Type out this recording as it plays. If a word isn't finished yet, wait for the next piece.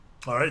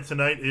All right,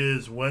 tonight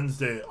is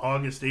Wednesday,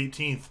 August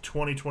 18th,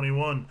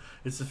 2021.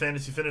 It's the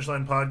Fantasy Finish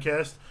Line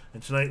podcast,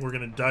 and tonight we're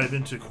going to dive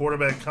into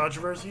quarterback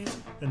controversies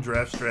and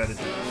draft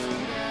strategies.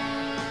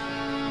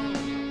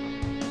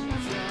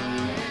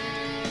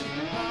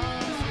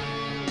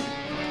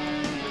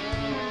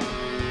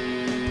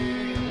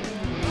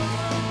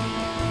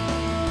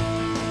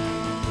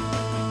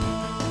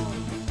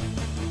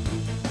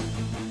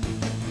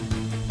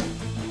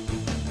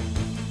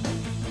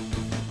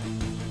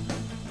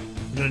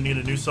 Gonna need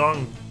a new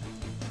song,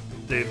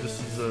 Dave.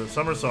 This is a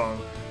summer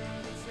song.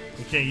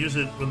 You can't use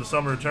it when the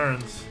summer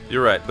returns.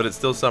 You're right, but it's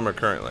still summer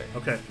currently.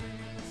 Okay.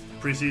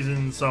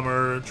 Preseason,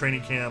 summer,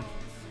 training camp,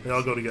 they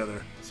all go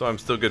together. So I'm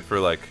still good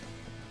for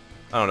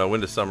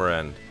when does summer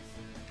end?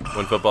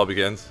 When football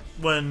begins?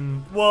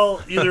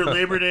 Either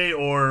Labor Day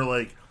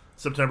or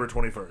September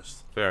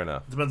 21st. Fair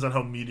enough. It depends on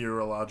how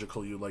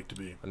meteorological you like to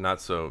be. Not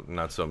so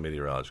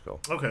meteorological.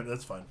 Okay,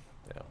 that's fine.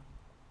 Yeah.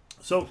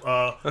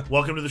 So,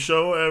 welcome to the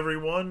show,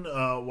 everyone,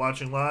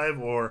 watching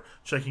live or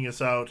checking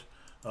us out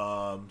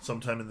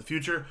sometime in the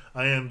future.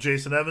 I am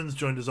Jason Evans,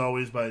 joined as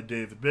always by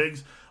David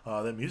Biggs.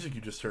 That music you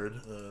just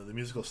heard, the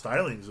musical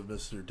stylings of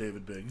Mr.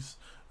 David Biggs.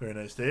 Very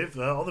nice, Dave.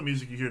 All the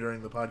music you hear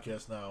during the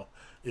podcast now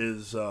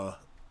is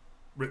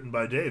written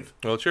by Dave.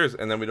 Well, cheers.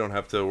 And then we don't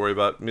have to worry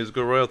about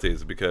musical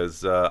royalties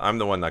because I'm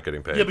the one not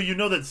getting paid. Yeah, but you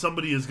know that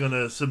somebody is going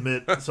to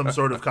submit some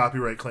sort of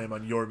copyright claim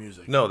on your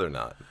music. No, they're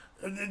not.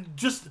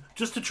 Just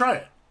to try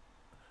it.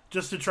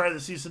 Just to try the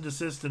cease and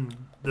desist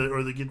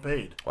or they get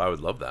paid. Well, I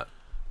would love that.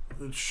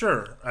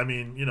 Sure. I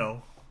mean,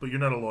 but you're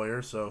not a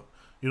lawyer, so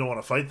you don't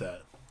want to fight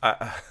that.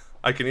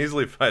 I can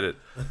easily fight it.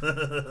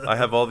 I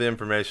have all the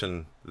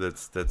information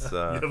that's you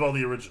have all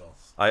the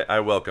originals. I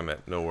welcome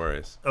it. No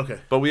worries. Okay.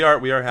 But we are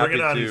happy Bring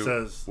it on, to. He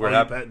says, we're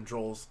patent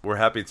trolls. We're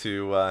happy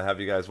to have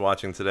you guys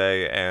watching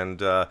today,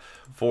 and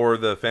for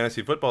the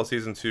fantasy football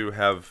season to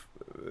have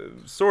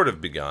sort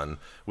of begun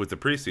with the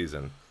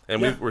preseason.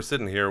 And we're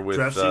sitting here with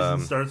draft season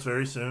starts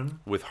very soon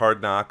with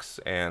Hard Knocks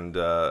and 2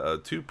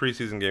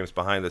 preseason games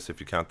behind us if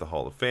you count the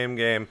Hall of Fame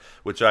game,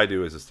 which I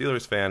do as a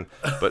Steelers fan,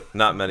 but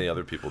not many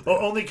other people do.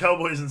 Only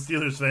Cowboys and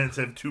Steelers fans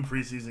have 2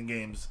 preseason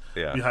games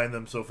behind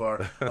them so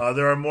far.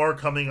 There are more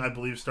coming, I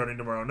believe, starting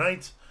tomorrow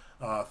night,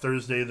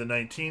 Thursday the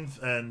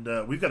 19th,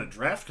 and we've got a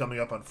draft coming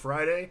up on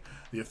Friday,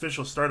 the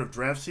official start of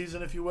draft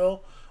season, if you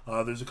will.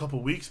 There's a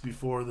couple weeks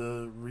before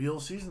the real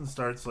season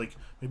starts,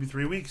 maybe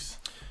 3 weeks.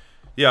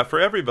 Yeah, for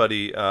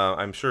everybody,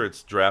 I'm sure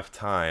it's draft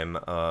time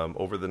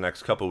over the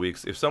next couple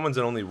weeks. If someone's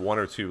in only 1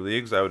 or 2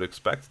 leagues, I would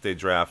expect they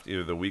draft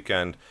either the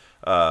weekend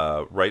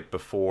right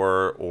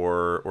before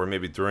or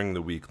maybe during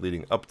the week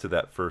leading up to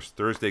that first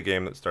Thursday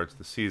game that starts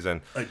the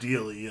season.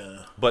 Ideally,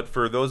 yeah. But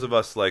for those of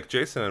us like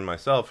Jason and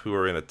myself who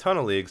are in a ton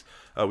of leagues,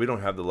 we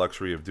don't have the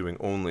luxury of doing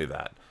only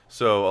that.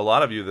 So a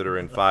lot of you that are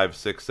in 5,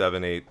 6,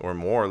 7, 8 or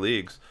more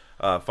leagues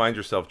find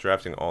yourself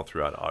drafting all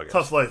throughout August.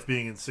 Tough life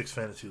being in 6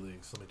 fantasy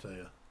leagues, let me tell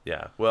you.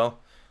 Yeah, well,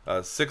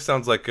 6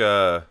 sounds like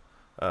 6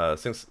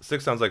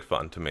 sounds like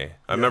fun to me.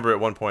 I remember at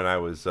one point I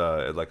was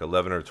at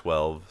 11 or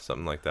 12,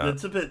 something like that.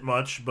 It's a bit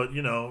much, but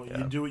you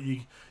do what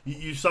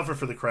you suffer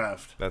for the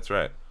craft. That's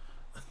right.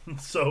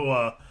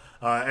 So,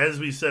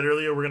 as we said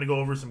earlier, we're going to go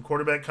over some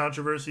quarterback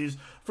controversies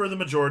for the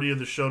majority of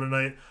the show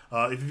tonight.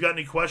 If you've got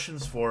any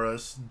questions for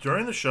us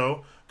during the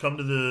show, come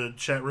to the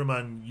chat room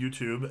on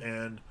YouTube,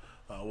 and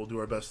we'll do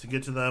our best to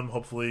get to them.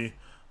 Hopefully,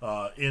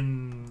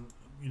 in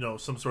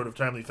some sort of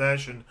timely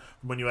fashion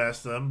when you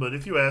ask them. But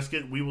if you ask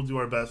it, we will do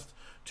our best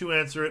to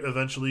answer it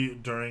eventually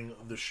during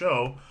the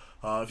show.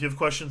 If you have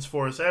questions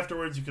for us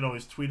afterwards, you can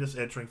always tweet us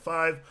at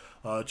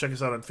Drink5. Check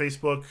us out on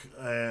Facebook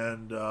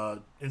and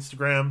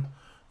Instagram.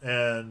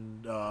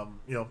 And,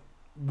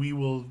 we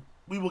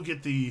will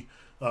get the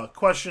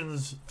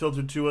questions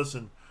filtered to us,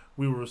 and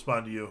we will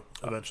respond to you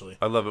eventually.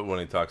 I love it when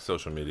he talks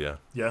social media.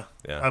 Yeah?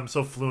 I'm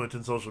so fluent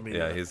in social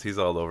media. Yeah, he's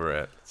all over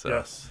it. So.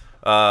 Yes.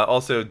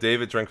 Also,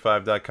 Dave at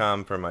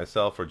drink5.com for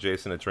myself, or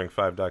Jason at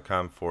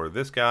drink5.com for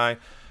this guy.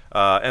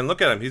 And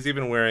look at him. He's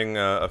even wearing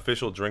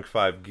official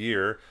Drink5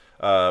 gear,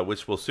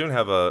 which will soon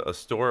have a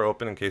store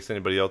open in case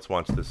anybody else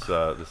wants this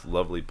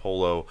lovely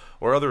polo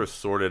or other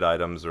assorted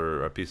items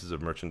or pieces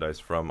of merchandise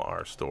from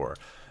our store.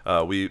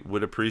 We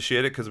would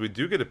appreciate it because we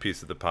do get a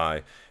piece of the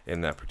pie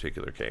in that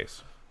particular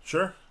case.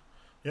 Sure.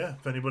 Yeah,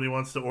 if anybody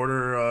wants to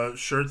order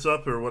shirts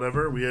up or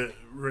whatever, we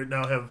right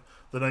now have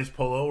the nice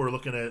polo. We're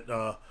looking at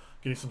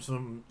getting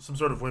some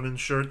sort of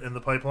women's shirt in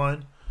the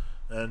pipeline,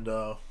 and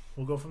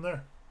we'll go from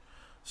there.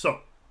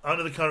 So, on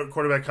to the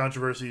quarterback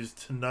controversies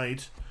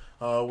tonight.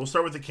 We'll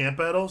start with the camp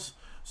battles.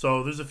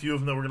 So, there's a few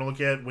of them that we're going to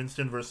look at.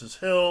 Winston versus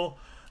Hill.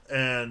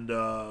 And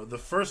the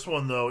first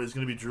one, though, is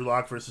going to be Drew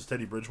Lock versus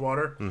Teddy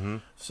Bridgewater. Mm-hmm.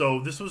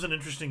 So, this was an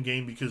interesting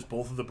game because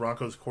both of the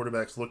Broncos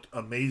quarterbacks looked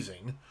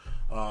amazing.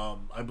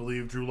 I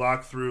believe Drew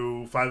Lock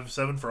threw 5 of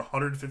 7 for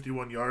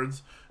 151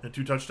 yards and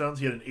 2 touchdowns.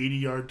 He had an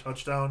 80-yard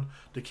touchdown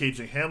to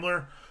KJ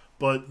Hamler.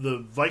 But the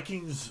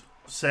Vikings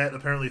sat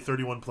apparently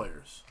 31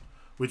 players,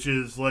 which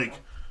is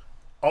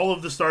all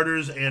of the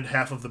starters and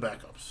half of the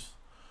backups,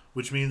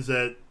 which means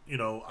that,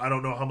 I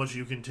don't know how much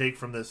you can take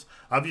from this.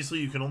 Obviously,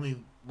 you can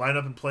only line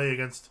up and play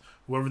against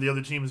whoever the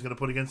other team is going to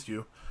put against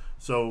you.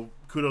 So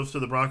kudos to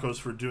the Broncos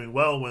for doing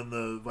well when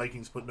the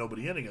Vikings put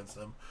nobody in against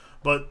them.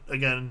 But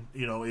again,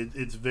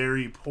 it's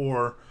very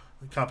poor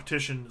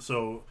competition.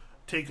 So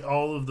take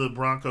all of the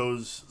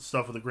Broncos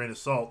stuff with a grain of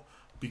salt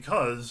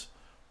because,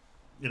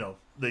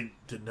 they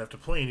didn't have to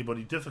play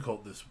anybody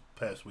difficult this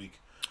past week.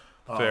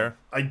 Fair.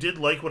 I did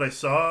like what I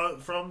saw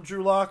from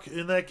Drew Lock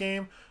in that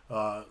game.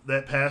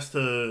 That pass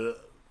to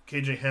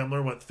KJ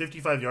Hamler went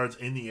 55 yards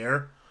in the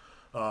air.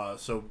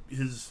 So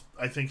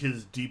I think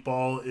his deep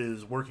ball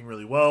is working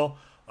really well.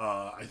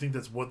 I think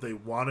that's what they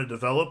want to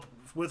develop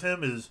with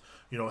him is,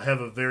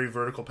 have a very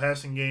vertical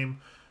passing game,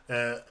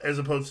 as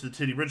opposed to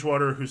Teddy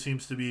Bridgewater, who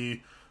seems to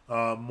be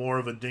more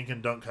of a dink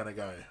and dunk kind of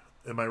guy.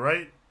 Am I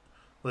right?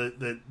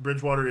 That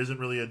Bridgewater isn't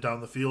really a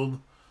down the field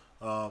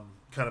kind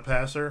of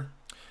passer.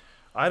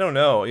 I don't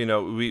know.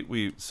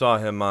 We saw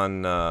him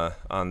on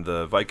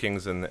the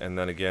Vikings and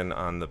then again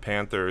on the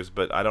Panthers,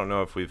 but I don't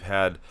know if we've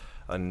had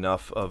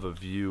enough of a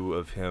view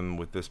of him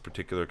with this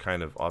particular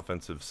kind of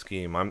offensive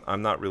scheme.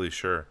 I'm not really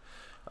sure.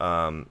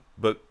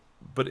 But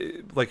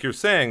like you're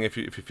saying, if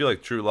you feel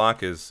like Drew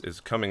Lock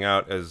is coming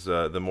out as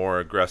the more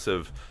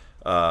aggressive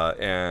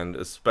and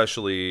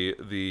especially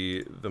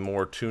the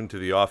more tuned to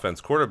the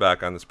offense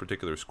quarterback on this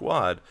particular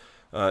squad,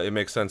 it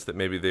makes sense that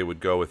maybe they would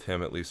go with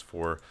him at least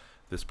for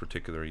this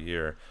particular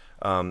year.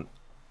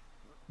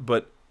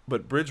 But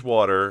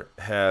Bridgewater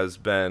has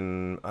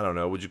been, I don't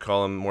know, would you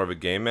call him more of a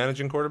game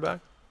managing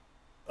quarterback?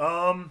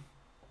 Yeah,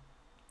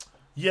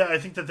 I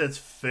think that's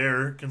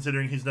fair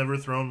considering he's never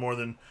thrown more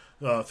than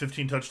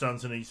 15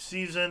 touchdowns in a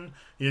season.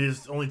 He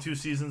has only 2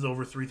 seasons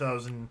over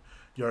 3,000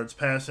 yards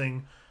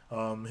passing.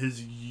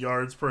 His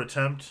yards per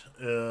attempt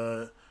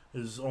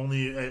is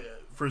only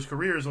for his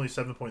career is only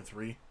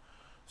 7.3.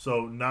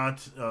 So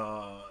not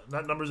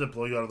numbers that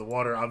blow you out of the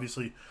water.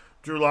 Obviously,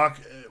 Drew Lock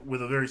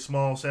with a very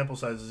small sample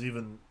size is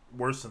even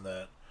worse than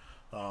that.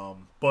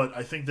 But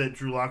I think that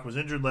Drew Lock was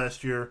injured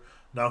last year.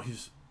 Now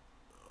he's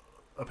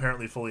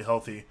apparently fully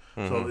healthy.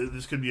 Mm-hmm. So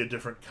this could be a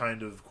different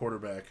kind of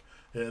quarterback.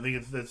 I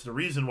think that's the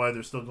reason why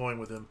they're still going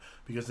with him,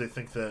 because they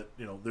think that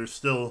there's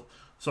still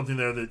something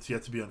there that's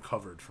yet to be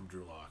uncovered from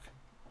Drew Lock.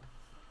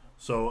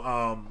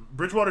 So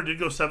Bridgewater did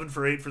go 7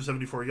 for 8 for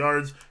 74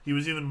 yards. He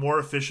was even more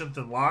efficient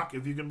than Lock,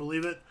 if you can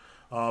believe it.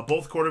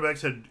 Both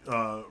quarterbacks had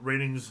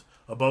ratings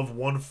above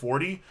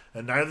 140,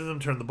 and neither of them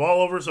turned the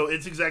ball over, so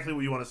it's exactly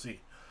what you want to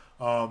see.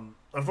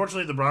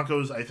 Unfortunately, the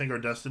Broncos, I think, are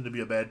destined to be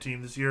a bad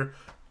team this year,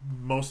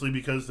 mostly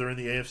because they're in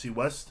the AFC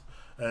West,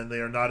 and they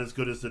are not as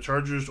good as the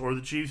Chargers or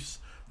the Chiefs.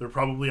 They're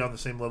probably on the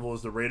same level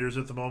as the Raiders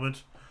at the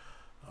moment,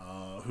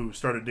 who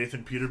started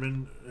Nathan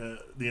Peterman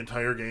the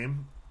entire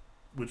game,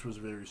 which was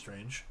very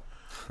strange.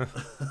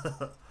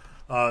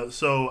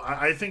 So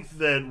I think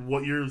that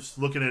what you're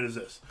looking at is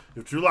this.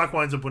 If Drew Lock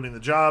winds up winning the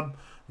job,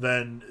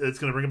 then it's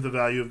going to bring up the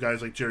value of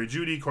guys like Jerry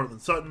Jeudy,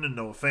 Cortland Sutton, and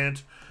Noah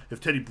Fant. If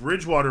Teddy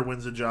Bridgewater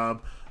wins the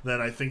job, then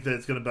I think that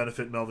it's going to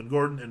benefit Melvin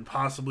Gordon and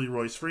possibly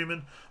Royce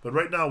Freeman. But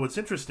right now what's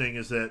interesting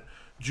is that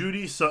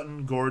Jeudy,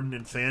 Sutton, Gordon,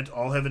 and Fant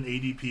all have an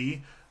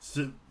ADP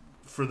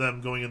for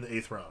them going in the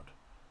 8th round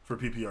for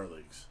PPR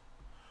leagues.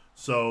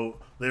 So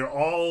they're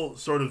all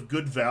sort of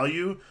good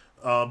value,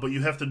 but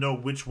you have to know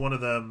which one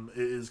of them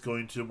is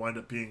going to wind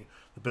up being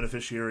the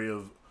beneficiary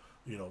of,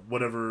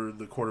 whatever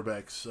the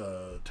quarterback's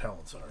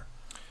talents are.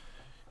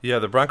 Yeah,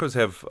 the Broncos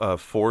have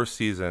 4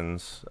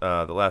 seasons,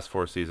 the last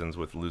 4 seasons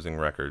with losing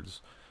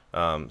records.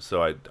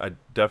 So I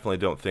definitely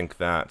don't think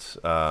that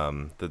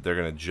they're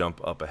going to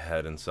jump up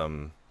ahead in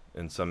some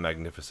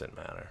magnificent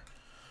manner.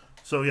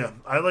 So yeah,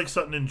 I like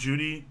Sutton and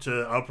Jeudy to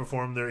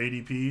outperform their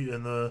ADP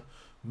in the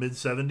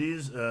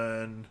mid-70s,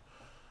 and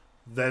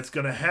that's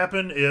going to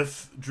happen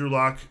if Drew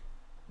Lock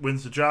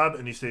wins the job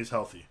and he stays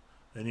healthy,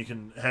 and he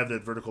can have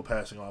that vertical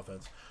passing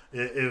offense.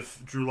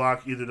 If Drew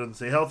Lock either doesn't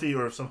stay healthy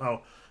or if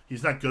somehow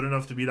he's not good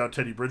enough to beat out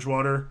Teddy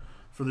Bridgewater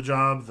for the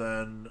job,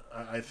 then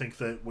I think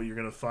that what you're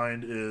going to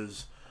find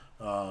is,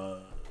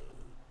 the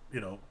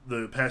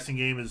passing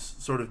game is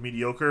sort of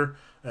mediocre,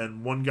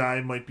 and one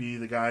guy might be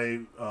the guy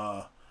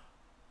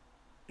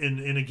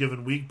in a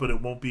given week, but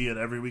it won't be an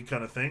every week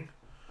kind of thing.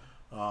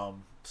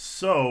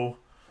 So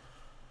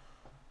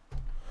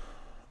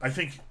I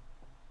think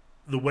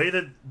the way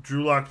that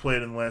Drew Lock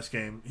played in the last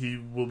game, he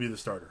will be the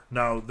starter.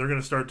 Now they're going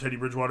to start Teddy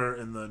Bridgewater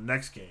in the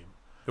next game.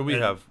 We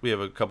have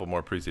a couple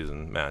more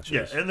preseason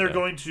matches. Yeah, and they're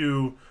going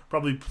to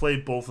probably play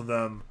both of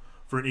them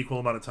for an equal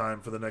amount of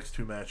time for the next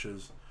 2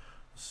 matches.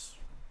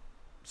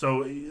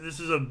 So this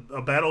is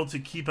a battle to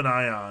keep an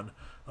eye on,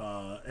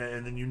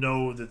 and then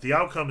that the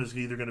outcome is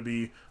either going to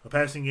be a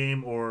passing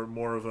game or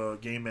more of a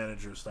game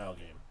manager style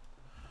game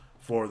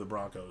for the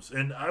Broncos.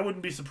 And I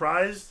wouldn't be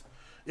surprised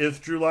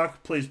if Drew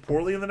Lock plays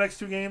poorly in the next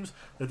 2 games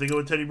that they go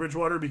with Teddy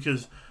Bridgewater,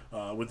 because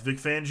with Vic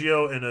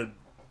Fangio and a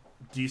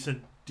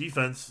decent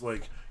defense,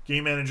 like,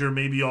 game manager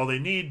may be all they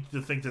need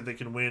to think that they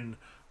can win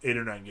 8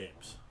 or 9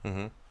 games.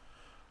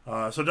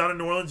 Mm-hmm. So down in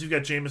New Orleans, you've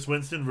got Jameis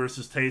Winston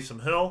versus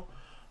Taysom Hill.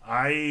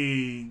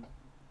 I,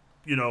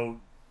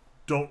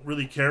 don't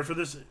really care for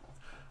this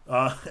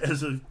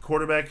as a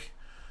quarterback.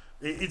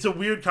 It's a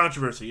weird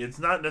controversy. It's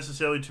not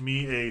necessarily to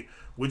me a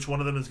which one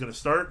of them is going to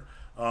start.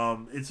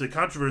 It's a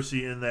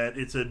controversy in that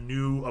it's a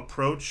new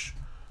approach.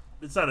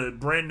 It's not a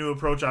brand new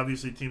approach.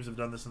 Obviously, teams have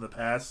done this in the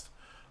past,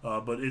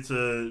 but it's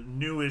a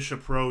newish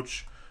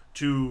approach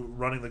to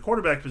running the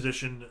quarterback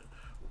position.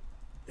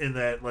 In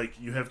that, like,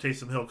 you have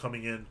Taysom Hill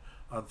coming in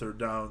on third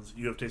downs,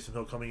 you have Taysom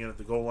Hill coming in at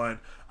the goal line.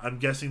 I'm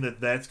guessing that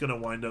that's going to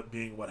wind up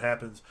being what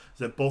happens. Is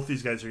that both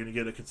these guys are going to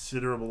get a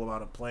considerable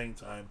amount of playing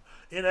time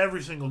in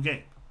every single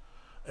game.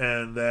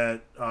 And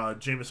that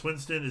Jameis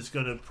Winston is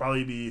going to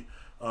probably be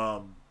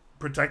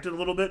protected a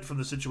little bit from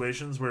the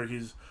situations where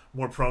he's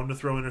more prone to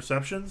throw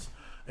interceptions,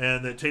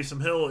 and that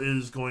Taysom Hill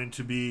is going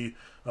to be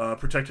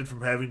protected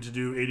from having to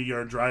do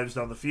 80-yard drives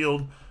down the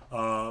field,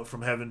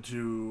 from having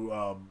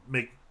to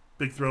make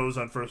big throws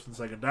on first and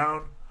second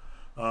down.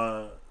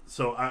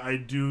 So I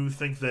do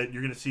think that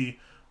you're going to see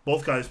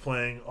both guys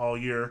playing all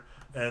year,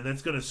 and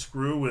that's going to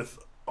screw with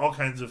all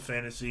kinds of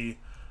fantasy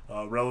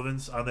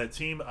relevance on that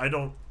team. I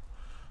don't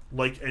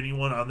like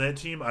anyone on that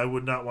team. I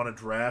would not want to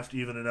draft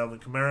even an Alvin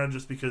Kamara,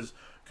 just because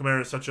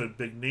Kamara is such a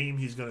big name.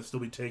 He's going to still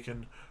be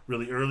taken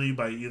really early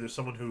by either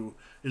someone who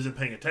isn't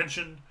paying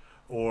attention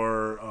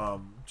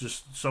or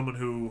just someone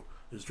who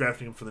is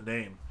drafting him for the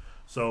name.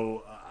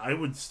 So I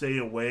would stay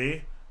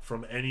away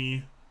from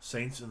any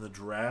Saints in the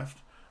draft.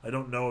 I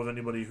don't know of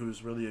anybody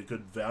who's really a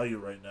good value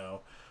right now.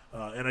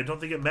 And I don't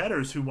think it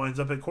matters who winds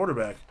up at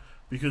quarterback,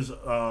 because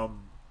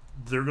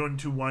they're going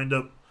to wind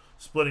up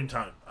splitting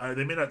time.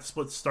 They may not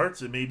split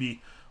starts. It may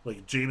be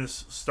like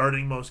Jameis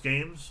starting most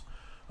games.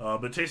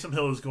 But Taysom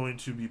Hill is going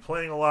to be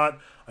playing a lot.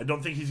 I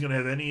don't think he's going to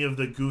have any of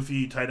the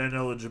goofy tight end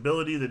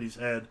eligibility that he's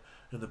had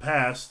in the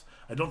past.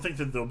 I don't think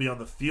that they'll be on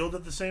the field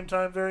at the same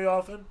time very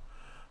often.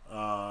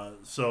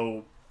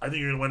 So I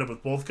think you're going to wind up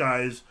with both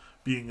guys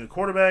being a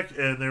quarterback,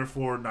 and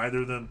therefore neither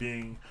of them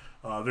being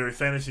very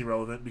fantasy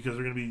relevant, because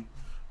they're going to be,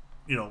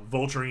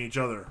 vulturing each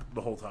other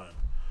the whole time.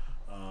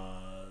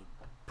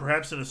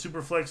 Perhaps in a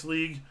super flex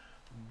league,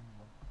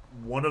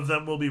 one of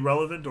them will be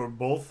relevant, or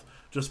both,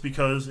 just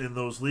because in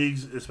those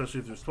leagues, especially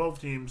if there's 12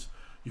 teams,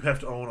 you have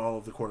to own all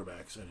of the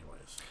quarterbacks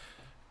anyways.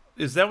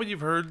 Is that what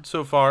you've heard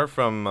so far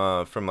from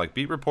like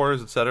beat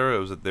reporters, etc.?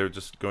 Was that they're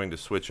just going to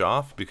switch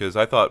off? Because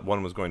I thought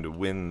one was going to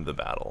win the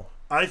battle.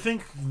 I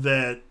think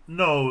that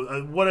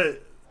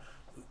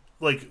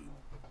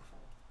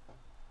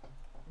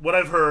what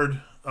I've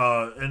heard,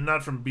 and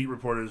not from beat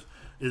reporters,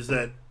 is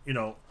that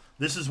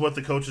this is what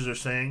the coaches are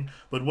saying.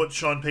 But what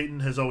Sean Payton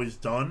has always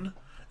done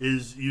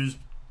is use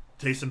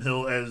Taysom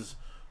Hill as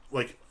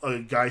like a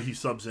guy he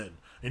subs in,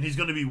 and he's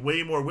going to be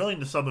way more willing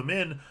to sub him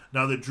in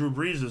now that Drew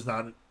Brees is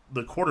not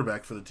the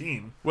quarterback for the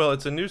team. Well,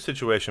 it's a new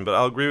situation, but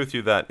I'll agree with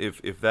you that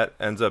if that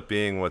ends up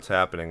being what's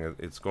happening,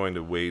 it's going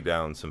to weigh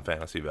down some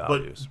fantasy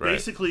values. But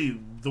basically,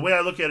 the way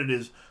I look at it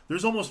is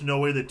there's almost no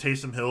way that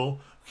Taysom Hill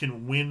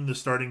can win the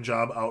starting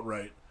job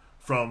outright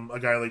from a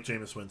guy like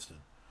Jameis Winston.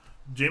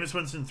 Jameis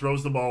Winston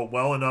throws the ball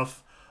well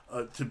enough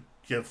to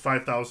get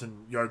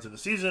 5,000 yards in a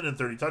season and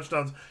 30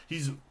 touchdowns.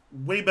 He's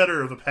way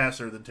better of a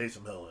passer than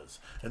Taysom Hill is,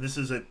 and this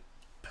is a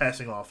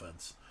passing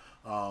offense.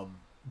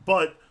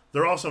 But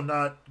they're also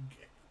not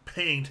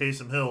paying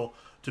Taysom Hill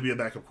to be a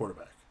backup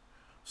quarterback.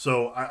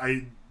 So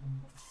I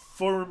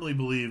firmly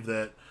believe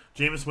that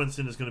Jameis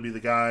Winston is going to be the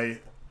guy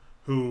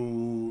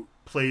who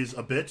plays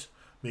a bit,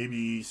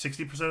 maybe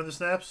 60% of the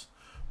snaps,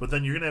 but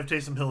then you're going to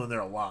have Taysom Hill in there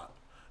a lot.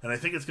 And I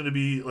think it's going to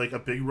be like a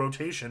big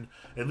rotation,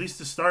 at least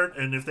to start,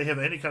 and if they have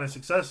any kind of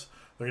success,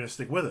 they're going to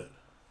stick with it.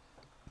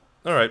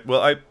 All right.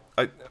 Well,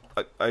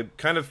 I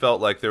kind of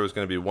felt like there was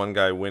going to be one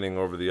guy winning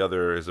over the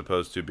other, as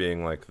opposed to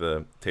being like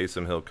the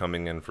Taysom Hill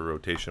coming in for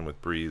rotation with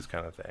Breeze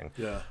kind of thing.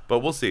 Yeah. But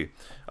we'll see.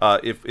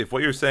 If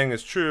what you're saying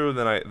is true,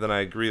 then I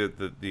agree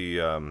that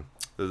the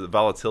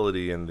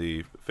volatility in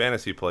the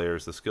fantasy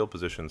players, the skill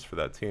positions for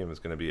that team is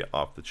going to be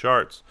off the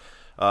charts.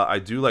 I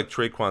do like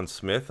Traquan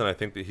Smith, and I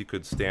think that he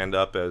could stand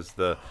up as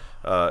a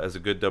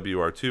good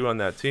WR2 on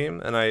that team.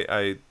 And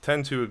I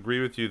tend to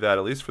agree with you that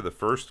at least for the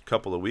first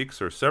couple of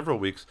weeks or several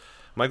weeks,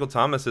 Michael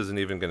Thomas isn't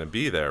even going to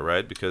be there,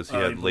 right? Because he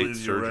had late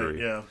surgery.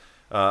 Right,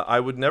 yeah. I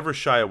would never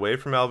shy away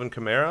from Alvin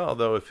Kamara,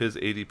 although if his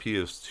ADP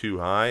is too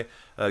high,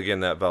 again,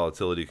 that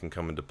volatility can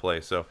come into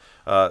play. So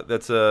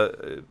that's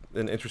an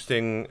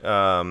interesting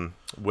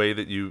way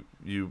that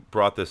you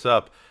brought this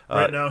up.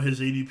 Right now, his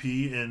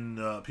ADP in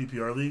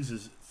PPR leagues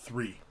is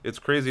 3. It's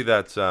crazy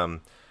that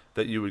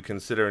that you would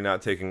consider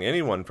not taking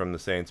anyone from the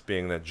Saints,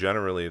 being that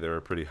generally they're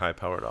a pretty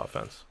high-powered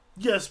offense.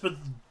 Yes, but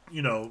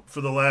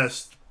for the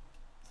last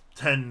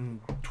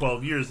 10,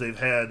 12 years, they've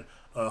had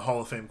a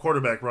Hall of Fame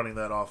quarterback running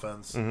that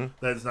offense. Mm-hmm.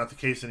 That is not the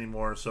case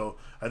anymore. So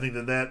I think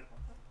that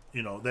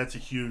that's a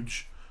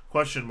huge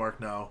question mark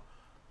now.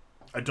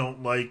 I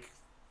don't like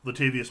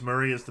Latavius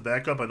Murray as the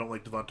backup. I don't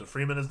like Devonta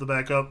Freeman as the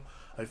backup.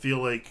 I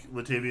feel like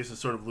Latavius is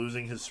sort of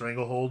losing his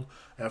stranglehold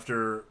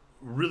after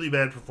really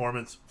bad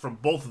performance from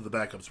both of the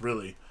backups,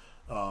 really.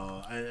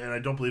 And I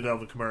don't believe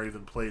Alvin Kamara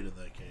even played in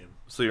that game.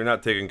 So you're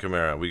not taking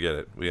Kamara. We get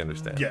it. We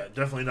understand. Yeah,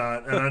 definitely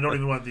not. And I don't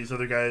even want these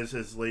other guys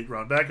as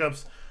late-round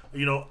backups.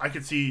 I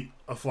could see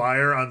a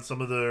flyer on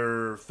some of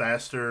their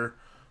faster,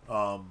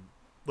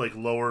 like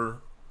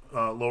lower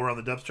on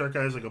the depth chart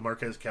guys, like a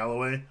Marquez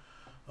Callaway,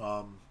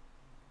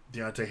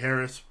 Deontay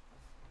Harris,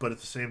 but at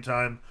the same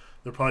time,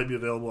 they'll probably be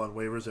available on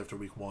waivers after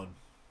week 1.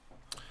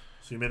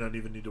 So you may not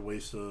even need to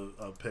waste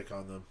a pick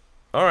on them.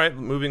 All right,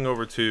 moving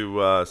over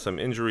to some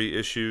injury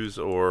issues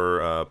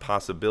or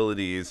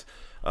possibilities.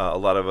 A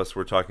lot of us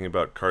were talking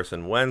about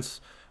Carson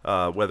Wentz,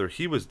 whether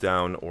he was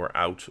down or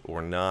out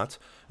or not.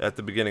 At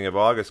the beginning of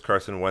August,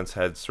 Carson Wentz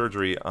had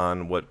surgery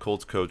on what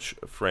Colts coach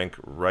Frank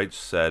Reich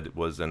said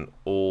was an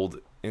old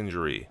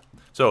injury.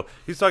 So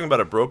he's talking about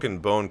a broken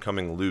bone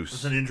coming loose.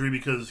 Is it an injury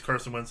because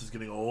Carson Wentz is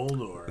getting old,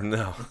 or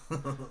no?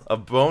 A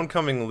bone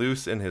coming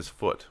loose in his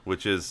foot,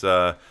 which is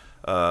a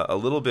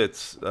little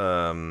bit.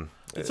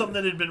 It's something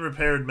that had been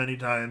repaired many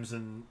times,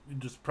 and it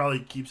just probably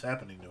keeps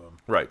happening to him.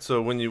 Right.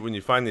 So when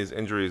you find these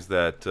injuries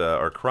that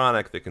are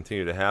chronic, that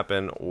continue to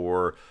happen,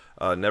 or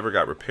never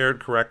got repaired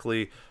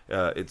correctly,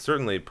 it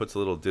certainly puts a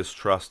little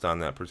distrust on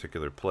that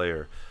particular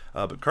player.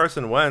 But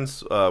Carson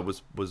Wentz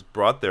was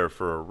brought there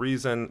for a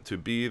reason, to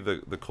be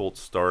the Colts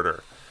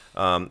starter.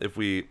 If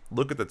we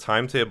look at the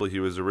timetable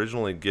he was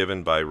originally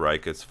given by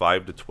Reich, it's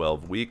 5 to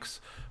 12 weeks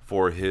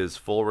for his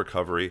full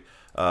recovery.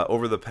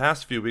 Over the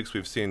past few weeks,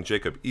 we've seen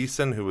Jacob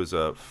Eason, who was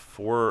a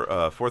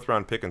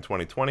fourth-round pick in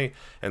 2020,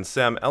 and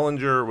Sam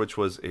Ehlinger, which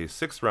was a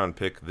sixth-round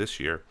pick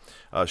this year,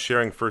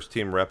 sharing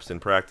first-team reps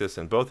in practice,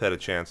 and both had a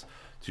chance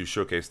to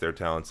showcase their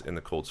talents in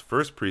the Colts'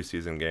 first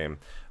preseason game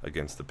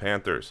against the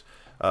Panthers.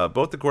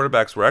 Both the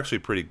quarterbacks were actually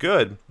pretty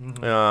good,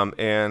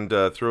 and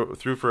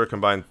threw for a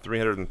combined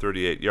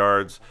 338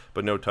 yards,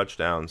 but no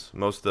touchdowns.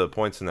 Most of the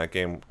points in that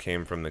game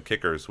came from the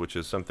kickers, which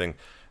is something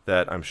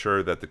that I'm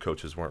sure that the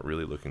coaches weren't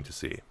really looking to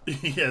see.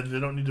 Yeah, they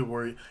don't need to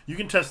worry. You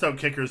can test out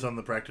kickers on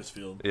the practice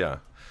field. Yeah.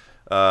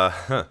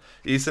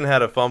 Eason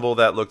had a fumble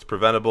that looked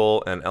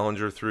preventable, and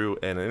Ehlinger threw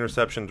an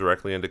interception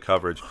directly into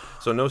coverage.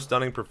 So no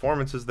stunning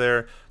performances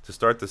there to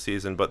start the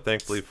season, but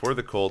thankfully for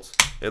the Colts,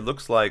 it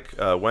looks like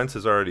Wentz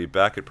is already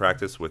back at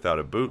practice without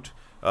a boot.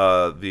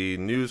 The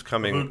news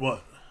coming... A boot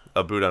what?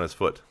 A boot on his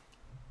foot.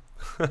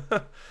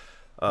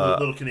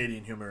 Little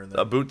Canadian humor in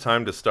there. A boot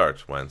time to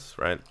start, Wentz,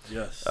 right?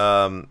 Yes.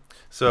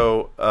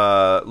 So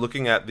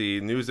looking at the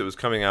news that was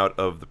coming out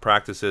of the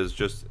practices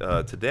just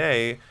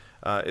today,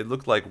 it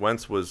looked like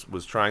Wentz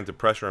was trying to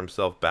pressure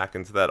himself back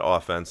into that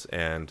offense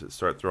and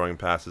start throwing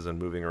passes and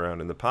moving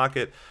around in the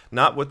pocket.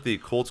 Not what the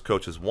Colts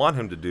coaches want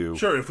him to do.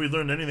 Sure, if we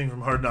learned anything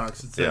from Hard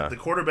Knocks, it's that the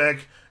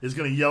quarterback is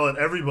going to yell at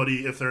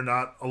everybody if they're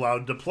not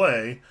allowed to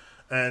play,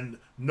 and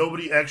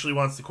nobody actually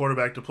wants the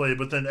quarterback to play,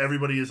 but then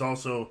everybody is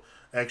also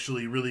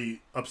actually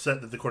really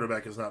upset that the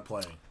quarterback is not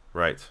playing.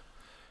 Right.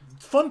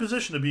 It's a fun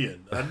position to be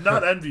in. I'd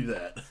not envy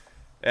that.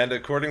 And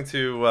according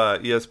to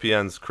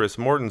ESPN's Chris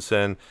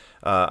Mortensen,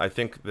 I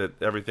think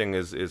that everything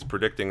is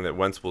predicting that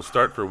Wentz will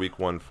start for Week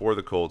 1 for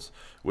the Colts,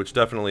 which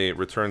definitely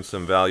returns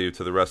some value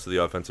to the rest of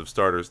the offensive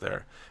starters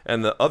there.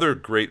 And the other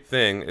great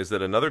thing is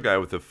that another guy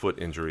with a foot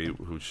injury,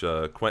 who's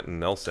Quentin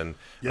Nelson,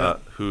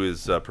 who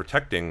is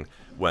protecting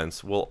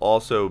Wentz, will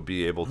also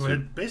be able to...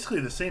 had basically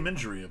the same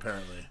injury,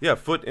 apparently. Yeah,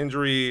 foot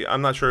injury.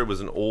 I'm not sure it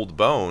was an old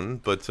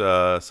bone, but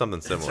something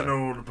similar. It's an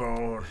old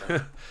bone.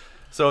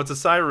 So it's a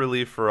sigh of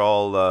relief for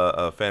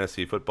all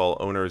fantasy football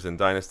owners in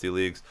dynasty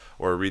leagues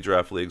or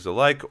redraft leagues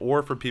alike,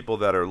 or for people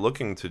that are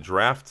looking to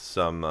draft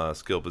some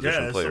skill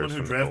position players. Yeah, as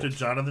someone who drafted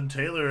Jonathan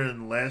Taylor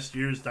in last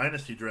year's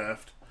dynasty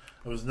draft,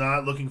 I was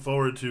not looking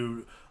forward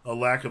to a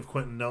lack of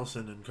Quentin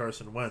Nelson and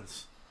Carson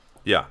Wentz.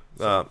 Yeah.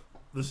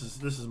 This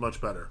is much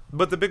better.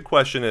 But the big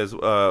question is,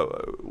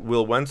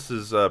 will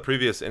Wentz's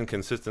previous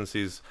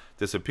inconsistencies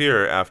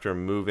disappear after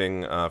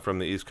moving from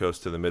the East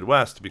Coast to the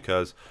Midwest?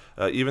 Because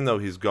even though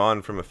he's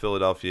gone from a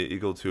Philadelphia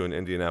Eagle to an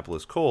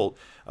Indianapolis Colt,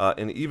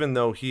 and even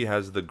though he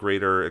has the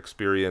greater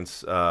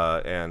experience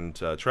and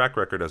track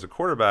record as a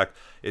quarterback,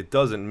 it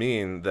doesn't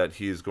mean that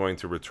he's going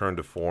to return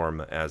to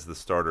form as the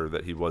starter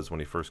that he was when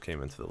he first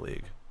came into the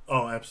league.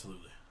 Oh,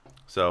 absolutely.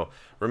 So,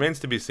 remains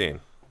to be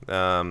seen.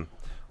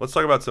 Let's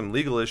talk about some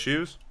legal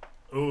issues.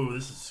 Oh,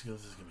 this is going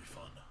to be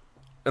fun.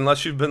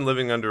 Unless you've been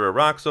living under a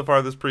rock so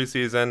far this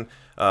preseason,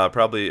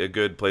 probably a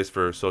good place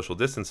for social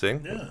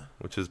distancing,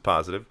 which is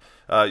positive.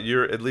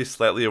 You're at least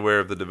slightly aware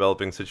of the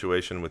developing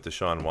situation with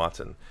Deshaun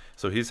Watson.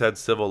 So he's had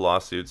civil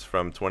lawsuits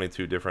from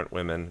 22 different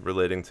women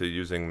relating to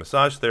using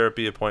massage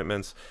therapy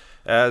appointments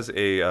as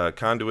a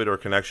conduit or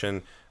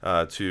connection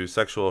to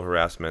sexual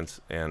harassment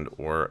and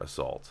or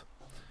assault.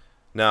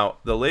 Now,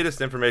 the latest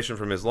information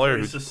from his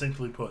lawyer,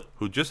 succinctly put,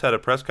 who just had a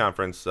press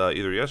conference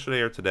either yesterday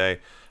or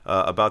today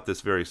about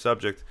this very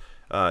subject,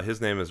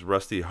 his name is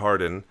Rusty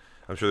Hardin.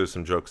 I'm sure there's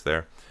some jokes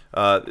there.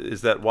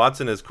 Is that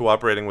Watson is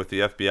cooperating with the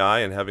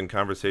FBI and having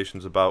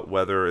conversations about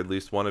whether at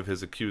least one of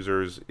his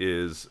accusers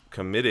is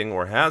committing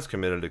or has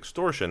committed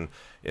extortion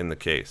in the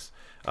case.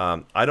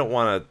 I don't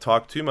want to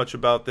talk too much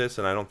about this,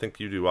 and I don't think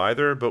you do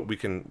either, but we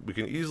can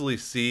easily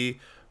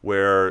see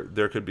where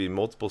there could be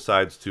multiple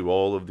sides to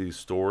all of these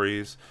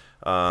stories.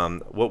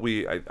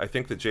 I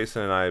think that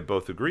Jason and I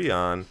both agree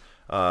on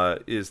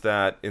is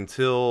that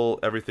until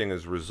everything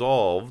is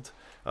resolved,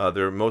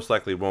 there most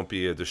likely won't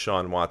be a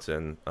Deshaun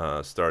Watson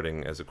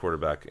starting as a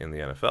quarterback in the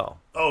NFL.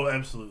 Oh,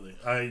 absolutely.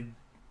 I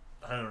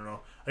don't know.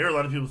 I hear a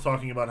lot of people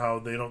talking about how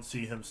they don't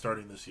see him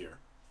starting this year.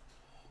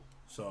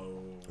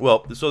 So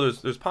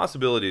there's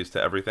possibilities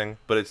to everything,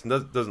 but it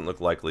doesn't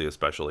look likely,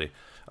 especially.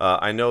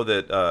 I know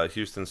that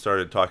Houston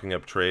started talking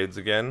up trades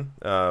again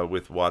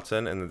with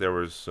Watson, and that there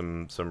was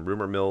some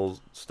rumor mill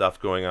stuff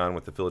going on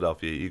with the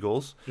Philadelphia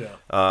Eagles. Yeah.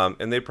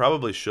 And they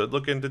probably should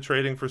look into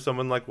trading for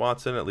someone like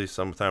Watson at least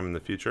sometime in the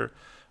future,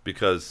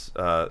 because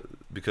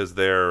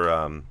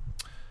their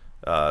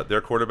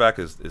quarterback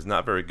is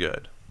not very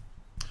good.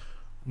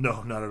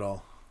 No, not at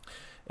all.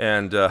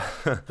 And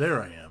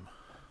there I am.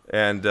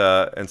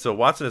 And so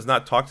Watson has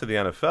not talked to the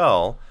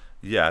NFL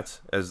yet,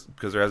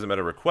 because there hasn't been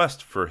a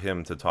request for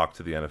him to talk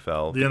to the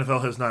NFL. The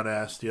NFL has not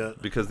asked yet.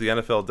 Because the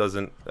NFL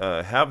doesn't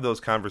have those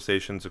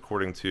conversations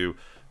according to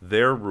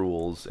their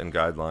rules and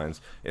guidelines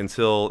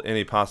until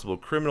any possible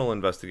criminal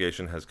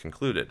investigation has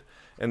concluded.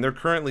 And there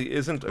currently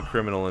isn't a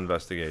criminal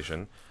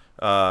investigation,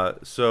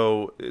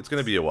 so it's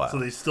going to be a while. So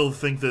they still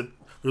think that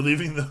they're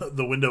leaving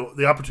the window,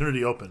 the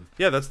opportunity open.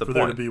 Yeah, that's the for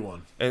point. There to be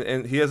one.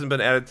 And he hasn't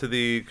been added to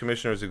the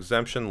commissioner's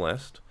exemption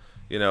list.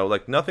 You know,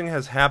 like nothing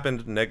has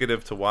happened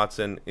negative to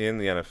Watson in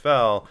the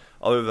NFL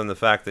other than the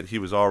fact that he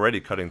was already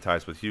cutting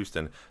ties with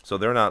Houston. So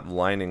they're not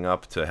lining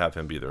up to have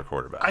him be their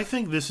quarterback. I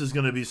think this is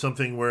going to be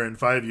something where in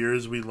 5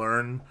 years we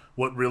learn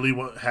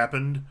what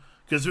happened.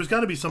 Because there's got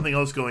to be something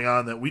else going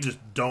on that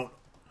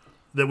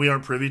we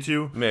aren't privy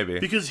to. Maybe.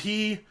 Because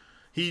he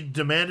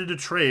demanded a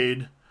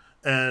trade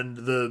and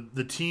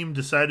the team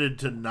decided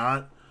to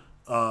not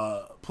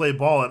play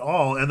ball at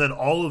all. And then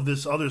all of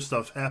this other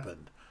stuff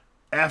happened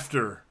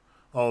after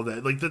all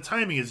that. Like, the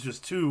timing is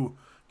just too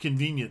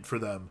convenient for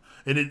them.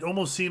 And it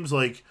almost seems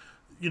like,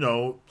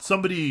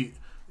 somebody,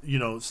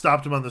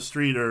 stopped him on the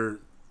street or,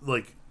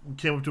 like,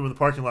 came up to him in the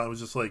parking lot and was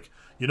just like,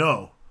 if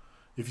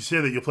you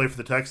say that you'll play for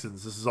the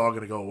Texans, this is all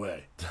going to go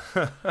away.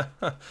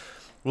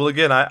 Well,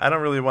 again, I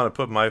don't really want to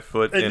put my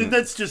foot in... And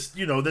that's just,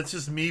 that's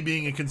just me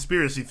being a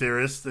conspiracy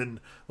theorist and,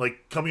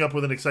 like, coming up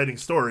with an exciting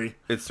story.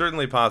 It's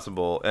certainly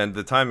possible, and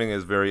the timing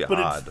is very odd.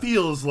 But it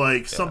feels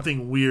like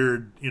something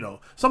weird,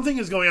 something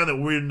is going on that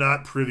we're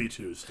not privy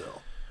to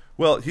still.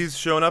 Well, he's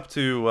shown up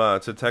to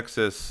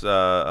Texas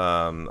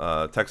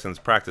Texans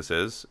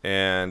practices,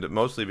 and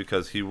mostly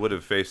because he would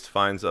have faced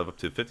fines of up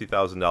to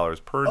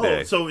 $50,000 per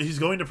day. Oh, so he's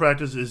going to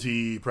practice. Is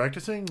he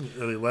practicing?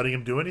 Are they letting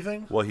him do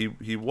anything? Well,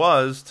 he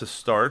was to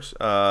start,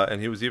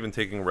 and he was even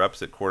taking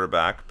reps at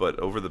quarterback, but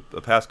over the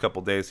past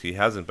couple days, he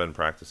hasn't been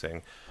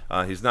practicing.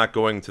 He's not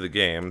going to the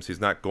games.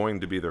 He's not going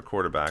to be their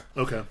quarterback.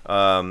 Okay.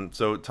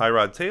 So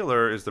Tyrod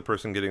Taylor is the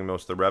person getting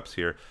most of the reps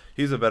here.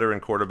 He's a veteran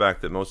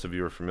quarterback that most of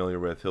you are familiar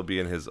with. He'll be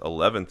in his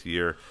 11th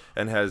year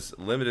and has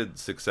limited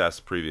success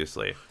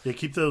previously. Yeah,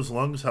 keep those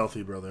lungs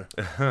healthy, brother.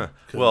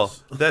 Well,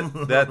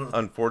 that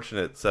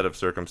unfortunate set of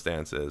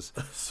circumstances,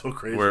 so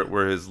crazy,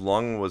 where his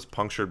lung was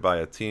punctured by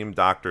a team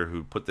doctor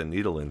who put the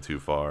needle in too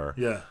far.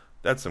 Yeah,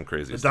 that's some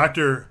crazy stuff.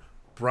 Dr.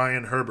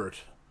 Brian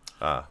Herbert.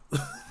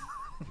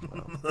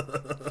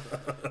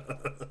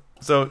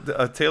 So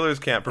Taylor's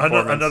camp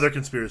performance... Another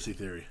conspiracy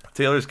theory.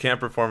 Taylor's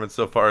camp performance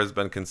so far has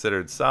been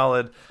considered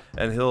solid,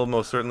 and he'll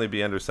most certainly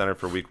be under center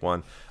for Week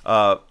 1.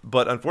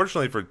 But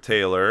unfortunately for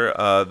Taylor,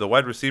 the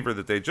wide receiver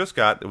that they just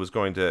got was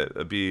going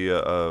to be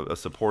a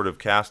supportive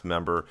cast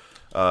member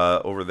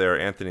over there,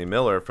 Anthony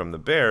Miller from the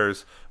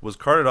Bears, was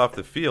carted off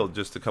the field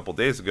just a couple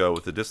days ago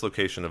with a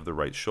dislocation of the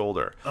right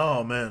shoulder.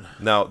 Oh, man.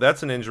 Now,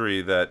 that's an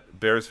injury that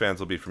Bears fans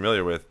will be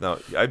familiar with. Now,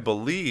 I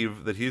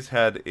believe that he's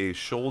had a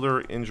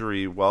shoulder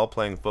injury while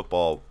playing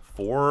football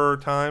 4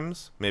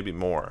 times, maybe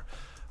more,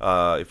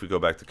 if we go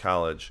back to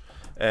college.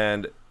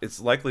 And it's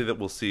likely that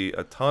we'll see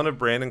a ton of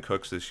Brandon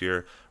Cooks this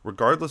year,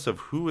 regardless of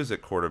who is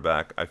at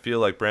quarterback. I feel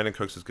like Brandon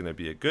Cooks is going to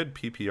be a good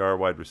PPR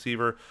wide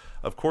receiver,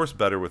 of course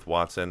better with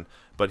Watson,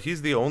 but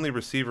he's the only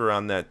receiver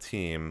on that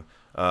team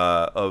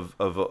of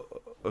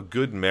a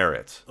good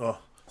merit. Oh,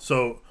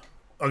 so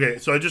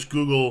I just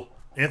Google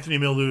Anthony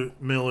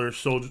Miller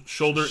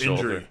shoulder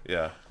injury.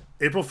 Yeah.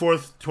 April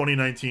 4th,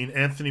 2019,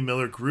 Anthony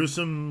Miller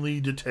gruesomely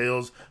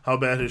details how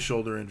bad his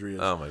shoulder injury is.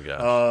 Oh, my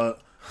gosh.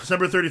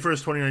 December 31st,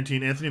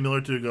 2019, Anthony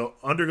Miller to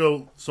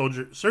undergo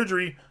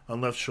surgery on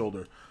left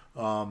shoulder.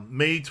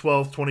 May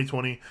 12th,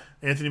 2020,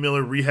 Anthony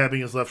Miller rehabbing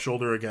his left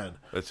shoulder again.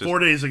 4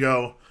 days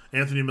ago,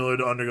 Anthony Miller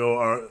to undergo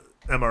our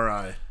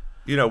MRI.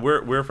 You know,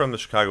 we're from the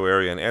Chicago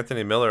area, and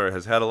Anthony Miller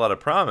has had a lot of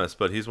promise,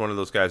 but he's one of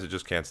those guys that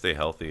just can't stay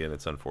healthy, and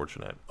it's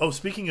unfortunate. Oh,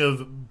 speaking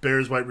of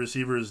Bears wide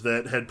receivers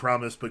that had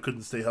promised but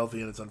couldn't stay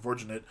healthy, and it's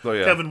unfortunate, oh,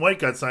 yeah. Kevin White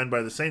got signed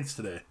by the Saints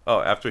today.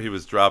 Oh, after he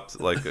was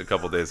dropped like a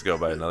couple days ago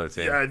by another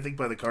team. Yeah, I think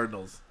by the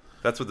Cardinals.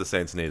 That's what the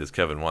Saints need is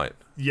Kevin White.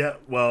 Yeah,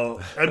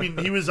 well, I mean,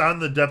 he was on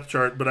the depth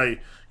chart, but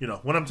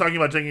when I'm talking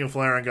about taking a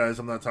flyer on guys,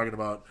 I'm not talking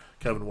about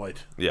Kevin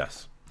White.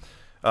 Yes.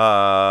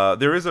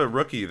 There is a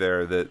rookie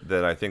there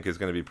that I think is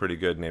going to be pretty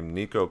good named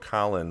Nico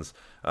Collins.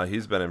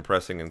 He's been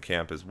impressing in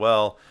camp as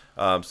well.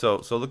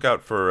 So look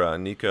out for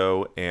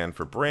Nico and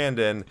for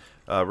Brandon,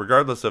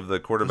 regardless of the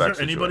quarterback Is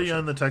there situation. anybody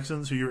on the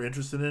Texans who you're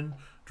interested in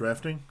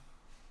drafting?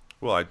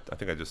 Well, I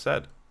think I just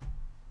said.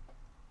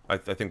 I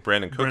think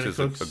Brandon Cooks is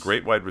a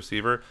great wide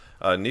receiver.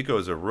 Nico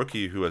is a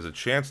rookie who has a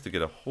chance to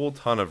get a whole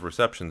ton of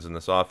receptions in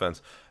this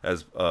offense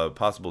as a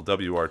possible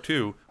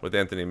WR2 with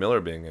Anthony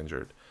Miller being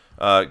injured.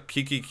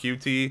 Kiki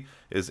QT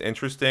is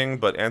interesting,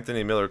 but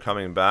Anthony Miller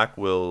coming back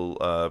will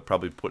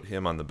probably put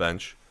him on the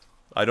bench.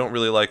 I don't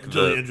really like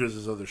until he injures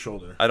his other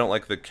shoulder. I don't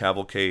like the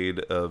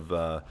cavalcade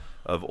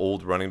of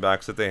old running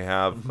backs that they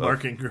have.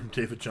 Mark Ingram,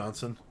 David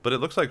Johnson. But it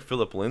looks like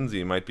Philip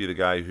Lindsay might be the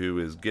guy who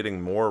is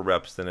getting more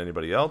reps than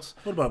anybody else.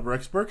 What about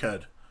Rex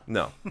Burkhead?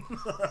 No.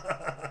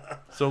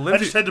 So Lindsay, I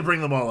just had to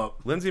bring them all up.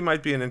 Lindsay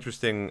might be an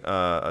interesting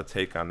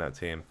take on that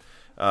team.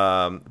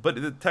 But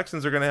the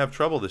Texans are going to have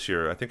trouble this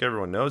year. I think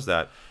everyone knows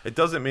that. It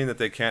doesn't mean that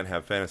they can't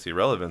have fantasy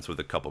relevance with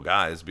a couple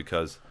guys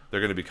because they're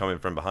going to be coming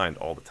from behind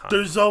all the time.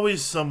 There's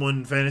always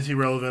someone fantasy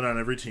relevant on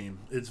every team.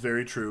 It's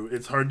very true.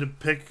 It's hard to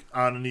pick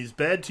on these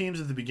bad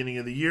teams at the beginning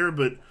of the year,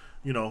 but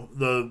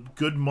the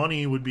good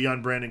money would be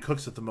on Brandon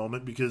Cooks at the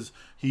moment because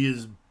he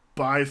is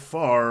by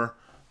far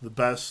the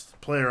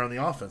best player on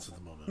the offense at the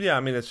moment. Yeah,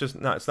 I mean it's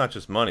not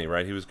just money,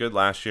 right? He was good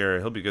last year.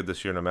 He'll be good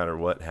this year no matter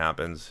what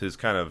happens. He's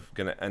kind of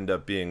going to end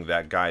up being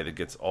that guy that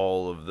gets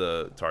all of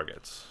the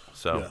targets.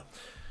 So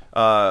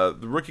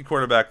the rookie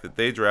quarterback that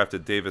they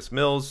drafted, Davis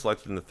Mills,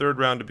 selected in the 3rd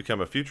round to become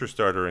a future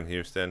starter in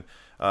Houston,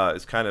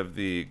 is kind of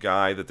the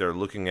guy that they're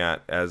looking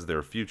at as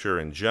their future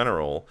in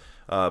general.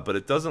 But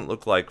it doesn't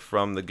look like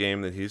from the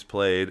game that he's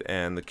played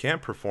and the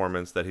camp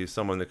performance that he's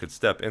someone that could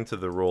step into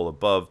the role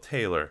above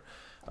Taylor.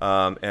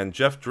 And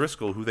Jeff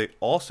Driscoll, who they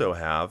also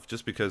have,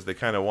 just because they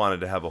kind of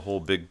wanted to have a whole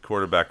big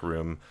quarterback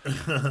room,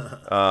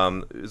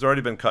 has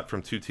already been cut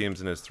from 2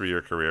 teams in his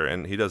 3-year career,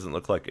 and he doesn't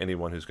look like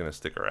anyone who's going to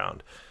stick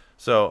around.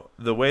 So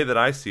the way that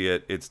I see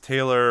it, it's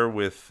Taylor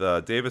with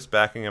Davis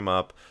backing him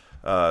up,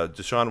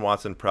 Deshaun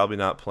Watson probably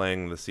not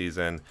playing the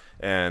season,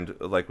 and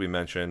like we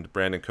mentioned,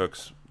 Brandon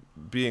Cooks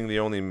being the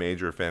only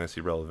major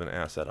fantasy relevant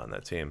asset on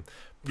that team.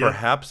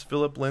 Perhaps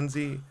Philip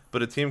Lindsay,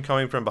 but a team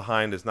coming from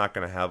behind is not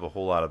going to have a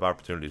whole lot of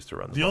opportunities to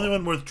run the ball. The only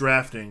one worth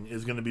drafting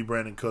is going to be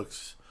Brandon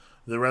Cooks.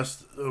 The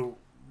rest,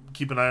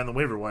 keep an eye on the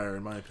waiver wire,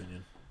 in my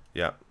opinion.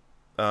 Yeah.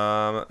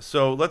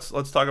 So let's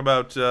talk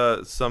about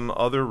some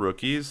other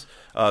rookies,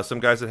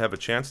 some guys that have a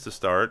chance to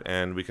start,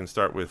 and we can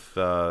start with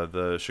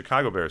the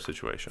Chicago Bears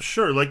situation.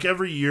 Sure. Like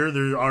every year,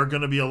 there are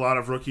going to be a lot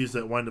of rookies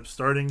that wind up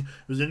starting.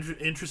 It was an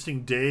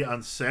interesting day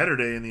on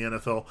Saturday in the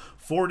NFL.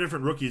 4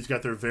 different rookies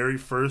got their very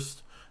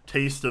first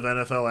taste of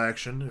NFL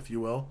action, if you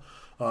will.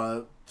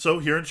 So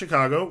here in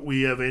Chicago,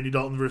 we have Andy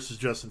Dalton versus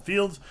Justin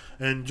Fields,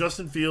 and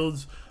Justin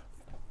Fields,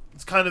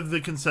 it's kind of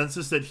the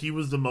consensus that he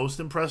was the most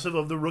impressive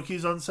of the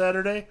rookies on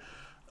Saturday.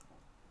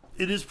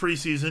 It is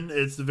preseason.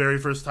 It's the very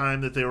first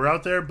time that they were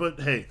out there,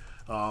 but hey,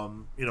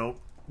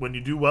 when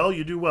you do well,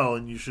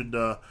 and you should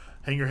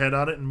hang your head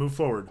on it and move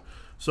forward.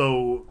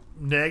 So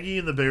Nagy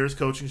and the Bears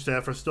coaching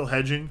staff are still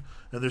hedging,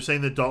 and they're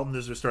saying that Dalton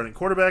is their starting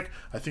quarterback.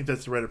 I think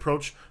that's the right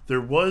approach.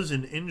 There was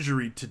an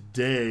injury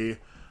today.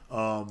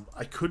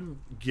 I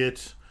couldn't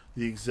get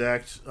the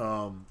exact...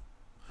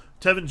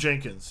 Tevin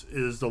Jenkins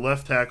is the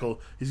left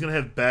tackle. He's going to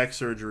have back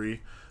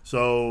surgery,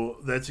 so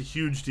that's a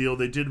huge deal.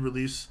 They did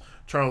release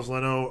Charles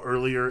Leno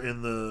earlier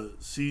in the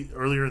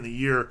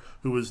year,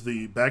 who was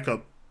the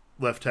backup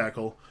left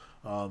tackle.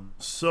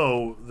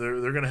 So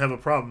they're going to have a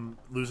problem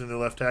losing their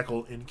left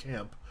tackle in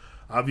camp.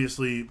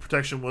 Obviously,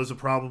 protection was a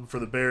problem for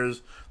the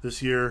Bears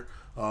this year.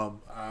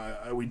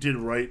 We did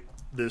write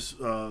this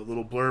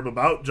little blurb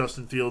about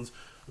Justin Fields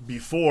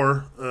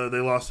before they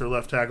lost their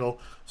left tackle.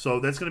 So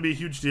that's going to be a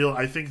huge deal.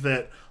 I think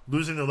that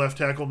losing their left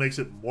tackle makes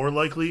it more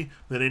likely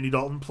that Andy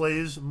Dalton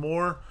plays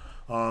more,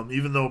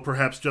 even though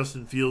perhaps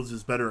Justin Fields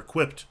is better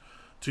equipped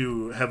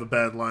to have a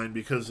bad line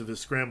because of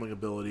his scrambling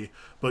ability.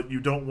 But you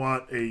don't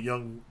want a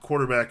young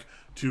quarterback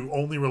to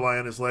only rely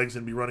on his legs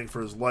and be running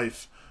for his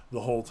life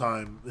the whole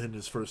time in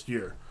his first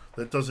year.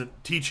 That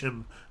doesn't teach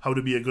him how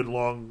to be a good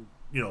lifelong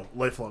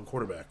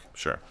quarterback.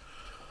 Sure.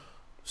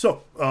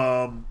 So,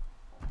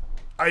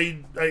 I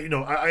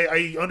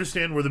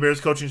understand where the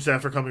Bears coaching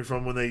staff are coming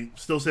from when they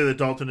still say that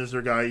Dalton is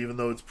their guy, even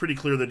though it's pretty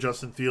clear that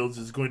Justin Fields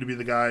is going to be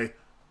the guy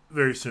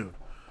very soon.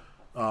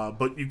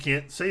 But you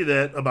can't say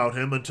that about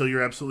him until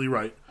you're absolutely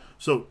right.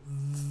 So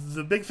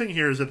the big thing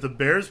here is that the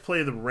Bears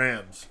play the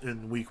Rams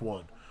in Week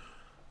 1.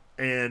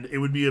 And it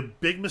would be a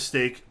big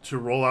mistake to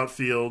roll out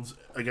Fields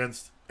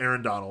against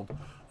Aaron Donald,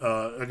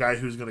 a guy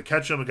who's going to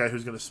catch him, a guy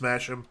who's going to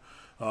smash him,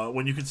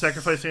 when you can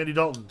sacrifice Andy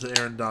Dalton to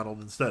Aaron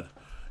Donald instead.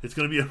 It's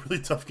going to be a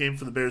really tough game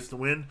for the Bears to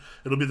win.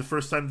 It'll be the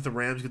first time that the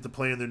Rams get to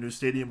play in their new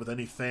stadium with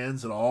any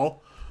fans at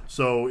all.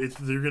 So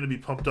they're going to be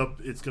pumped up.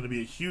 It's going to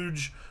be a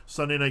huge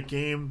Sunday night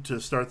game to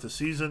start the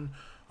season.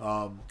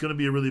 Going to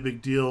be a really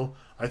big deal.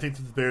 I think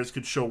that the Bears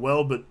could show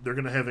well, but they're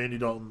going to have Andy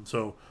Dalton,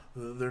 so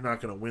they're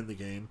not going to win the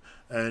game.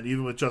 And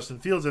even with Justin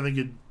Fields, I think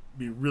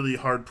be really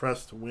hard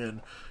pressed to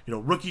win.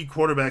 Rookie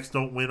quarterbacks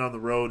don't win on the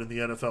road in the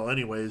NFL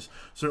anyways,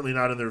 certainly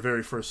not in their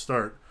very first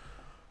start.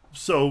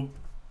 So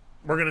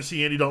we're going to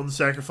see Andy Dalton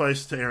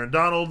sacrifice to Aaron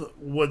Donald.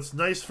 What's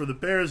nice for the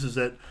Bears is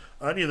that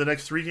any of the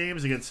next 3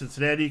 games against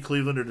Cincinnati,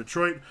 Cleveland, or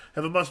Detroit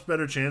have a much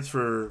better chance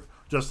for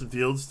Justin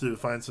Fields to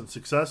find some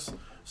success.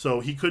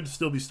 So he could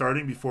still be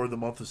starting before the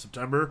month of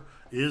September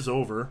is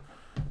over.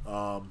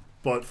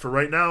 But for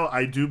right now,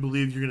 I do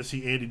believe you're going to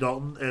see Andy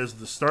Dalton as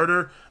the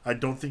starter. I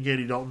don't think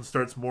Andy Dalton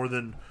starts more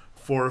than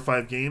 4 or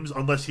 5 games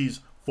unless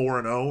he's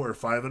 4-0 or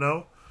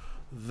 5-0.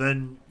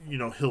 Then,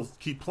 he'll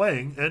keep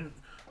playing. And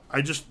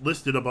I just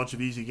listed a bunch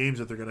of easy games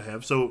that they're going to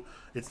have. So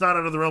it's not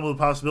out of the realm of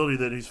the possibility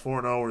that he's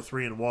 4-0 or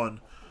 3-1,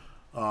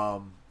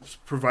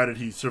 provided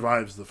he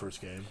survives the first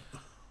game.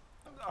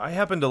 I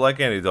happen to like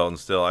Andy Dalton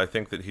still. I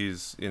think that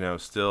he's,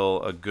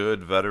 still a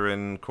good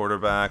veteran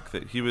quarterback.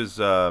 That he was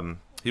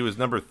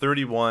number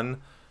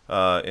 31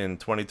 in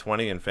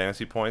 2020 in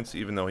fantasy points,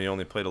 even though he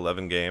only played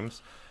 11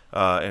 games.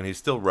 And he's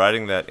still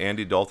riding that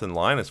Andy Dalton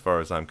line as far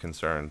as I'm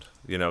concerned.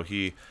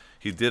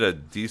 He did a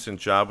decent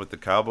job with the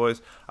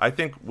Cowboys. I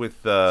think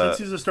with since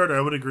he's a starter,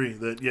 I would agree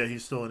that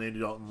he's still an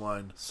Andy Dalton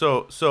line.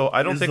 So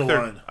I don't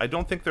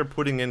think they're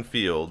putting in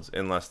Fields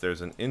unless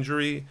there's an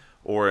injury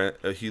or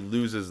he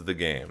loses the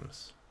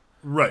games.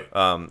 Right.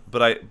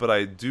 But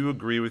I do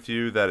agree with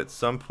you that at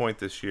some point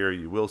this year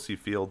you will see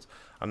Fields.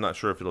 I'm not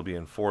sure if it'll be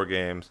in 4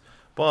 games,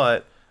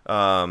 but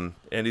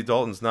Andy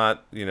Dalton's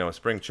not a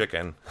spring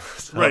chicken.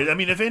 So. Right. I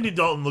mean, if Andy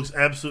Dalton looks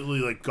absolutely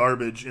like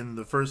garbage in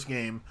the first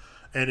game,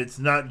 and it's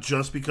not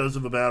just because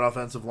of a bad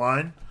offensive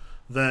line,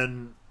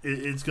 then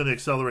it's going to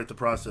accelerate the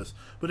process.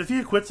 But if he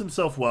acquits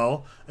himself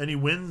well and he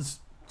wins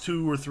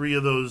 2 or 3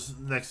 of those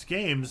next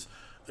games,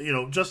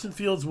 Justin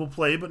Fields will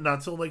play, but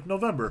not till like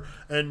November.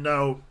 And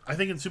now I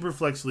think in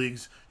Superflex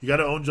leagues, you got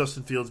to own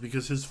Justin Fields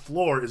because his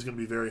floor is going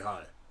to be very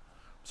high.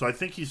 So I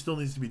think he still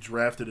needs to be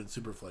drafted in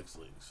Superflex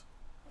leagues.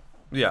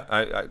 Yeah,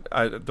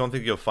 I don't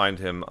think you'll find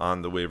him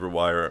on the waiver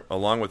wire,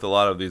 along with a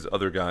lot of these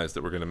other guys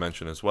that we're going to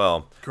mention as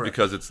well. Correct.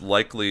 Because it's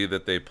likely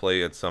that they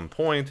play at some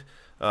point,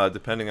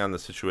 depending on the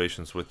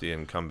situations with the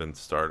incumbent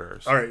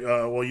starters. All right,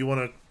 well, you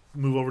want to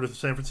move over to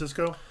San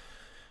Francisco?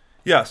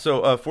 Yeah,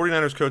 so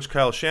 49ers coach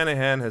Kyle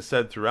Shanahan has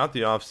said throughout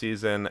the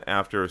offseason,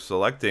 after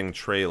selecting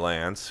Trey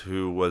Lance,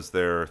 who was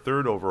their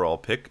 3rd overall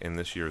pick in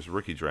this year's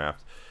rookie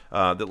draft,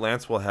 that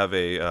Lance will have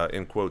a,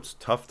 in quotes,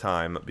 tough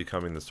time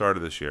becoming the starter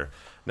this year.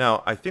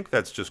 Now, I think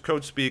that's just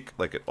coach speak,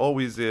 like it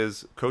always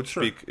is. Coach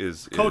speak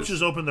is...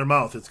 Coaches open their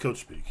mouth. It's coach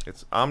speak.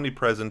 It's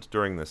omnipresent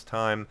during this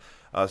time,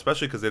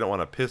 especially because they don't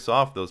want to piss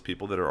off those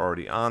people that are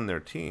already on their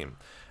team.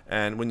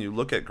 And when you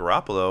look at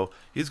Garoppolo,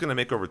 he's going to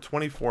make over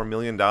 $24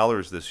 million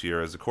this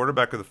year as a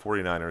quarterback of the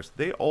 49ers.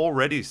 They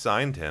already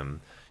signed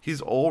him.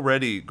 He's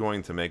already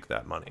going to make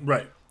that money.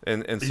 Right.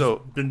 And he's so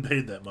been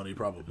paid that money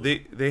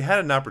probably. They had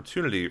an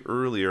opportunity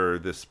earlier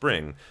this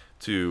spring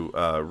to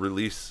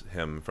release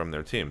him from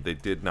their team. They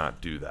did not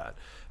do that.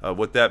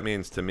 What that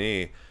means to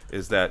me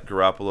is that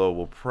Garoppolo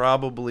will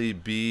probably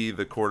be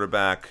the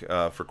quarterback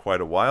for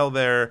quite a while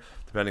there,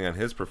 depending on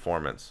his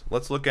performance.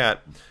 Let's look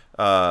at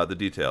the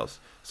details.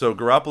 So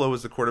Garoppolo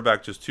was the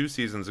quarterback just 2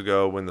 seasons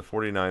ago when the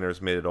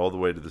 49ers made it all the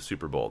way to the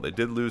Super Bowl. They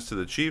did lose to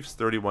the Chiefs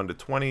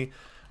 31-20.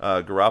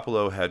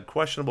 Garoppolo had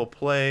questionable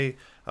play.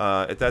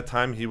 At that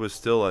time, he was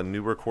still a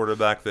newer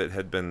quarterback that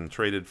had been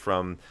traded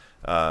from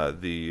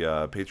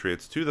the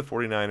Patriots to the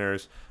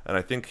 49ers, and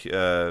I think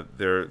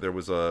there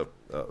was a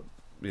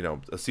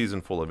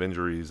season full of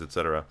injuries,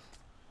 etc.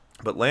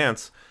 But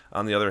Lance,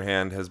 on the other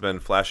hand, has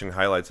been flashing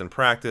highlights in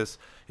practice.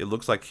 It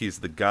looks like he's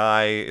the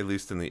guy, at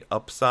least in the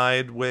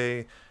upside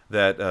way,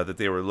 that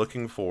they were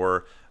looking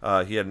for.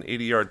 He had an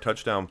 80-yard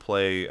touchdown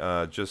play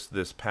just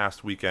this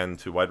past weekend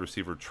to wide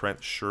receiver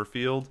Trent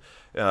Sherfield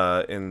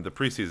in the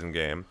preseason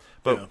game.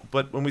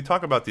 But when we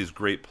talk about these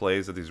great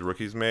plays that these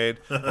rookies made,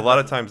 a lot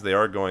of times they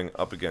are going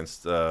up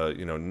against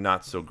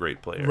not so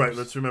great players. Right.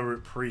 Let's remember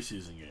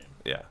preseason game.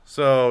 Yeah.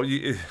 So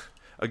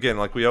again,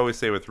 like we always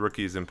say with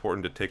rookies,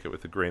 important to take it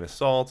with a grain of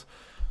salt.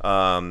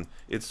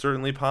 It's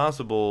certainly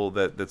possible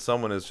that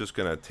someone is just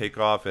going to take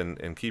off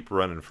and keep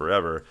running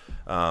forever.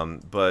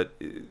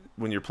 But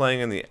when you're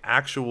playing in the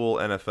actual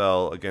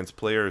NFL against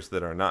players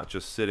that are not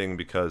just sitting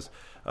because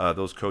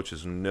those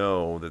coaches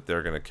know that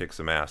they're going to kick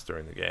some ass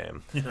during the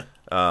game,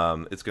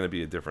 it's going to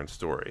be a different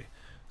story.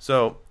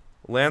 So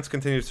Lance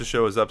continues to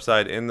show his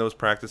upside in those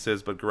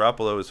practices, but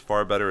Garoppolo is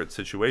far better at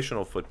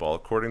situational football.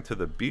 According to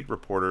the beat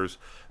reporters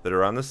that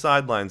are on the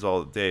sidelines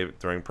all day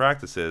during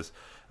practices,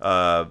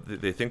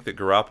 they think that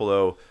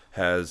Garoppolo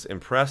has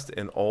impressed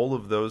in all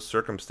of those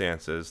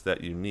circumstances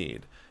that you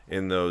need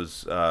in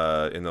those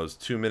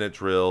 2-minute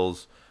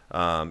drills,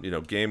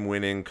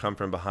 game-winning,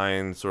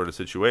 come-from-behind sort of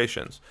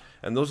situations.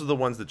 And those are the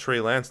ones that Trey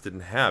Lance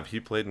didn't have. He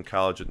played in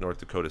college at North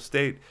Dakota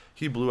State.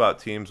 He blew out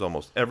teams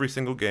almost every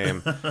single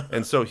game.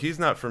 And so he's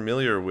not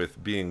familiar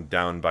with being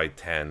down by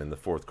 10 in the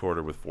fourth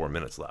quarter with 4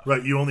 minutes left.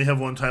 Right, you only have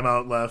one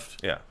timeout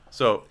left. Yeah,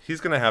 so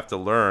he's going to have to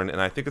learn,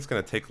 and I think it's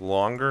going to take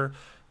longer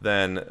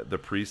than the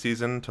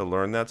preseason to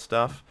learn that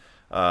stuff.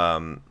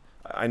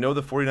 I know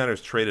the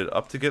 49ers traded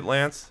up to get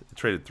Lance,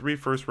 traded 3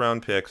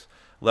 first-round picks,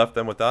 left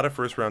them without a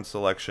first-round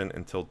selection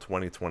until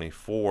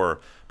 2024.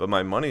 But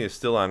my money is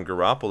still on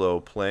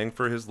Garoppolo playing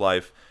for his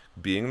life,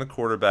 being the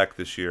quarterback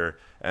this year.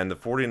 And the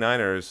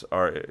 49ers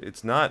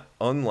it's not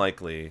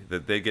unlikely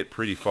that they get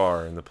pretty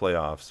far in the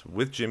playoffs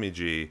with Jimmy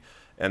G,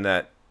 and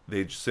that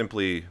they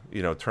simply,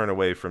 turn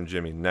away from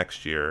Jimmy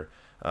next year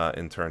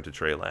and turn to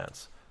Trey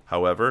Lance.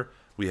 However,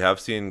 we have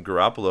seen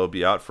Garoppolo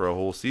be out for a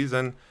whole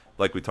season.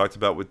 Like we talked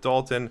about with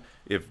Dalton,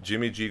 if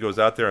Jimmy G goes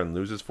out there and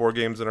loses 4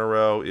 games in a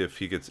row, if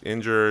he gets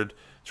injured,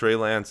 Trey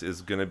Lance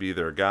is going to be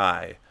their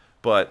guy.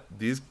 But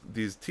these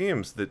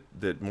teams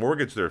that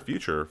mortgage their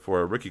future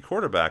for a rookie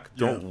quarterback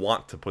don't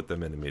want to put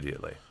them in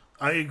immediately.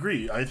 I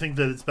agree. I think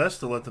that it's best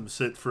to let them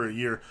sit for a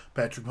year.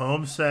 Patrick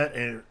Mahomes sat,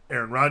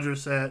 Aaron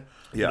Rodgers sat.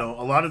 Yeah.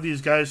 A lot of these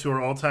guys who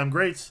are all-time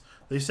greats,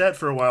 they sat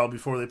for a while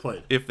before they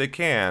played. If they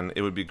can,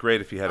 it would be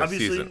great if he had a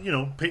season.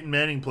 Obviously, Peyton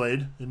Manning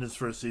played in his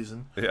first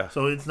season. Yeah.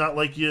 So it's not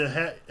like you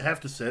have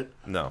to sit.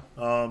 No.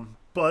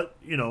 But,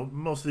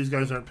 most of these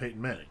guys aren't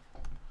Peyton Manning.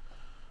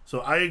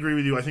 So I agree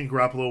with you. I think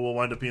Garoppolo will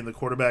wind up being the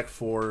quarterback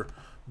for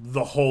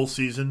the whole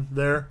season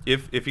there.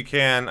 If he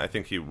can, I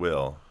think he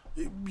will.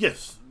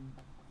 Yes.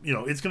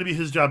 It's going to be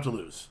his job to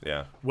lose.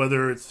 Yeah.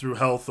 Whether it's through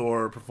health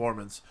or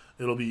performance,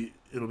 it'll be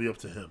up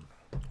to him.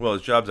 Well,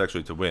 his job's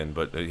actually to win,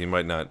 but he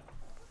might not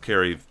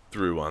carry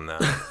through on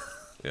that.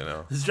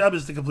 His job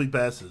is to complete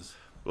passes.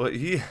 Well,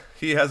 he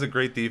has a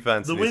great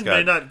defense. The win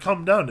may not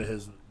come down to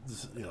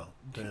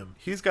to him.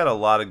 He's got a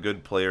lot of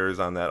good players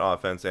on that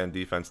offense and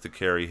defense to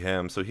carry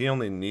him, so he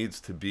only needs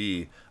to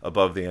be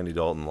above the Andy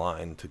Dalton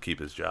line to keep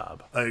his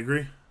job. I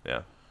agree.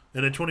 Yeah.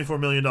 And at $24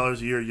 million a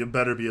year, you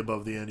better be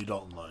above the Andy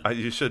Dalton line.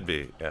 You should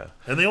be, yeah.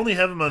 And they only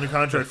have him under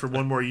contract for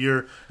one more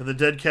year, and the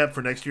dead cap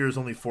for next year is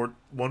only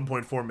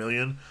 $1.4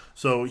 million.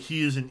 So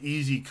he is an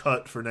easy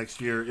cut for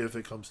next year if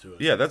it comes to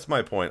it. Yeah, that's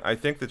my point. I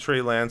think that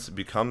Trey Lance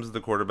becomes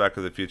the quarterback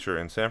of the future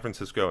in San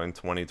Francisco in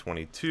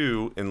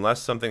 2022, unless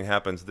something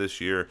happens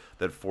this year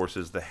that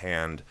forces the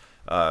hand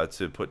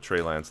to put Trey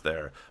Lance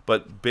there.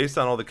 But based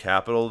on all the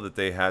capital that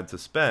they had to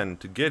spend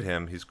to get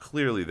him, he's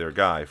clearly their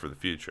guy for the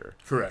future.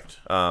 Correct.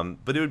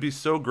 But it would be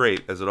so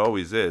great, as it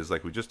always is,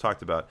 like we just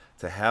talked about,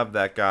 to have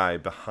that guy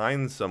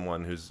behind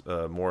someone who's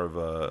more of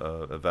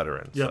a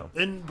veteran. Yeah, So.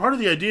 And part of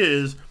the idea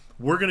is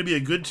we're going to be a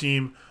good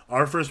team.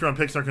 Our first-round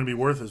picks aren't going to be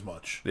worth as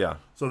much. Yeah.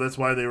 So that's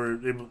why they were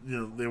able,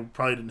 they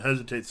probably didn't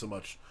hesitate so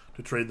much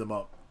to trade them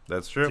up.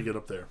 That's true. To get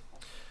up there.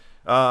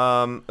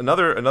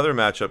 Another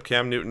matchup,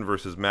 Cam Newton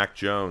versus Mac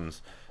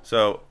Jones.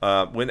 So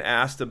when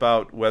asked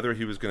about whether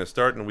he was going to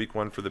start in Week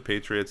 1 for the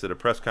Patriots at a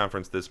press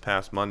conference this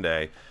past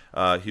Monday,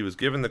 he was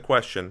given the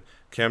question.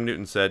 Cam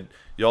Newton said,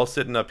 "Y'all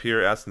sitting up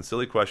here asking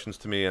silly questions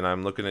to me, and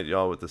I'm looking at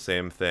y'all with the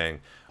same thing.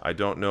 I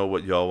don't know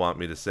what y'all want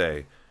me to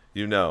say.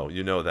 You know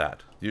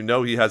that. You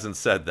know he hasn't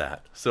said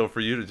that. So for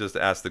you to just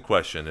ask the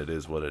question, it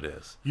is what it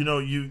is."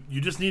 You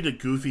just need a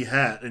goofy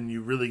hat, and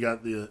you really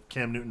got the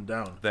Cam Newton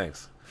down.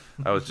 Thanks.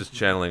 I was just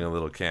channeling a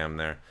little Cam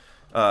there.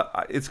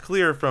 It's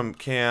clear from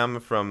Cam,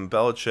 from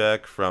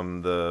Belichick,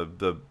 from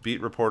the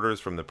beat reporters,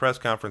 from the press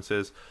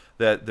conferences,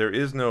 that there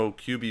is no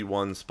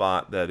QB1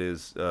 spot that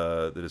is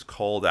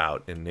called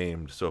out and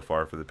named so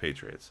far for the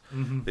Patriots.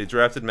 Mm-hmm. They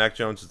drafted Mac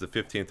Jones as the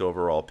 15th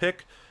overall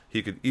pick.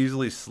 He could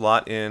easily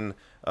slot in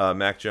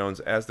Mac Jones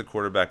as the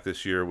quarterback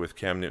this year with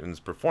Cam Newton's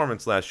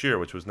performance last year,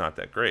 which was not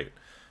that great.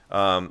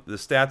 The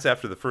stats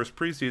after the first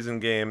preseason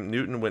game,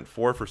 Newton went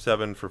 4 for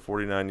 7 for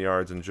 49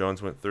 yards, and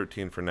Jones went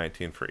 13 for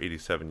 19 for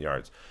 87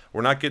 yards.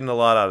 We're not getting a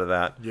lot out of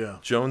that. Yeah.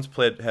 Jones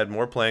had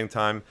more playing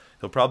time.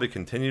 He'll probably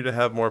continue to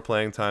have more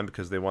playing time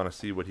because they want to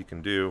see what he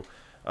can do.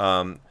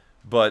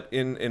 But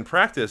in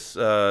practice,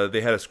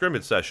 they had a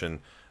scrimmage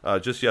session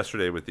just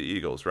yesterday with the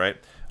Eagles, right?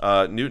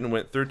 Newton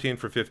went 13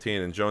 for 15,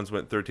 and Jones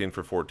went 13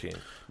 for 14.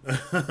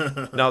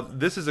 Now,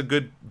 this is a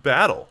good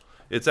battle.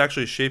 It's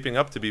actually shaping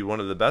up to be one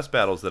of the best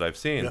battles that I've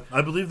seen. Yeah,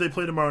 I believe they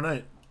play tomorrow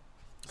night.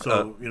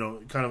 So,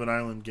 kind of an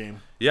island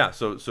game. Yeah,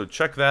 so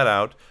check that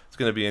out. It's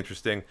going to be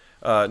interesting.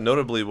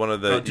 Notably, one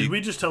of the... did we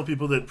just tell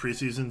people that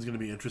preseason is going to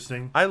be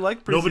interesting? I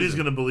like preseason. Nobody's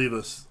going to believe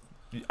us.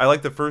 I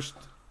like the first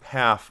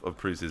half of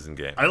preseason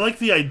games. I like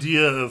the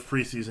idea of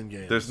preseason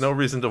games. There's no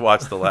reason to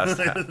watch the last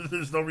half.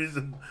 There's no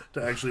reason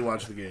to actually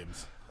watch the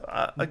games.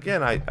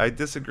 Again, I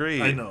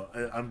disagree. I know.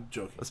 I'm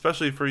joking.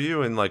 Especially for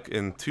you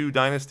in 2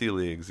 dynasty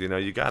leagues.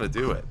 You got to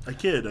do it. I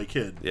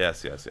kid.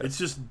 Yes. It's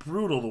just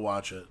brutal to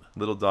watch it.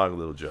 Little dog,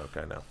 little joke,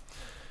 I know.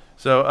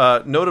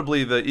 So,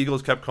 notably, the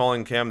Eagles kept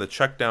calling Cam the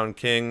checkdown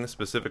king.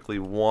 Specifically,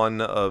 one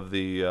of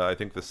the, I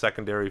think the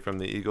secondary from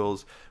the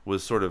Eagles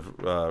was sort of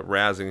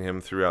razzing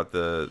him throughout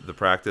the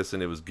practice,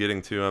 and it was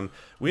getting to him.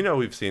 We know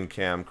we've seen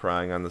Cam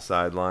crying on the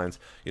sidelines.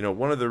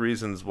 One of the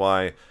reasons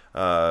why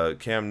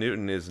Cam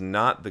Newton is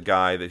not the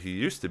guy that he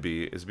used to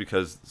be is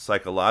because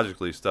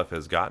psychologically stuff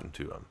has gotten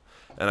to him.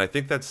 And I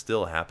think that's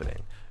still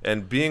happening.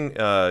 And being,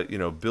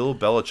 Bill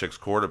Belichick's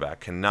quarterback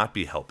cannot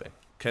be helping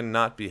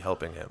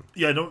him.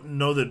 Yeah, I don't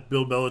know that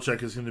Bill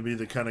Belichick is going to be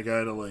the kind of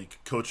guy to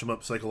coach him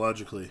up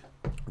psychologically.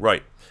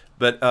 Right,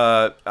 but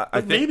I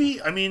think maybe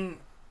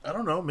I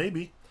don't know,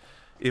 maybe.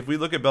 If we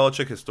look at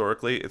Belichick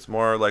historically, it's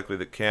more likely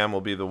that Cam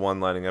will be the one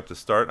lining up to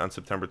start on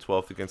September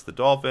 12th against the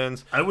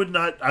Dolphins. I would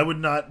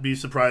not be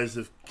surprised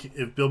if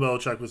Bill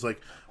Belichick was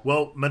like,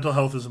 well, mental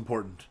health is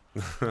important,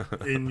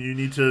 and you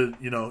need to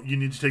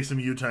take some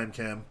U time,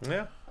 Cam.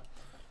 Yeah.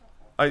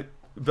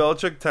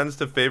 Belichick tends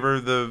to favor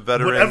the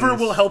veterans. Whatever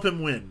will help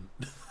him win,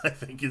 I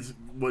think, is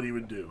what he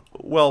would do.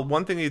 Well,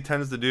 one thing he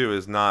tends to do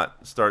is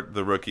not start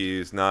the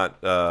rookies, not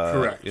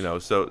correct.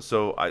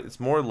 It's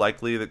more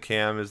likely that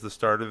Cam is the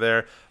starter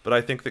there, but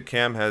I think that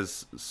Cam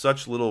has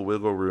such little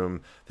wiggle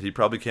room that he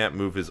probably can't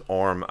move his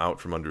arm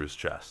out from under his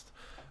chest.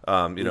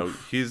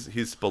 He's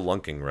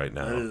spelunking right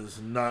now. That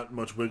is not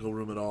much wiggle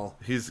room at all.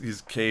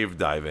 He's cave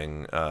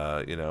diving.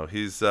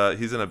 He's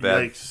in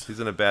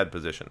a bad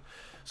position.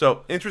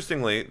 So,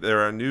 interestingly, there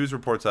are news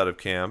reports out of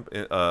camp,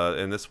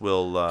 and this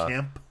will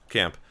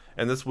camp,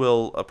 and this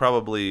will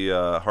probably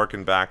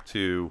harken back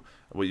to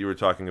what you were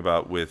talking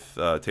about with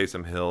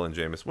Taysom Hill and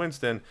Jameis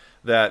Winston,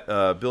 that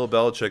Bill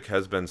Belichick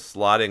has been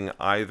slotting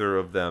either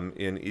of them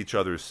in each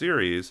other's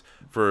series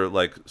for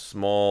like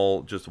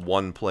small, just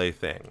one-play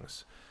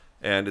things.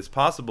 And it's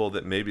possible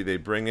that maybe they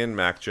bring in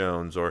Mac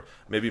Jones, or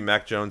maybe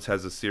Mac Jones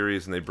has a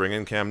series and they bring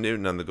in Cam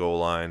Newton on the goal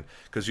line.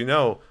 Because,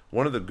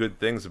 one of the good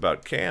things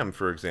about Cam,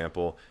 for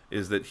example,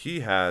 is that he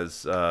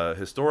has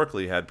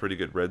historically had pretty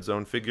good red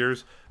zone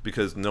figures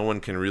because no one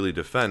can really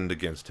defend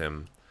against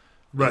him.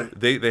 Right.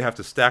 They have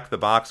to stack the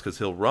box because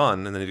he'll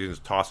run, and then he can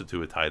just toss it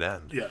to a tight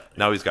end. Yeah.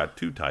 Now he's got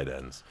 2 tight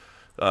ends.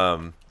 Not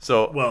on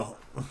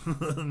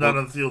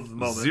the field at the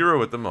moment.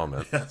 0 at the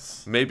moment.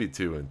 Yes. Maybe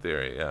 2 in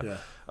theory, Yeah.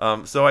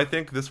 So I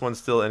think this one's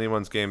still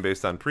anyone's game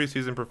based on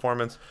preseason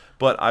performance,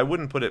 but I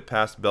wouldn't put it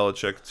past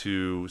Belichick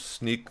to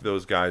sneak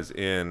those guys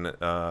in,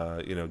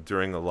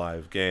 during a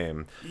live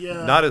game.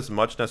 Yeah. Not as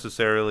much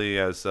necessarily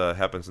as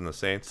happens in the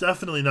Saints.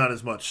 Definitely not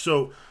as much.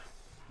 So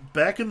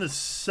back in the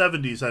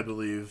 70s, I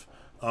believe,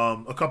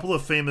 a couple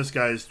of famous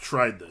guys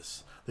tried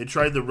this. They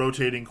tried the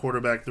rotating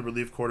quarterback, the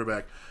relief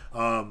quarterback.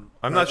 I'm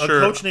not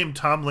sure. A coach named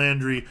Tom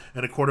Landry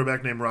and a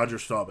quarterback named Roger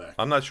Staubach.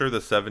 I'm not sure the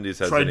 70s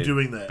has tried any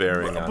doing that.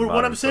 bearing on But what I'm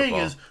modern saying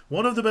football. is,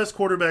 one of the best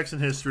quarterbacks in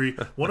history,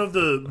 one of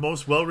the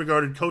most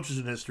well-regarded coaches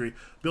in history,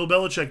 Bill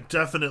Belichick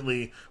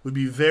definitely would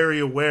be very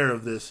aware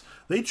of this.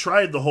 They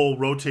tried the whole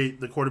rotate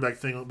the quarterback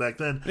thing back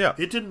then. Yeah.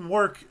 It didn't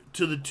work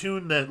to the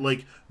tune that,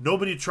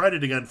 nobody tried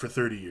it again for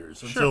 30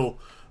 years. Until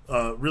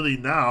really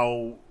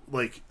now,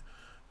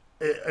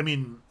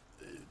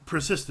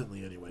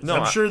 persistently anyways. No,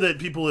 I'm sure that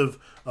people have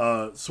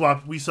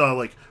swapped. We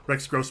saw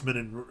Rex Grossman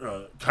and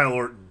Kyle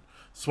Orton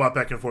swap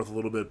back and forth a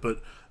little bit,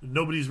 but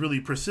nobody's really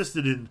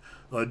persisted in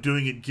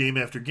doing it game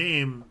after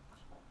game,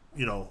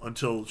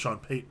 until Sean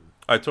Payton.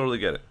 I totally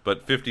get it,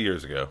 but 50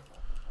 years ago.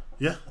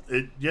 Yeah,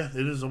 it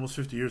is almost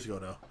 50 years ago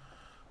now.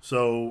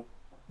 So,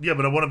 yeah,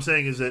 but what I'm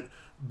saying is that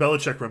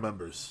Belichick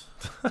remembers.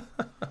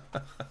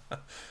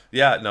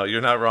 Yeah, no,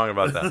 you're not wrong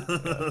about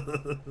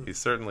that. Yeah, he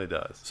certainly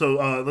does.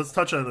 So let's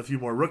touch on a few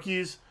more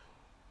rookies.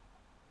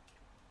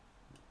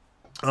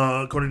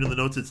 According to the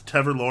notes, it's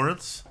Trevor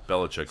Lawrence.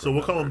 Belichick. So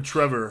we'll call him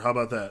Trevor. How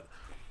about that?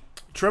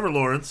 Trevor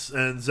Lawrence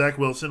and Zach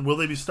Wilson, will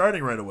they be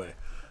starting right away?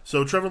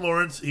 So Trevor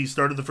Lawrence, he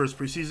started the first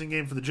preseason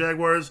game for the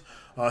Jaguars.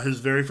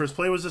 His very first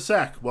play was a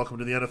sack. Welcome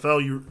to the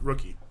NFL, you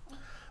rookie.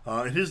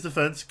 In his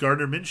defense,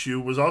 Gardner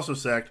Minshew was also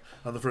sacked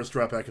on the first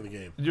drop back of the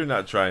game. You're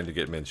not trying to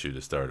get Minshew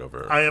to start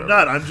over. I am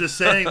not. I'm just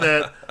saying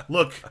that,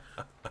 look,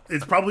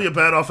 it's probably a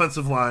bad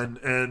offensive line,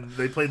 and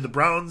they played the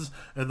Browns,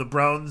 and the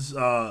Browns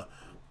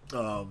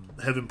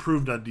have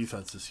improved on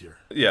defense this year.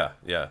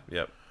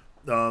 Yep.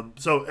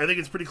 So I think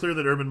it's pretty clear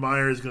that Urban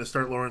Meyer is going to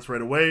start Lawrence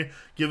right away,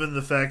 given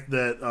the fact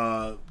that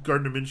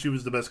Gardner Minshew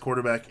is the best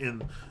quarterback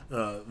in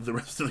the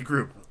rest of the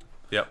group.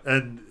 Yep.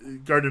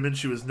 And Gardner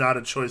Minshew is not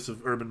a choice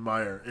of Urban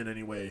Meyer in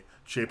any way,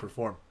 shape, or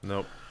form.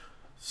 Nope.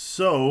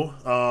 So,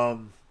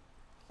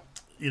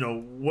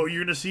 what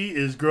you're going to see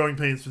is growing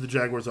pains for the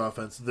Jaguars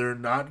offense. They're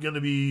not going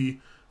to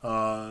be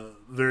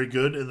very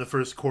good in the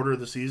first quarter of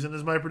the season,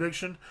 is my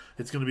prediction.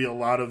 It's going to be a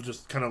lot of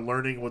just kind of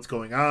learning what's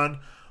going on.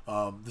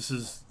 This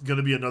is going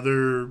to be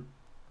another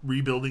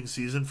rebuilding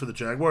season for the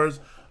Jaguars.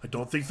 I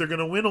don't think they're going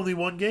to win only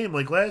one game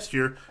like last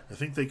year. I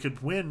think they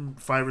could win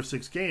 5 or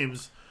 6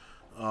 games.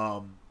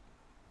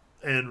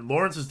 And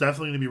Lawrence is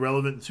definitely going to be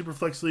relevant in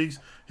Superflex leagues.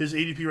 His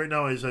ADP right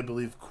now is, I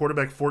believe,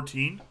 quarterback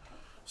 14.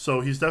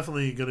 So he's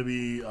definitely going to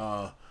be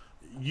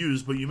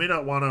used, but you may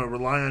not want to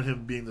rely on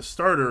him being the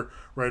starter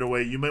right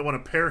away. You might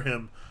want to pair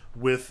him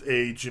with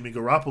a Jimmy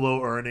Garoppolo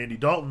or an Andy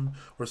Dalton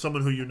or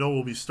someone who you know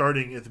will be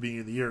starting at the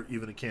beginning of the year,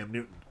 even a Cam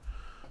Newton.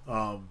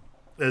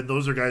 And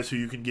those are guys who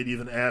you can get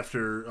even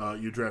after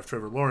you draft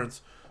Trevor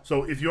Lawrence.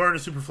 So if you are in a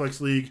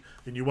Superflex league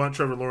and you want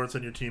Trevor Lawrence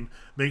on your team,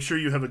 make sure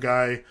you have a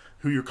guy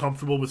who you're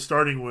comfortable with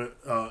starting with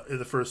in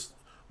the first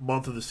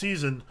month of the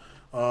season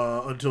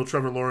until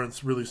Trevor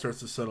Lawrence really starts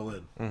to settle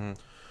in. Mm-hmm.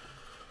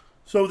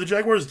 So the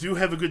Jaguars do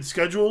have a good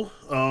schedule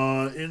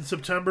in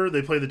September.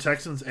 They play the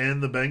Texans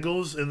and the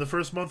Bengals in the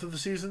first month of the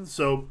season,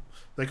 so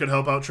that could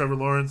help out Trevor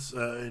Lawrence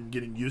in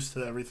getting used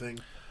to everything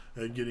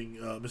and getting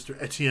Mr.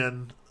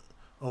 Etienne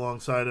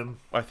alongside him.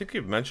 I think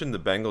you've mentioned the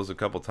Bengals a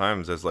couple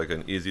times as like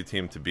an easy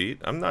team to beat.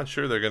 I'm not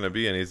sure they're going to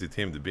be an easy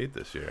team to beat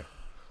this year.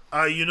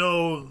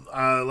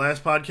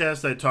 Last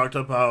podcast I talked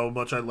up how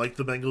much I like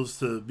the Bengals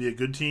to be a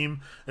good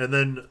team, and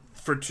then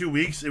for 2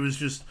 weeks it was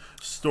just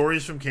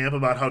stories from camp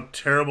about how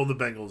terrible the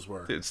Bengals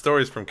were. It's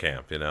stories from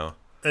camp,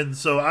 And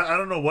so I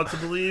don't know what to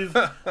believe,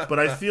 but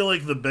I feel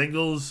like the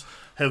Bengals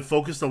have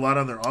focused a lot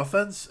on their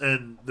offense,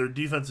 and their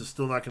defense is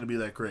still not going to be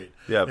that great.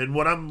 Yep. And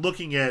what I'm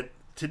looking at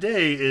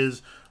today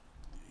is,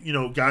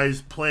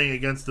 guys playing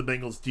against the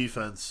Bengals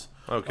defense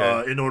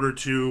in order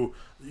to,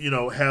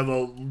 have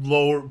a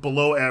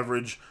below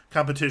average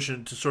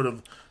competition to sort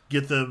of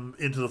get them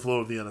into the flow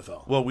of the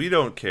NFL. Well, we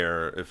don't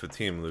care if a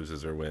team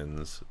loses or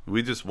wins.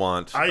 We just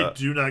want... I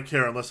do not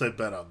care unless I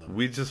bet on them.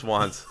 We just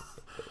want...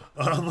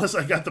 Unless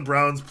I got the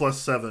Browns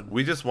 +7.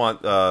 We just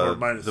want or the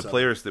 -7.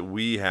 players that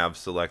we have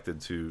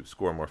selected to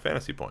score more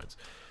fantasy points.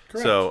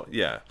 Correct. So,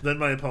 yeah. Then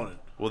my opponent.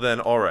 Well,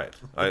 then, all right.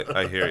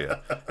 I hear you.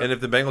 And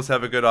if the Bengals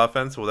have a good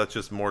offense, well, that's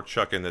just more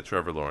chucking that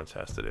Trevor Lawrence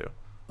has to do.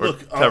 Or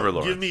Look, Trevor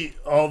Lawrence. give me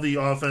all the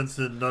offense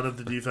and none of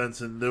the defense,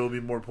 and there will be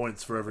more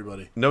points for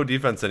everybody. No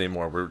defense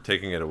anymore. We're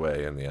taking it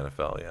away in the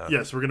NFL, yeah.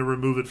 Yes, we're going to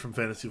remove it from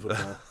fantasy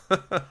football.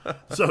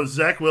 So,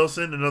 Zach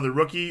Wilson, another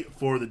rookie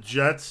for the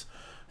Jets.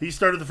 He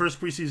started the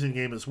first preseason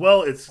game as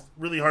well. It's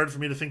really hard for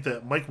me to think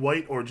that Mike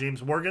White or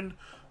James Morgan,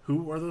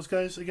 who are those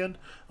guys again,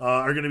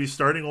 are going to be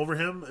starting over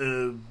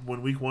him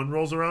when week 1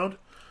 rolls around.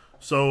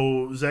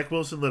 So Zach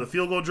Wilson led a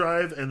field goal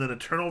drive and then a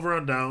turnover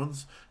on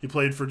downs. He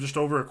played for just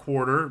over a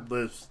quarter,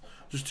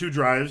 just 2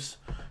 drives.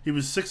 He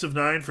was 6 of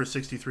 9 for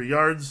 63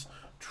 yards.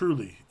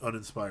 Truly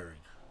uninspiring.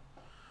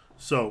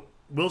 So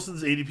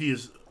Wilson's ADP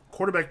is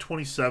quarterback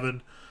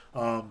 27.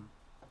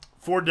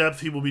 For depth,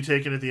 he will be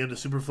taken at the end of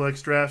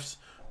Superflex drafts.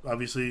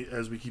 Obviously,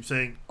 as we keep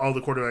saying, all the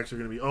quarterbacks are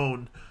going to be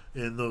owned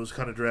in those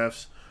kind of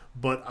drafts.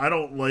 But I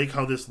don't like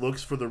how this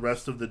looks for the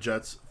rest of the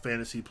Jets'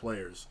 fantasy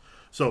players.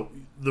 So,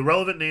 the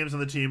relevant names on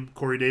the team,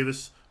 Corey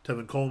Davis,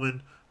 Tevin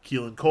Coleman,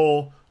 Keelan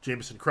Cole,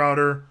 Jamison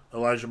Crowder,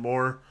 Elijah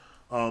Moore.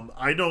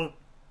 I don't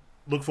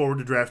look forward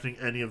to drafting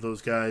any of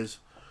those guys.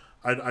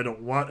 I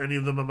don't want any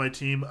of them on my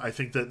team. I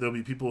think that there'll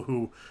be people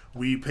who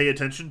we pay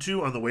attention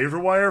to on the waiver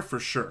wire for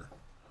sure.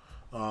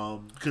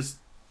 Because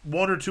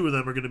 1 or 2 of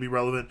them are going to be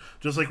relevant,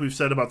 just like we've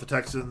said about the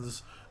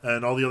Texans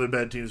and all the other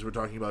bad teams we're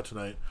talking about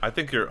tonight. I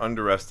think you're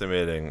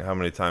underestimating how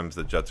many times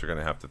the Jets are going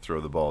to have to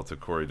throw the ball to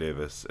Corey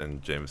Davis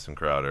and Jamison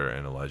Crowder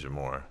and Elijah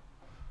Moore.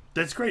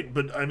 That's great,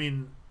 but I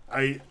mean,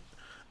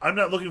 I'm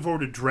not looking forward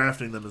to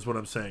drafting them is what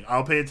I'm saying.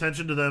 I'll pay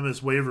attention to them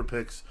as waiver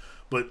picks,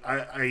 but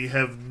I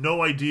have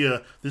no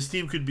idea. This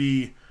team could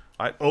be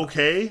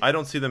okay. I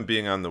don't see them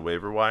being on the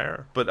waiver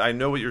wire, but I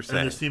know what you're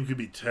saying. And this team could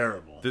be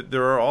terrible.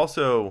 There are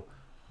also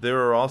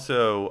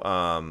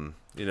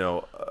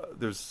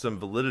there's some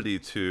validity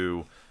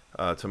to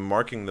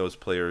marking those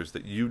players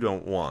that you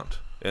don't want.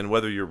 And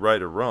whether you're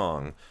right or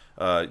wrong,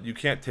 you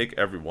can't take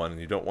everyone,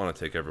 and you don't want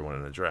to take everyone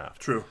in a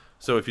draft. True.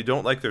 So if you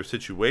don't like their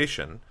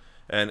situation,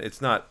 and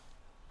it's not,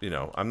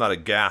 I'm not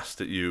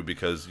aghast at you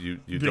because you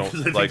don't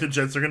think like the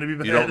Jets are going to be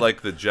bad. You don't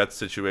like the Jets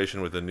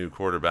situation with a new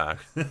quarterback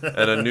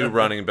and a new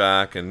running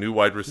back and new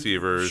wide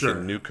receivers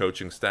and new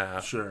coaching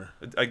staff. Sure.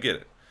 I get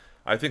it.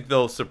 I think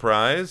they'll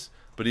surprise.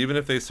 But even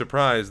if they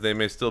surprise, they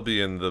may still be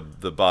in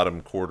the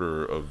bottom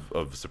quarter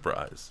of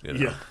surprise.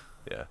 Yeah.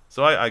 Yeah.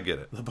 So I get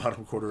it. The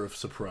bottom quarter of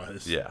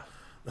surprise. Yeah.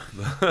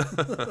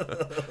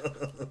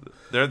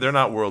 they're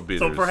not world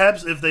beaters. So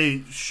perhaps if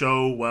they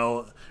show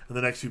well in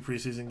the next few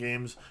preseason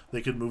games,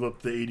 they could move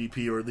up the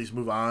ADP or at least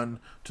move on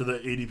to the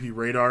ADP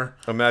radar.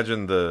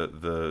 Imagine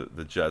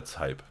the Jets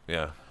hype.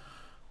 Yeah.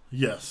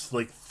 Yes,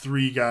 like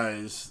 3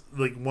 guys.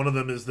 Like one of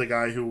them is the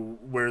guy who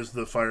wears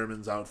the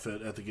fireman's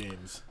outfit at the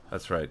games.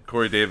 That's right.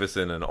 Corey Davis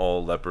in an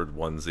all leopard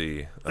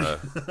onesie,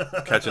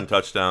 catching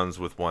touchdowns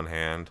with one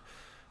hand.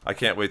 I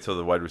can't wait till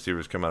the wide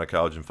receivers come out of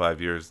college in 5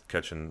 years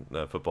catching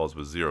footballs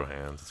with 0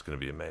 hands. It's going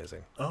to be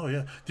amazing. Oh,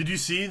 yeah. Did you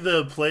see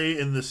the play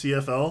in the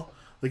CFL?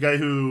 The guy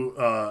who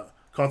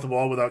caught the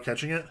ball without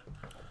catching it?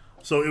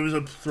 So it was a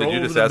throw over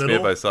the middle. Did you just ask me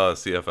if I saw a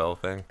CFL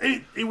thing?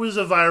 It was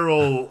a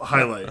viral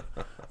highlight.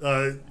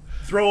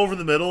 Throw over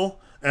the middle,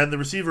 and the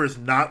receiver is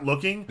not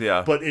looking.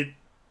 Yeah. But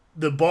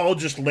the ball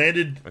just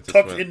landed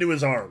tucked into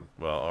his arm.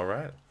 Well, all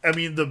right. I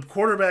mean, the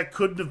quarterback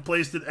couldn't have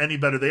placed it any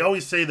better. They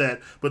always say that,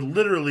 but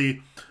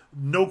literally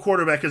no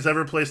quarterback has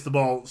ever placed the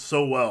ball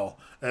so well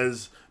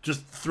as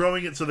just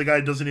throwing it so the guy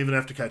doesn't even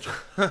have to catch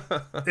it.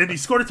 And he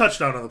scored a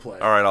touchdown on the play.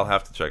 All right, I'll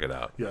have to check it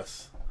out.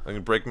 Yes. I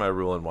can break my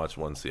rule and watch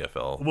one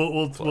CFL.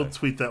 We'll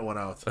tweet that one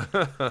out.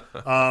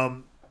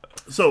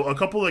 So a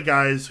couple of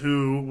guys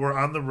who were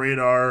on the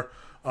radar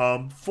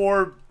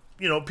for,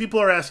 people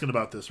are asking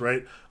about this,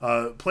 right?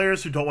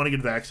 Players who don't want to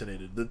get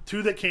vaccinated. The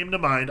 2 that came to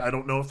mind, I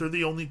don't know if they're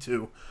the only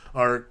 2,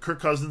 are Kirk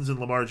Cousins and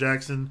Lamar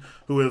Jackson,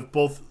 who have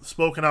both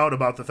spoken out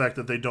about the fact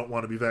that they don't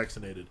want to be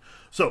vaccinated.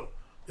 So,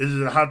 is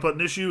it a hot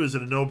button issue? Is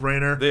it a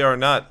no-brainer? They are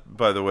not,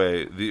 by the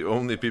way, the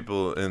only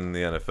people in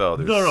the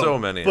NFL. There's so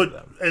many of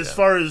them. But as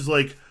far as,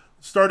 like,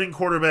 starting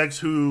quarterbacks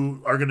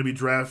who are going to be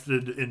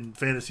drafted in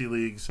fantasy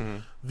leagues,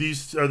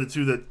 these are the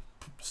two that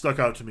stuck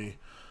out to me.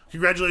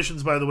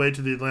 Congratulations, by the way,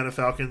 to the Atlanta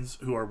Falcons,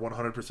 who are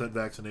 100%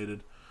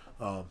 vaccinated.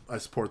 I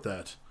support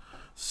that.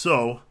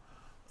 So,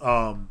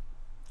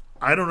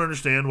 I don't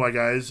understand why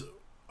guys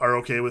are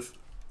okay with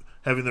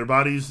having their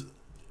bodies,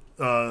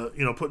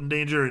 put in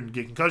danger and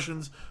get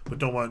concussions, but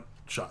don't want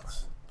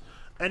shots.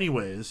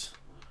 Anyways,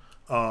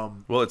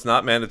 well, it's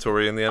not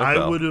mandatory in the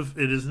NFL.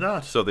 It is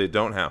not. So they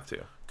don't have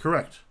to.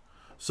 Correct.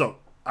 So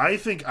I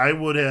think I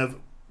would have,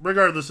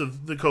 regardless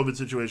of the COVID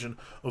situation,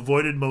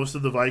 avoided most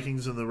of the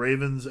Vikings and the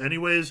Ravens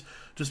anyways,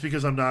 just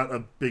because I'm not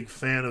a big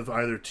fan of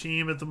either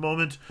team at the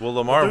moment. Well,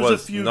 Lamar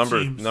was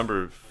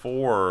number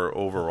 4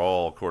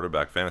 overall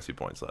quarterback fantasy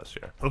points last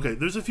year. Okay,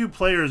 there's a few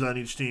players on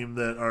each team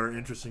that are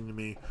interesting to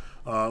me,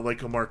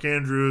 like a Mark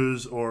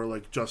Andrews or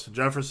like Justin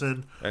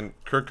Jefferson. And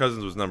Kirk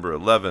Cousins was number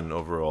 11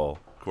 overall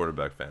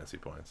quarterback fantasy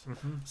points.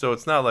 So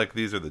it's not like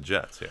these are the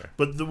Jets here.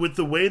 But with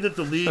the way that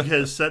the league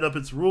has set up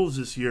its rules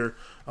this year,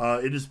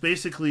 it is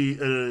basically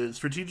a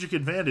strategic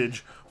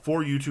advantage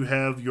for you to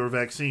have your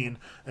vaccine,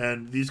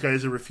 and these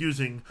guys are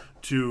refusing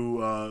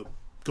to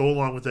go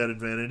along with that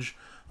advantage.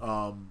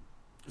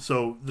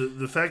 So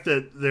the fact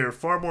that they're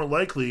far more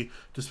likely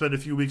to spend a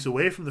few weeks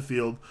away from the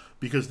field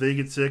because they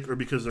get sick or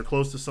because they're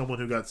close to someone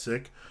who got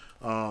sick,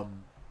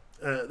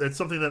 that's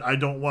something that I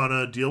don't want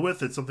to deal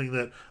with. It's something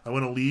that I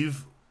want to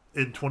leave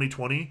in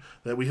 2020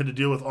 that we had to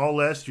deal with all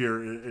last year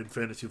in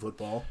fantasy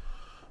football.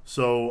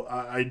 So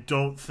I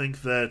don't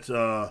think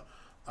that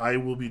I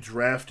will be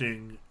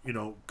drafting,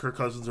 Kirk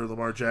Cousins or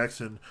Lamar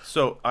Jackson.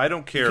 So I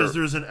don't care. Because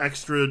there's an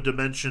extra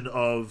dimension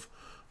of,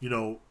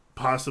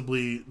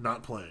 possibly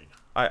not playing.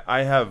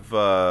 I have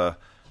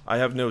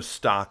no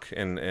stock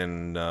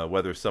in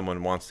whether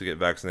someone wants to get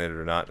vaccinated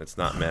or not. It's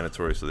not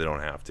mandatory, so they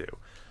don't have to.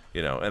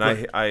 And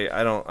right.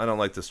 I don't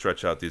like to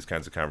stretch out these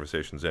kinds of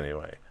conversations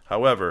anyway.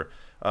 However,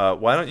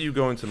 why don't you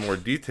go into more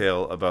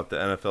detail about the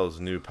NFL's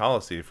new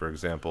policy, for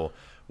example,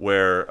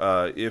 where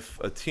if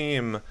a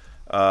team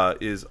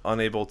is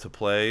unable to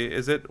play,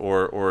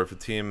 or if a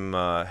team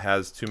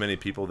has too many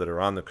people that are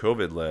on the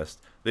COVID list,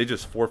 they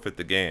just forfeit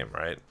the game,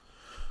 right?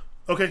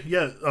 Okay,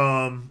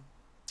 yeah.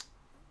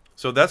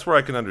 So that's where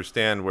I can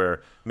understand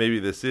where maybe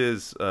this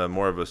is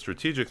more of a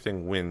strategic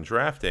thing when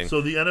drafting.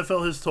 So the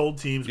NFL has told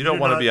teams you don't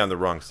want to be on the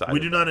wrong side. We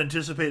do not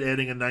anticipate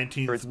adding a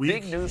 19th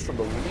week. Big news from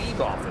the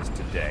league office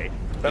today.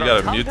 You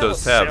got to mute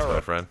those tabs, my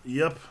friend.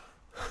 Yep,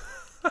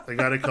 I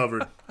got it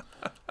covered.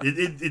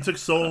 It took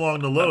so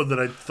long to load that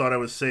I thought I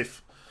was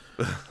safe.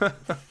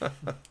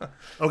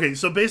 Okay,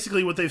 so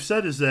basically what they've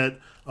said is that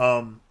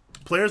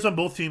players on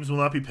both teams will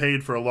not be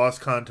paid for a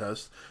lost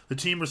contest. The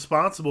team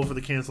responsible for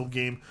the canceled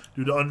game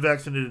due to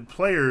unvaccinated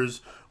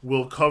players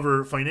will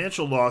cover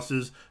financial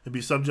losses and be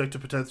subject to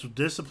potential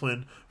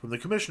discipline from the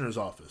commissioner's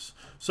office.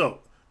 So,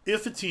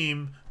 if a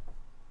team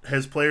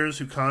has players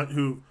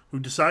who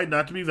decide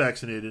not to be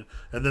vaccinated,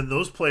 and then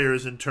those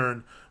players in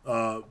turn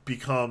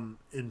become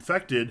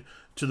infected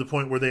to the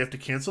point where they have to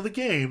cancel the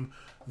game,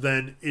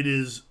 then it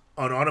is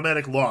an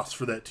automatic loss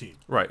for that team.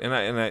 Right,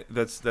 and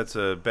that's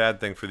a bad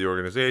thing for the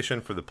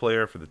organization, for the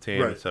player, for the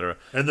team, right. etc.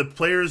 And the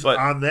players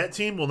on that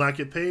team will not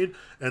get paid,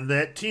 and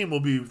that team will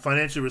be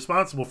financially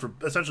responsible for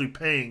essentially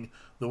paying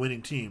the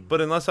winning team.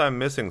 But unless I'm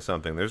missing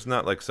something, there's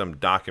not like some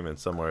document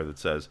somewhere that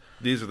says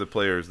these are the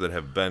players that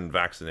have been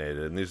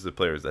vaccinated and these are the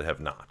players that have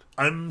not.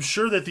 I'm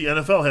sure that the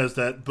NFL has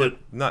that, but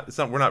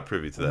we're not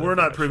privy to that. We're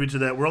not privy to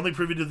that. We're only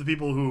privy to the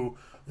people who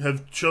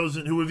have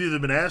either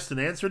been asked and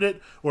answered it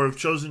or have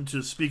chosen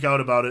to speak out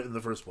about it in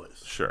the first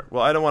place. Sure.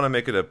 Well, I don't want to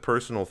make it a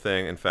personal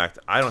thing. In fact,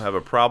 I don't have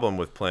a problem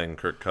with playing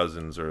Kirk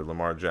Cousins or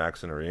Lamar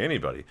Jackson or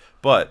anybody.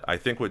 But I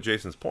think what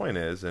Jason's point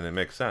is, and it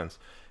makes sense,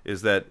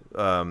 is that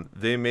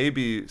they may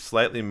be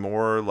slightly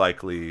more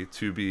likely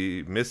to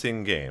be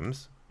missing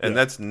games. And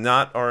that's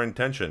not our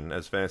intention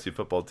as fantasy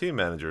football team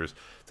managers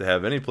to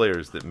have any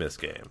players that miss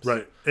games.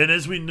 Right. And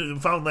as we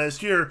found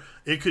last year,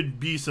 it could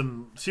be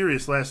some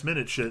serious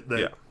last-minute shit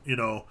that,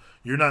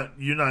 you're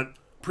not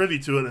privy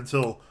to it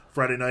until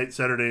Friday night,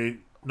 Saturday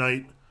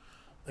night,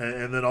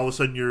 and then all of a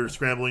sudden you're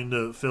scrambling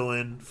to fill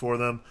in for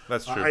them.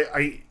 That's true.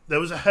 That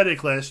was a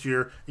headache last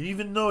year, and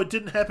even though it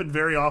didn't happen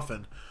very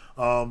often,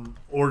 or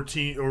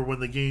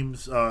when the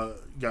games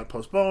got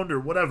postponed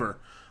or whatever,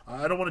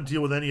 I don't want to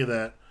deal with any of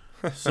that.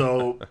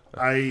 So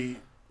I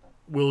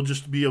will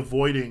just be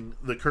avoiding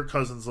the Kirk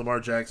Cousins, Lamar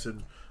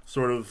Jackson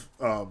sort of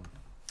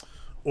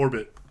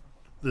orbit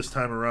this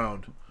time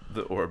around.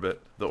 The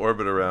orbit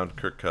around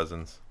Kirk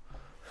Cousins.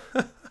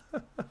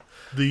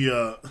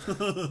 The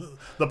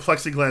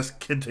plexiglass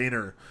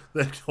container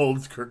that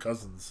holds Kirk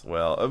Cousins.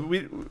 Well,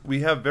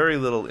 we have very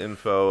little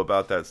info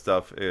about that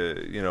stuff.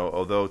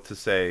 Although to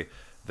say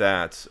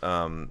that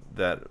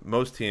that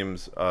most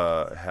teams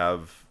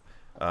have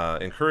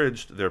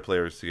encouraged their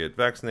players to get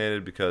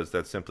vaccinated because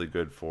that's simply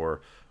good for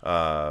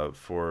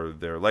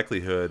their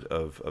likelihood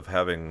of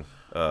having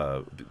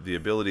the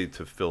ability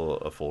to fill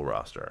a full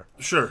roster.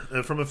 Sure.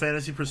 From a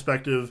fantasy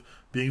perspective,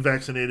 being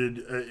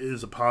vaccinated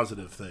is a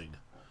positive thing.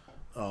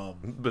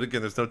 But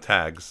again, there's no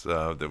tags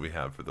that we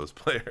have for those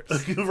players.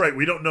 Right,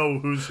 we don't know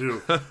who's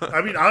who.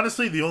 I mean,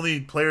 honestly, the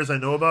only players I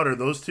know about are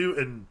those two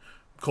and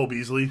Cole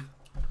Beasley.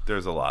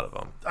 There's a lot of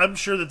them. I'm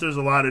sure that there's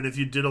a lot, and if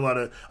you did a lot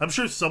of... I'm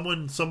sure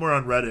someone somewhere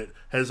on Reddit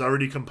has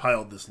already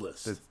compiled this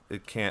list.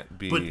 It can't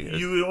be... But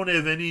you don't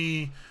have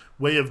any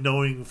way of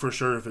knowing for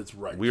sure if it's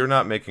right. We are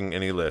not making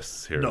any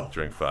lists here at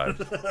Drink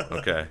 5.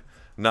 Okay?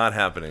 Not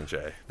happening,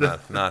 Jay.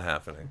 Not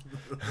happening.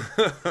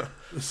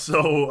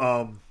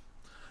 So,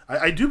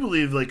 I do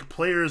believe like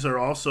players are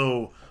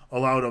also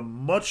allowed a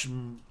much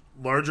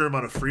larger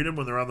amount of freedom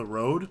when they're on the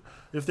road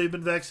if they've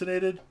been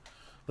vaccinated.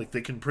 Like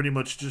they can pretty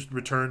much just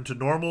return to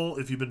normal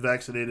if you've been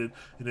vaccinated,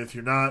 and if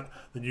you're not,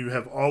 then you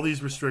have all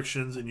these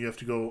restrictions and you have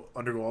to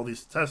undergo all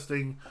these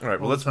testing. All right,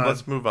 well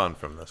let's move on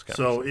from this.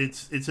 So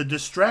it's a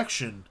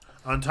distraction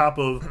on top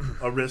of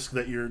a risk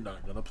that you're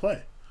not going to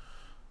play.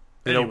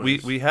 You know,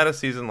 we had a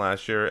season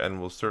last year, and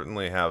we'll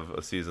certainly have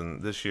a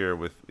season this year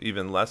with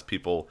even less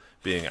people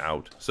being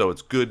out. So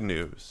it's good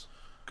news.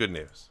 Good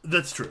news.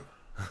 That's true.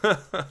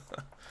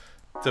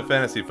 To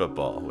fantasy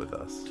football with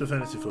us. To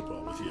fantasy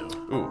football with you.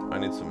 Ooh, I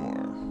need some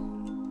more.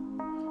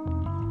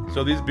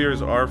 So these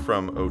beers are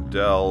from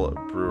Odell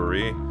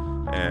Brewery,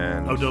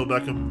 and Odell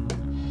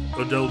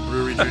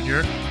Brewery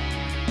Jr.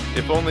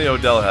 If only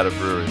Odell had a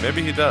brewery.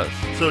 Maybe he does.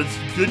 So it's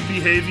good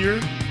behavior,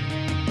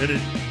 and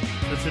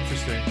that's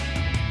interesting.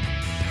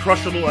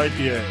 Crushable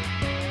IPA.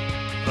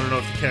 I don't know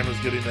if the camera's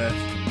getting that,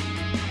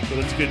 but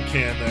it's a good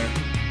can there.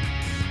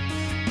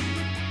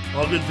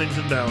 All good things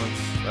in balance.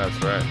 That's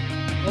right.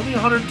 Only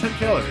 110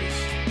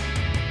 calories.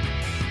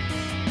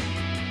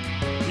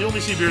 You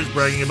only see beers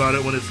bragging about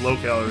it when it's low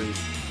calories.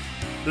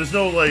 There's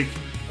no like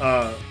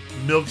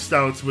milk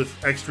stouts with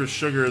extra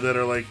sugar that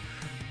are like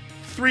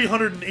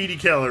 380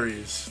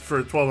 calories for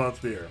a 12-ounce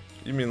beer.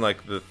 You mean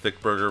like the thick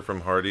burger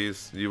from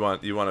Hardee's? You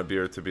want a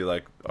beer to be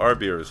like, our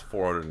beer is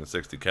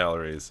 460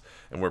 calories,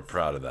 and we're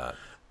proud of that.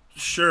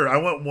 Sure, I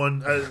want one.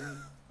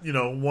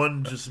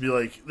 One just to be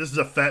like, this is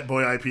a Fat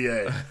Boy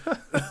IPA.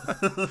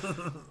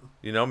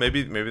 You know,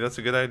 maybe that's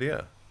a good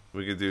idea.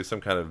 We could do some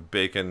kind of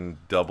bacon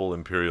double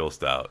imperial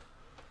stout.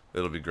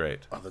 It'll be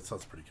great. Oh, that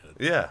sounds pretty good.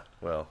 Yeah,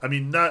 well, I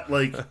mean, not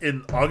like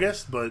in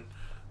August, but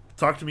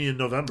talk to me in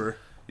November.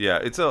 Yeah,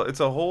 it's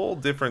a whole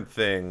different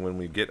thing when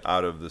we get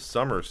out of the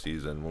summer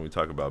season when we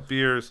talk about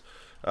beers.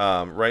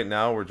 Right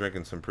now, we're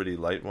drinking some pretty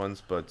light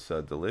ones, but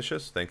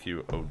delicious. Thank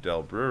you,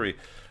 Odell Brewery.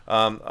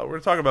 We're going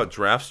to talk about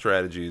draft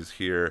strategies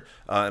here,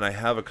 and I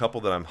have a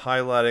couple that I'm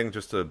highlighting,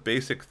 just a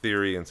basic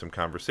theory and some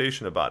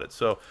conversation about it.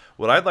 So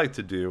what I'd like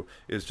to do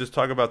is just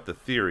talk about the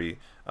theory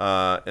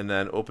and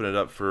then open it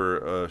up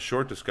for a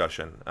short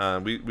discussion.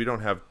 We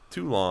don't have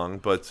too long,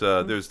 but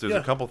there's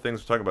a couple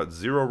things to talk about.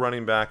 0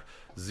 running back,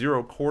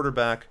 0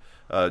 quarterback,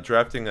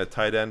 drafting a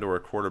tight end or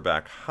a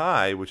quarterback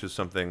high, which is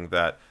something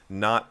that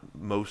not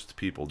most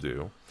people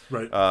do.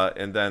 Right.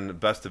 And then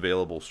best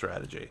available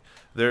strategy.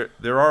 There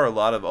are a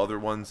lot of other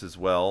ones as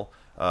well.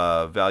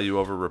 Value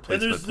over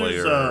replacement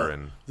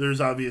player.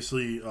 There's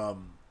obviously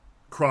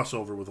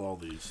crossover with all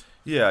these.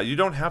 Yeah, you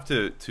don't have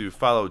to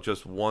follow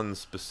just one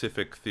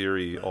specific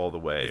theory all the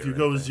way. If you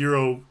go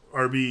 0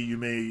 RB, you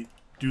may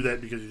do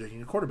that because you're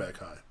taking a quarterback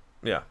high.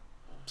 Yeah.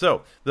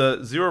 So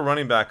the 0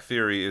 running back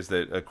theory is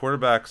that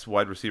quarterbacks,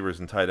 wide receivers,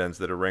 and tight ends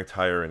that are ranked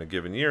higher in a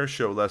given year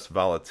show less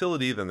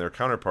volatility than their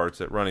counterparts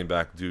at running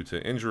back due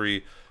to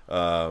injury.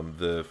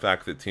 The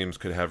fact that teams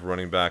could have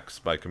running backs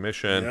by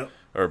commission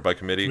or by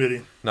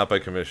committee, not by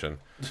commission.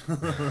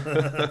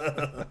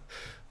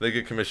 They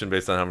get commission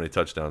based on how many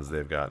touchdowns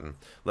they've gotten.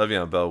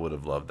 Le'Veon Bell would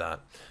have loved that.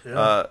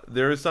 Yeah.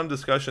 There is some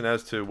discussion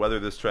as to whether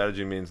this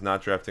strategy means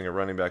not drafting a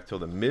running back till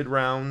the mid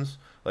rounds,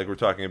 like we're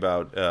talking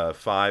about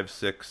 5,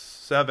 6,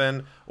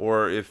 7,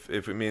 or if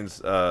it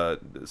means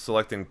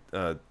selecting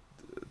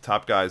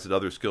top guys at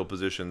other skill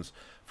positions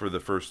for the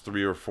first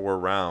 3 or 4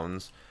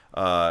 rounds.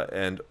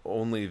 And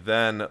only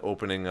then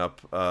opening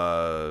up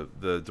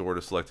the door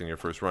to selecting your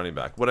first running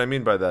back. What I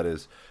mean by that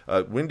is,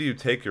 when do you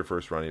take your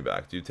first running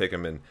back? Do you take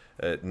him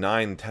at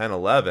 9, 10,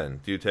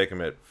 11? Do you take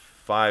him at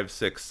 5,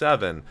 6,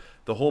 7?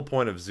 The whole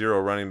point of 0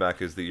 running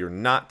back is that you're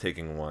not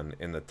taking one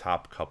in the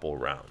top couple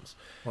rounds.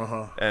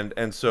 Uh-huh.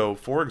 And so,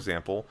 for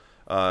example,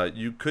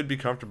 you could be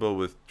comfortable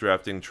with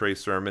drafting Trey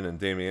Sermon and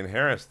Damian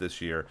Harris this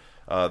year,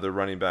 the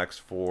running backs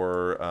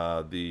for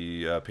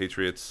the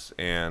Patriots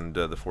and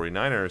the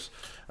 49ers.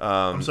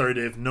 I'm sorry,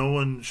 Dave. No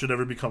one should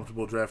ever be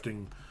comfortable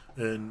drafting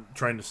and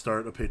trying to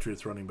start a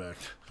Patriots running back.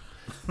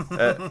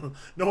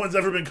 No one's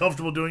ever been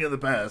comfortable doing it in the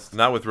past.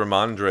 Not with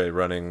Ramondre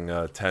running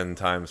 10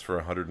 times for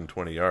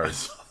 120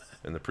 yards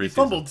in the preseason. He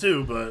fumbled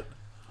too,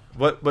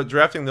 But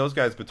drafting those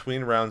guys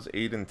between rounds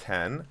 8 and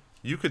 10,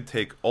 you could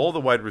take all the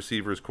wide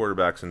receivers,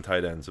 quarterbacks, and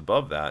tight ends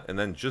above that, and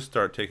then just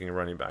start taking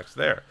running backs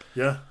there.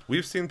 Yeah.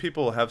 We've seen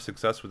people have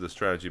success with this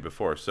strategy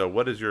before. So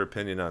what is your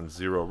opinion on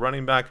 0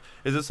 running back?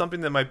 Is it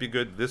something that might be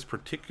good this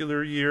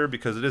particular year?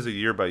 Because it is a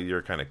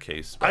year-by-year kind of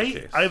case by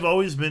case. I've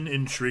always been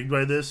intrigued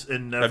by this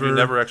and never... Have you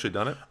never actually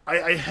done it?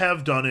 I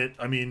have done it.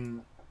 I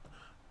mean,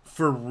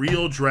 for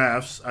real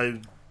drafts, I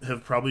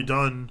have probably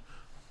done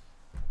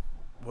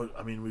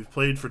we've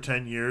played for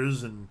 10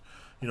 years, and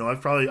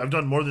I've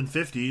done more than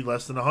 50,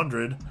 less than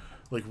 100,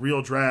 like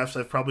real drafts.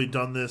 I've probably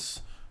done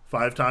this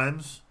 5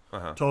 times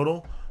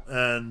total,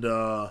 and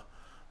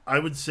I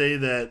would say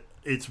that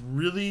it's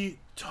really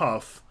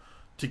tough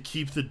to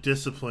keep the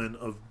discipline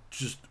of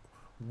just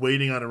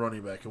waiting on a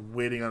running back and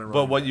waiting on a running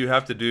back. But what you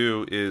have to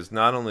do is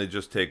not only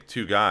just take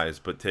 2 guys,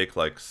 but take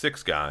like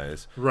 6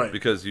 guys. Right.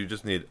 Because you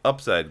just need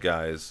upside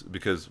guys,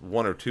 because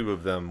 1 or 2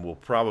 of them will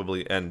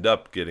probably end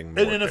up getting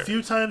more And a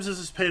few times this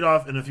has paid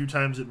off, and a few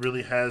times it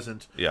really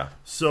hasn't. Yeah.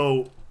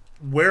 So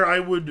where I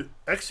would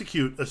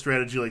execute a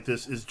strategy like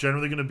this is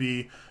generally going to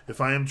be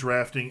if I am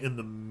drafting in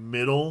the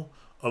middle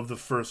of the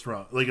first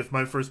round. Like if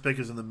my first pick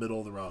is in the middle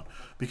of the round.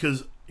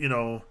 Because,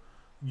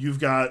 you've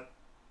got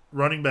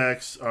running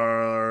backs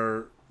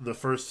are the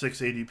first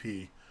 6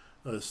 ADP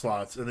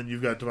slots, and then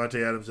you've got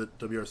Devontae Adams at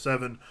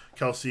WR7,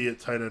 Kelsey at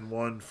tight end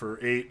 1 for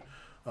 8.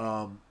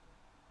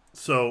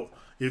 So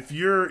if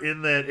you're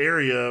in that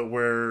area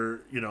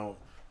where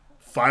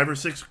 5 or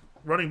 6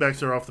 running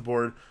backs are off the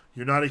board,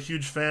 you're not a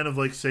huge fan of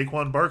like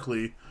Saquon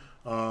Barkley,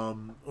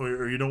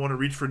 or you don't want to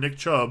reach for Nick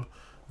Chubb,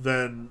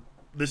 then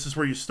this is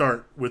where you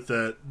start with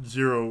that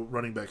 0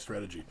 running back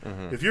strategy.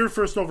 Mm-hmm. If you're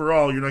first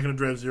overall, you're not going to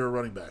draft 0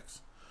 running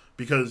backs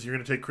because you're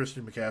going to take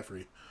Christian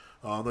McCaffrey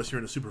unless you're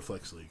in a super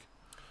flex league.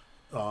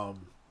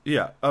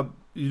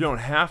 You don't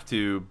have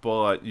to,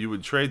 but you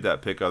would trade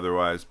that pick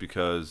otherwise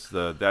because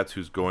that's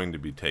who's going to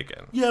be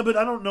taken. Yeah, but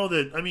I don't know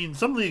that. I mean,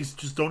 some leagues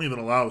just don't even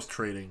allow us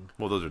trading.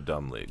 Well, those are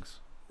dumb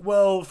leagues.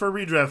 Well, for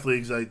redraft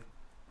leagues, to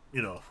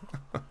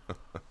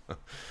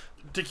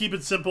keep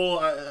it simple,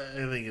 I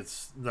think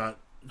it's not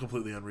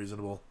completely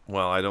unreasonable.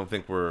 Well, I don't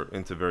think we're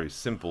into very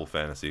simple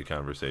fantasy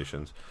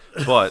conversations,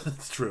 but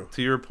that's true.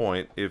 To your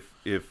point, if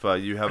you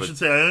have, I should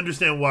say I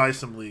understand why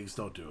some leagues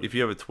don't do it. If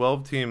you have a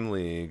 12-team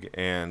league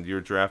and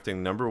you're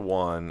drafting number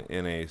 1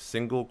 in a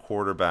single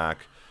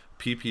quarterback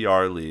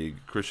PPR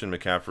league, Christian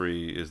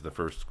McCaffrey is the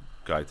first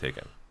guy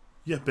taken.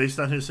 Yeah, based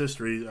on his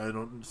history, I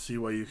don't see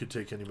why you could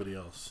take anybody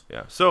else.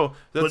 Yeah, so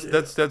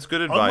that's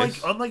good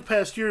advice. Unlike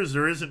past years,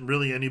 there isn't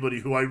really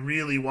anybody who I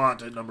really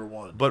want at number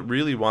 1. But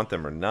really want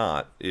them or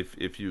not, if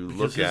you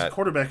because look at his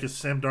quarterback is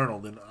Sam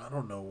Darnold, and I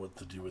don't know what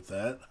to do with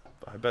that.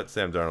 I bet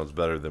Sam Darnold's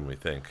better than we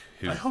think.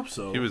 I hope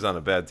so. He was on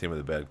a bad team with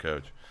a bad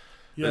coach.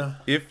 Yeah.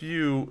 But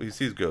he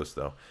sees ghosts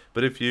though.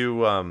 But if you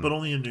but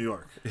only in New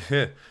York.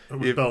 With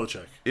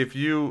Belichick. If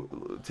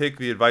you take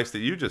the advice that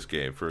you just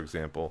gave, for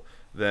example,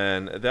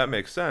 then that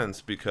makes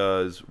sense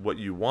because what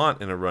you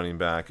want in a running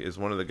back is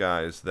one of the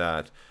guys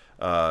that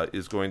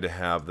is going to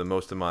have the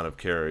most amount of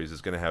carries,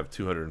 is going to have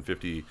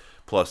 250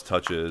 plus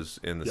touches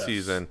in the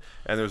season,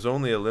 and there's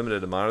only a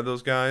limited amount of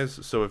those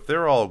guys. So if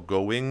they're all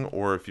going,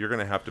 or if you're going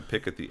to have to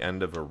pick at the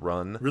end of a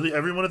run, really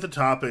everyone at the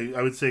top,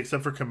 I would say,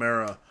 except for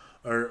Kamara,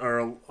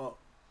 are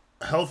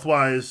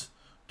health-wise,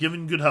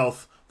 given good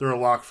health, they're a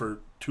lock for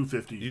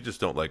 250. You just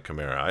don't like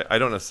Kamara. I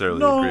don't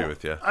necessarily agree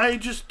with you. I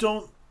just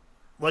don't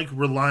like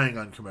relying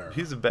on Kamara.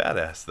 He's a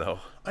badass, though.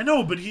 I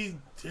know, but he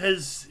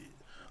has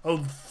a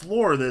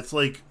floor that's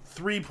like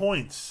 3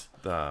 points.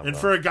 And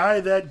for a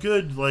guy that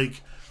good,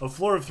 like a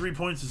floor of 3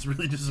 points is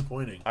really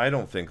disappointing. I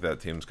don't think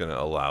that team's going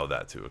to allow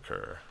that to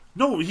occur.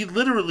 No, he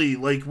literally,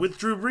 like with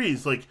Drew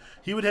Brees, like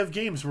he would have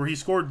games where he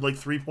scored like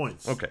 3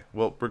 points. Okay,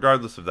 well,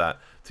 regardless of that,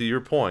 to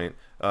your point,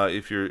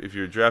 if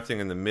you're drafting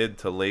in the mid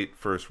to late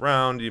first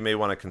round, you may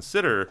want to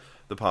consider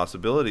the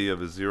possibility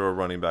of a 0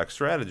 running back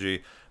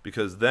strategy,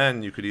 because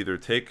then you could either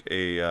take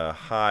a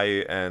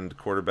high-end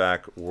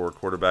quarterback or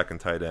quarterback and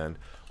tight end,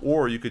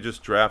 or you could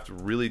just draft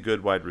really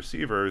good wide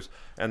receivers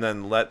and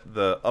then let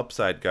the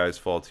upside guys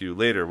fall to you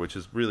later, which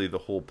is really the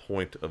whole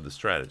point of the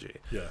strategy.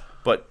 Yeah.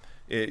 But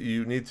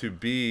you need to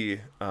be,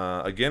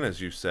 again,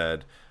 as you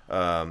said,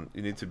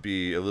 you need to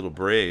be a little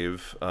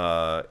brave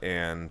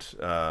and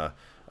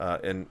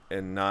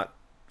not,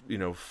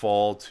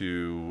 fall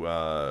to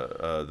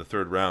the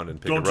third round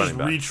and pick a running back. Don't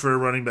just reach for a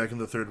running back in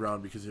the third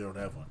round because you don't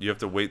have one. You have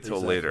to wait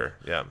till later.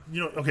 Yeah.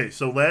 Okay.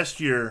 So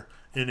last year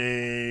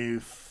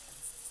is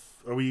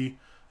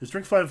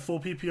Drink 5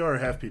 full PPR or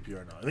half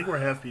PPR now? I think we're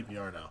half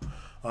PPR now.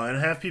 In a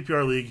half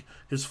PPR league,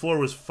 his floor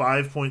was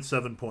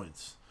 5.7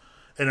 points.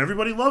 And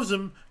everybody loves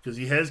him because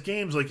he has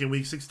games like in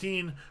Week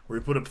 16 where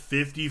he put up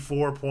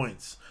 54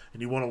 points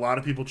and he won a lot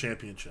of people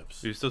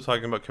championships. Are you still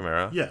talking about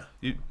Kamara? Yeah.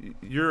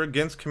 You're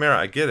against Kamara.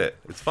 I get it.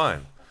 It's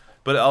fine.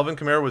 But Alvin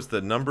Kamara was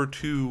the number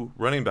 2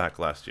 running back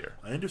last year.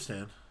 I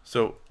understand.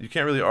 So you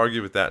can't really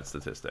argue with that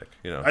statistic.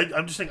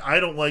 I'm just saying I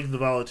don't like the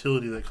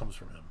volatility that comes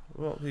from him.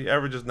 Well, he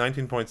averages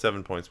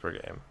 19.7 points per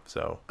game.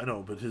 So I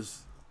know, but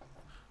his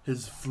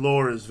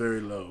floor is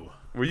very low.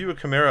 Were you a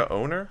Kamara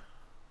owner?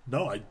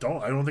 No, I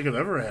don't. I don't think I've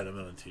ever had him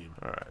on a team.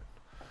 All right.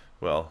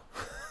 Well,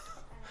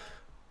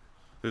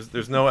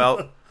 there's no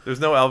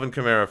Alvin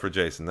Kamara for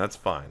Jason. That's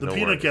fine. The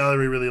peanut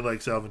gallery really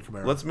likes Alvin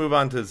Kamara. Let's move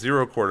on to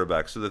 0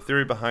 quarterbacks. So the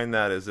theory behind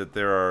that is that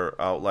there are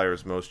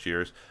outliers most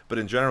years, but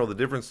in general, the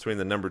difference between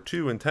the number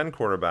 2 and 10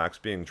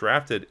 quarterbacks being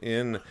drafted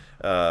in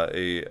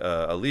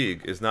a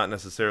league is not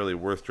necessarily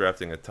worth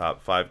drafting a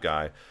top 5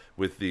 guy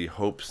with the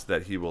hopes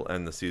that he will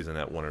end the season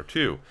at 1 or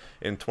 2.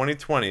 In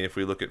 2020, if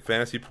we look at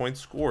fantasy points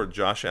scored,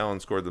 Josh Allen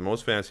scored the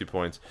most fantasy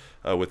points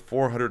with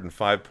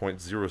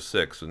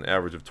 405.06, an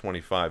average of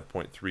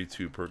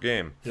 25.32 per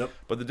game. Yep.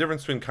 But the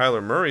difference between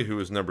Kyler Murray, who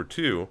is number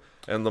 2,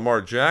 and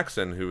Lamar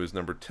Jackson, who is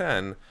number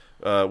 10,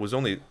 was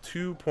only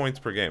 2 points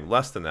per game,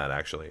 less than that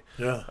actually.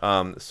 Yeah.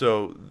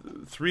 So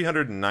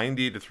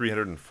 390 to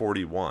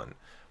 341.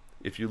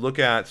 If you look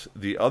at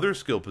the other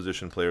skill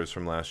position players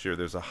from last year,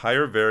 there's a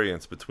higher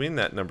variance between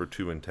that number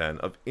 2 and 10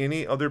 of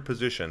any other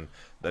position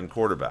than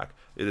quarterback.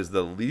 It is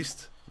the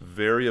least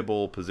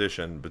variable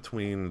position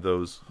between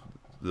those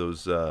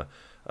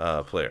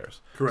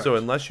players. Correct. So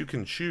unless you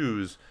can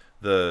choose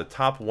the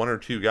top 1 or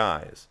 2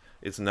 guys,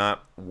 it's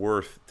not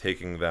worth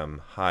taking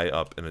them high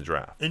up in a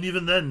draft. And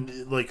even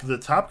then, like, the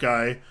top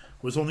guy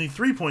was only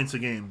 3 points a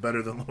game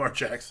better than Lamar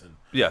Jackson.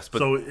 Yes, but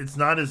so it's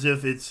not as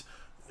if it's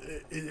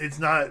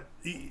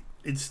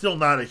still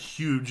not a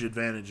huge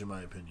advantage in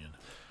my opinion.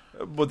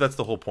 But that's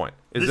the whole point.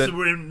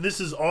 This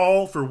is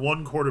all for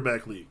one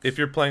quarterback league. If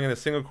you're playing in a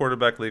single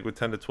quarterback league with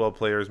 10 to 12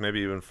 players,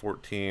 maybe even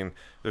 14,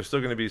 there's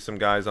still going to be some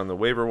guys on the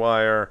waiver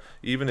wire,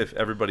 even if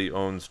everybody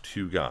owns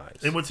 2 guys.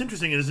 And what's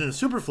interesting is in a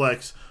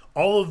Superflex,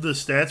 all of the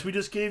stats we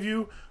just gave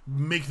you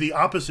make the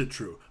opposite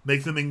true.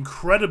 Make them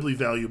incredibly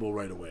valuable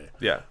right away.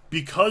 Yeah.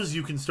 Because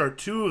you can start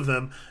 2 of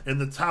them, and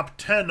the top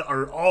 10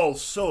 are all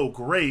so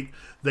great,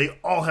 they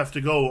all have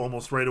to go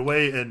almost right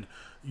away, and,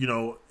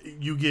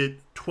 you get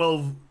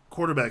 12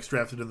 quarterbacks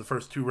drafted in the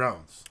first 2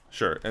 rounds.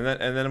 Sure. And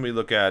then we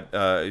look at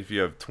if you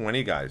have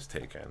 20 guys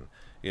taken,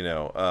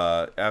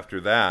 after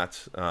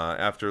that,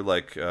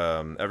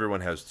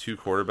 everyone has 2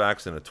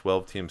 quarterbacks in a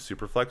 12-team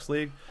Superflex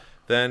league,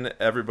 then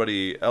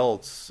everybody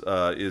else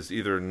is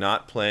either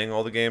not playing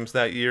all the games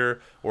that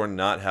year or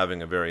not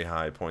having a very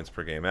high points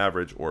per game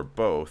average, or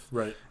both.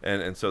 Right.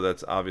 And so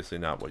that's obviously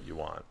not what you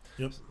want.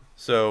 Yep.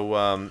 So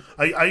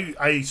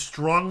I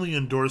strongly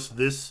endorse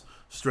this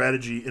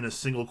strategy in a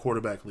single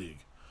quarterback league.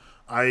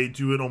 I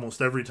do it almost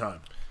every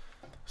time.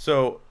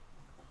 So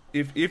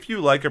if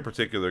you like a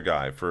particular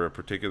guy for a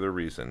particular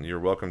reason, you're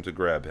welcome to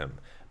grab him.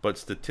 But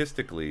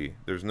statistically,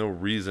 there's no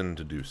reason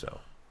to do so.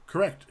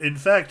 Correct. In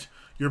fact,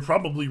 you're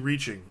probably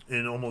reaching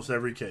in almost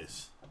every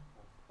case.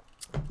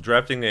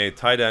 Drafting a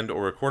tight end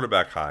or a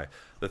quarterback high.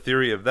 The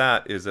theory of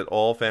that is that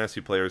all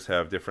fantasy players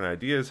have different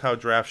ideas how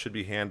drafts should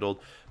be handled,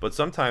 but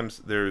sometimes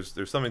there's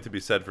something to be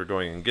said for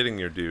going and getting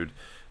your dude.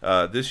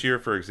 This year,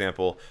 for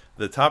example,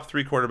 the top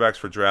 3 quarterbacks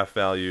for draft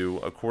value,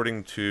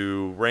 according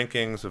to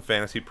rankings of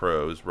Fantasy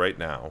Pros right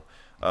now,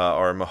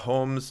 are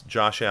Mahomes,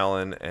 Josh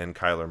Allen, and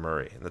Kyler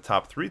Murray. And the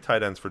top 3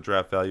 tight ends for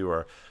draft value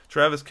are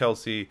Travis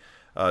Kelce,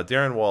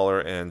 Darren Waller,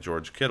 and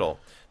George Kittle.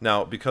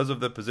 Now, because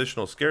of the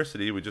positional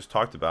scarcity we just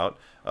talked about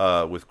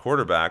with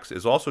quarterbacks,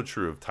 is also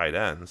true of tight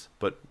ends,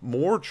 but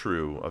more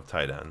true of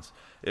tight ends.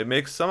 It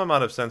makes some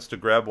amount of sense to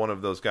grab one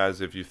of those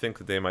guys if you think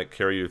that they might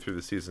carry you through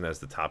the season as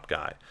the top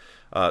guy.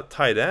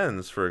 Tight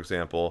ends, for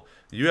example,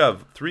 you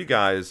have 3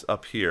 guys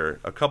up here,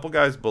 a couple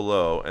guys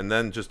below, and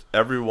then just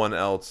everyone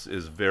else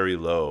is very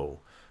low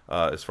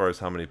as far as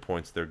how many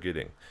points they're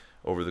getting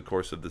over the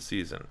course of the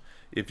season.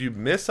 If you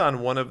miss on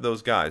one of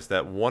those guys,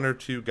 that 1 or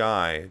 2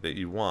 guy that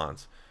you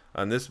want,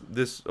 and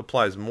this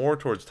applies more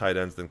towards tight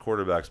ends than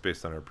quarterbacks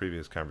based on our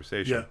previous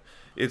conversation. Yeah.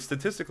 It's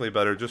statistically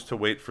better just to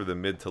wait for the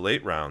mid to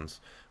late rounds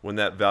when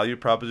that value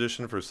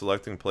proposition for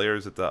selecting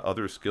players at the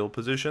other skill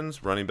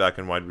positions, running back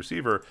and wide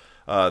receiver,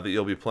 that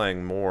you'll be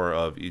playing more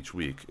of each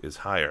week is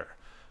higher.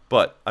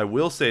 But I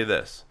will say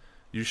this.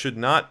 You should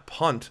not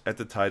punt at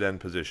the tight end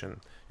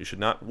position. You should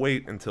not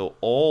wait until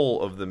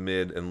all of the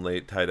mid and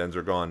late tight ends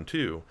are gone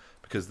too,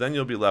 because then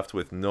you'll be left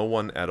with no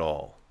one at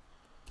all.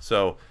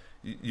 So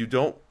you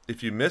don't,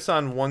 if you miss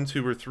on 1,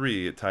 2, or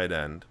 3 at tight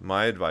end,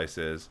 my advice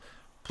is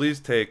please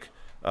take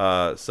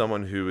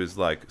someone who is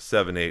like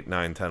 7, 8,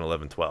 9, 10,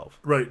 11, 12.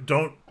 Right.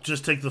 Don't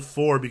just take the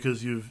 4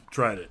 because you've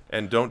tried it.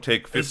 And don't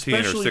take 15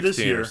 Especially or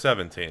 16 year, or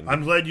 17.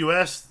 I'm glad you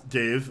asked,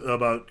 Dave,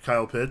 about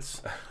Kyle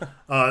Pitts.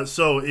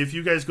 So if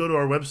you guys go to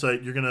our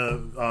website, you're going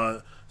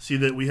to see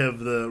that we have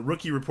the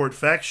rookie report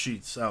fact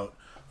sheets out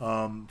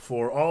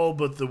for all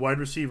but the wide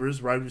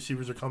receivers. Wide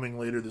receivers are coming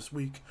later this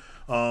week.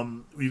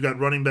 We've got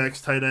running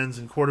backs, tight ends,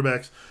 and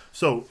quarterbacks.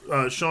 So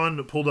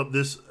Sean pulled up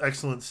this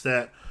excellent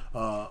stat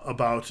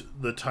about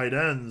the tight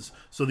ends.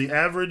 So the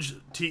average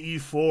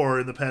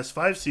TE4 in the past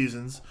 5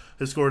 seasons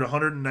has scored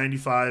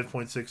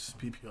 195.6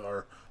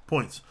 PPR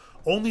points.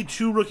 Only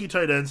 2 rookie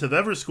tight ends have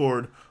ever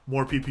scored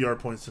more PPR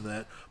points than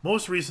that.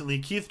 Most recently,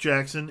 Keith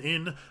Jackson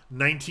in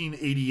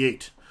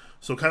 1988.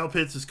 So Kyle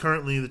Pitts is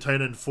currently the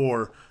tight end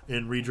 4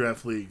 in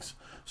redraft leagues.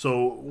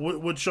 So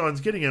what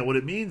Sean's getting at, what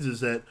it means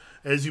is that,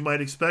 as you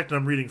might expect, and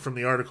I'm reading from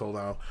the article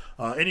now,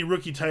 any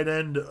rookie tight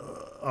end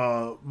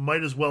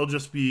might as well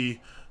just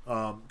be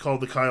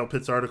called the Kyle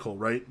Pitts article,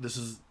 right?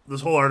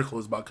 This whole article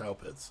is about Kyle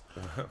Pitts.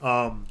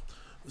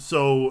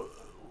 So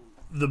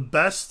the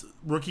best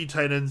rookie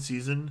tight end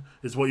season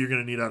is what you're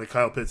going to need out of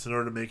Kyle Pitts in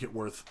order to make it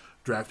worth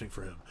drafting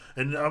for him.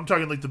 And I'm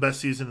talking like the best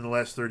season in the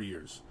last 30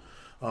 years.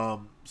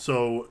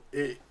 So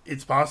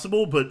it's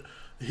possible, but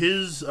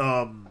his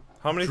How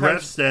many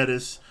draft times?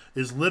 status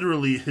is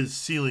literally his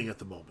ceiling at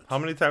the moment. How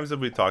many times have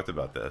we talked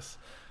about this?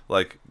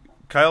 Like,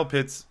 Kyle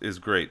Pitts is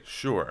great,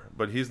 sure,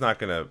 but he's not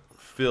going to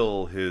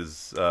fill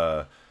his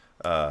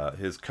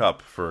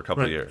cup for a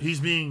couple of years. He's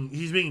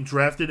being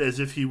drafted as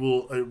if he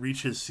will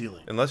reach his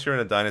ceiling. Unless you're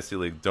in a dynasty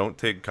league, don't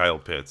take Kyle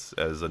Pitts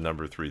as a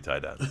number 3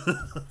 tight end.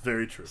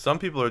 Very true. Some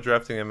people are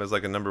drafting him as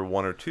like a number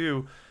 1 or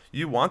 2.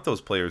 You want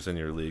those players in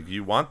your league.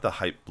 You want the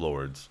hype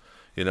lords.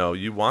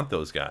 You want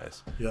those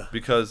guys. Yeah.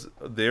 Because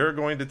they're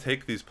going to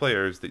take these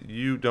players that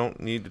you don't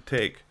need to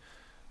take.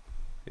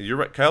 You're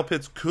right. Kyle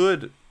Pitts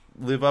could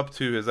live up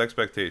to his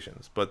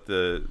expectations, but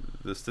the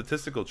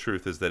statistical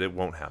truth is that it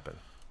won't happen.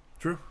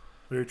 True.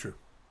 Very true.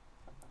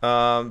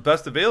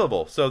 Best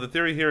available. So the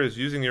theory here is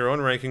using your own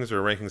rankings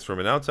or rankings from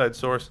an outside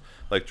source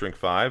like Drink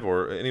 5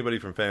 or anybody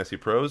from Fantasy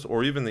Pros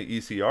or even the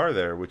ECR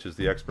there, which is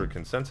the expert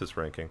consensus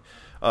ranking.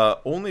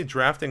 Only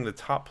drafting the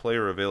top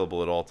player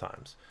available at all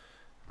times.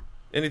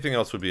 Anything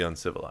else would be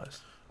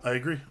uncivilized. I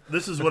agree.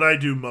 This is what I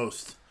do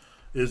most,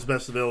 is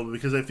best available,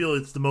 because I feel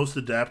it's the most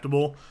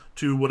adaptable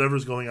to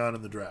whatever's going on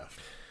in the draft.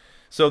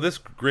 So this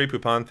Grey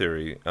Poupon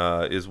theory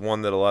is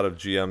one that a lot of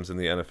GMs in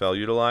the NFL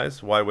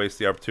utilize. Why waste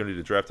the opportunity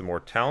to draft a more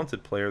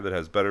talented player that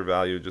has better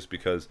value just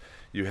because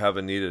you have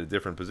a need at a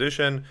different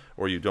position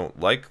or you don't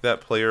like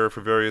that player for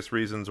various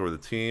reasons, or the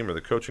team or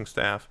the coaching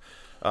staff?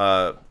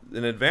 An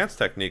advanced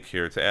technique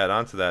here to add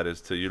on to that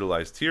is to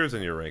utilize tiers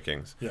in your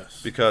rankings.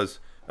 Yes. Because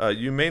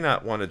you may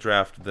not want to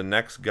draft the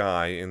next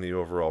guy in the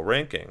overall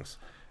rankings.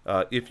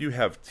 If you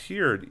have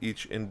tiered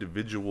each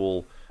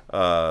individual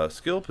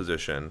skill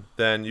position,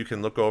 then you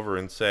can look over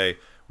and say,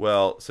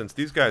 well, since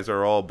these guys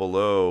are all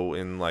below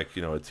in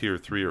a tier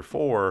 3 or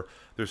 4,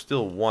 there's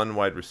still one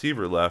wide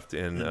receiver left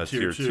in a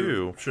tier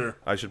 2. Sure.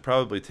 I should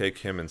probably take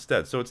him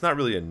instead. So it's not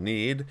really a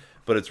need,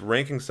 but it's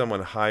ranking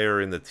someone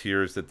higher in the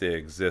tiers that they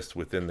exist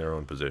within their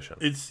own position.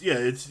 It's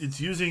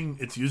using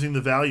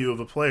the value of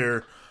a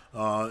player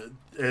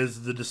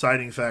as the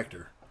deciding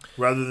factor,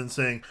 rather than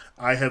saying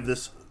I have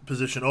this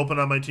position open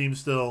on my team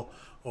still,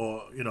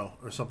 or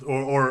something,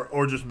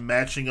 or just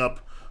matching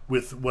up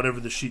with whatever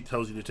the sheet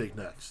tells you to take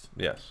next.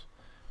 Yes,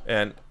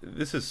 and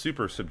this is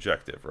super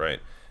subjective,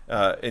 right?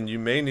 And you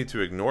may need to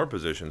ignore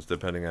positions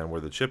depending on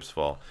where the chips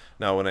fall.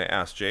 Now, when I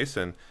asked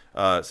Jason,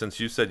 since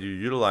you said you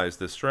utilize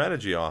this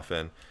strategy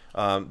often,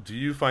 do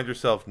you find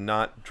yourself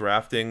not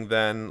drafting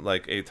then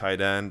like a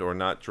tight end, or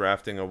not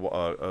drafting a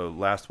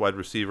last wide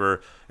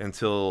receiver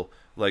until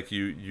like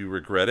you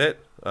regret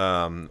it?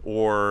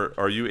 Or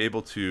are you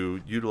able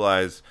to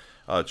utilize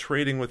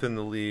trading within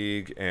the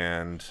league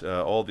and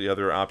all the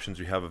other options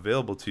you have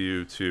available to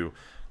you to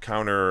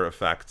counter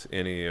effect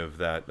any of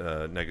that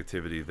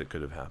negativity that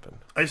could have happened?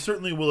 I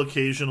certainly will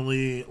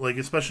occasionally,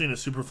 especially in a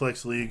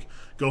Superflex league,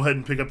 go ahead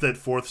and pick up that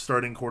fourth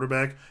starting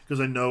quarterback, because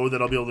I know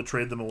that I'll be able to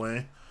trade them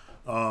away.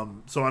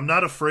 So I'm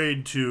not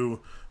afraid to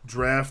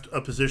draft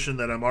a position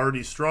that I'm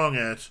already strong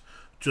at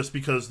just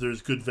because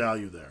there's good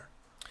value there.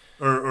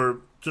 Or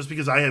just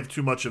because I have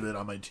too much of it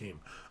on my team.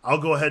 I'll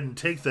go ahead and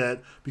take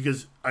that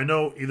because I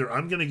know either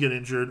I'm going to get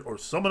injured or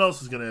someone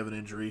else is going to have an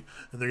injury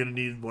and they're going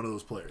to need one of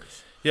those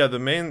players. Yeah, the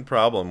main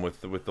problem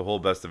with the whole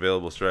best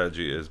available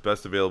strategy is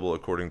best available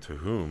according to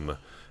whom.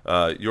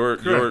 Your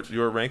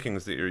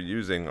rankings that you're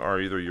using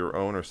are either your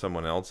own or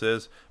someone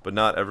else's, but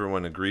not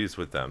everyone agrees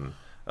with them.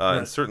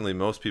 And certainly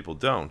most people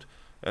don't.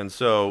 And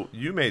so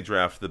you may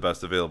draft the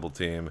best available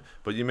team,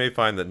 but you may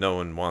find that no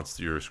one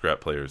wants your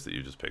scrap players that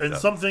you just picked up. And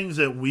some things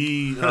that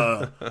we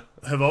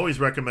have always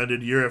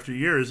recommended year after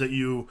year is that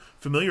you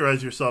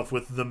familiarize yourself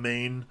with the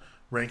main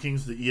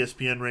rankings, the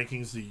ESPN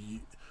rankings,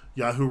 the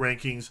Yahoo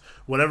rankings,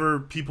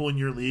 whatever people in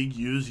your league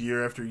use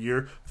year after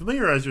year.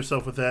 Familiarize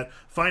yourself with that.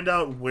 Find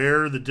out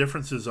where the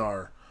differences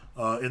are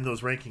in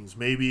those rankings.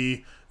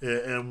 Maybe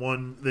and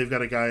one they've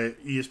got a guy,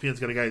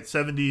 ESPN's got a guy at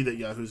 70 that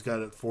Yahoo's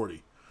got at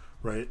 40,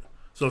 right?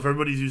 So if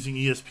everybody's using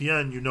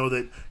ESPN, you know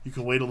that you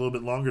can wait a little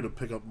bit longer to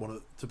pick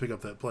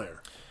up that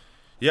player.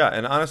 Yeah,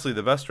 and honestly,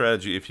 the best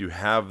strategy, if you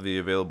have the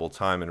available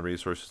time and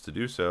resources to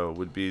do so,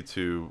 would be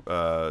to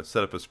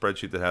set up a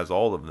spreadsheet that has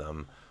all of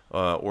them,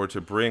 or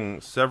to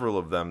bring several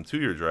of them to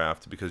your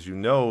draft, because you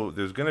know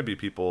there's going to be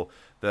people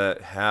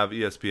that have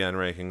ESPN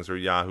rankings or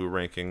Yahoo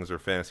rankings or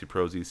Fantasy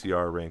Pros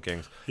ECR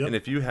rankings. Yep. And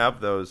if you have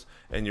those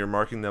and you're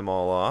marking them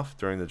all off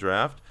during the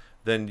draft,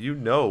 then you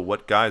know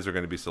what guys are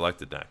going to be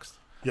selected next.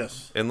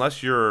 Yes.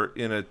 Unless you're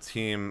in a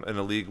team, in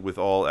a league with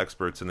all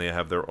experts and they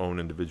have their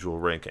own individual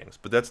rankings.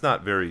 But that's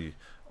not very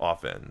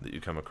often that you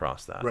come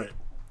across that. Right.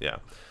 Yeah.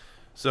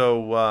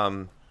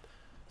 So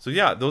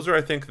yeah, those are,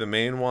 I think, the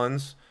main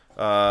ones.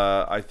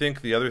 I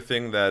think the other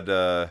thing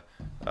that,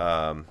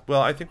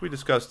 I think we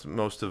discussed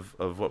most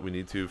of what we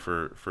need to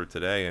for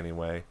today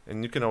anyway.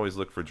 And you can always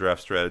look for draft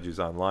strategies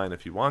online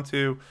if you want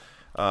to.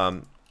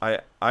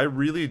 I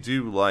really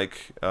do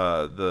like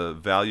the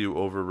value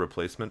over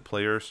replacement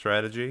player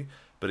strategy,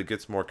 but it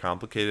gets more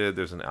complicated.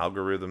 There's an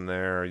algorithm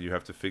there. You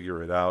have to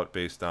figure it out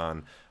based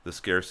on the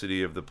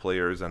scarcity of the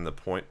players and the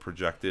point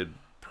projected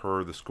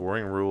per the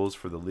scoring rules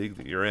for the league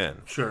that you're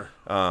in. Sure.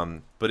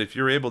 But if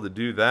you're able to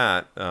do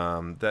that,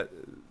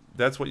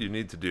 that's what you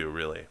need to do,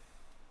 really.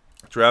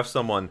 Draft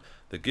someone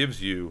that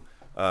gives you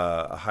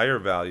a higher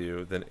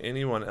value than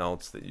anyone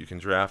else that you can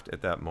draft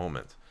at that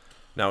moment.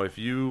 Now, if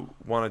you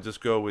want to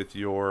just go with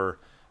your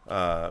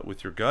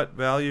gut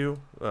value,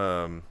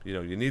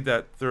 you need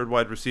that third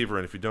wide receiver,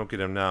 and if you don't get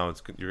him now,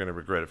 you're going to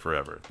regret it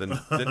forever.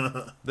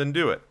 Then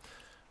do it.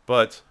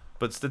 But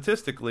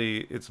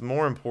statistically, it's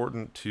more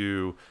important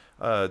to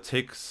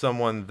take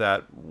someone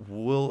that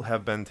will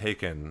have been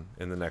taken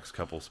in the next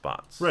couple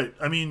spots. Right.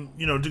 I mean,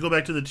 to go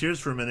back to the tiers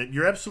for a minute,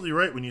 you're absolutely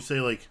right when you say,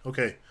 like,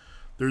 okay,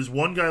 there's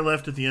one guy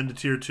left at the end of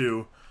tier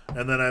 2,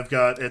 and then I've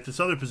got at this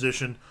other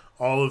position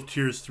all of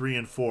tiers 3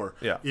 and 4.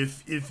 Yeah.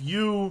 If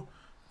you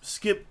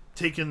skip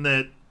taking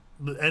the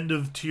end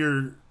of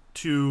tier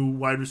 2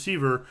 wide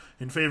receiver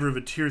in favor of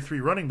a tier 3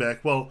 running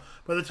back, well,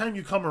 by the time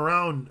you come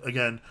around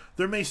again,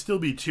 there may still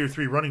be tier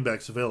 3 running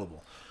backs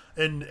available.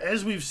 And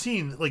as we've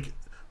seen, like,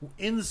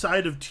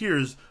 inside of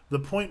tiers, the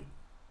point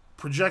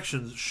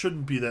projections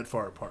shouldn't be that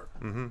far apart.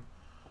 Mm-hmm.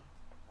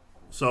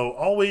 So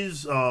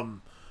always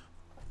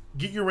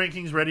get your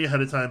rankings ready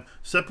ahead of time.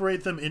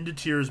 Separate them into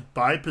tiers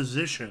by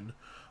position.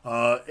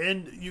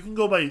 And you can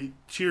go by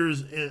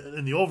tiers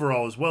in the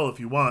overall as well if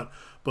you want.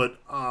 But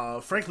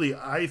frankly,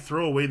 I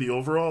throw away the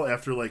overall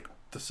after like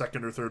the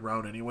second or third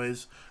round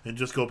anyways and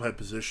just go by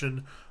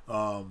position.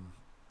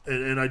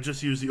 And I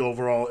just use the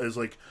overall as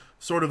like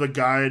sort of a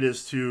guide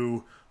as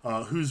to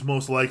who's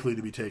most likely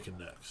to be taken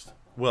next.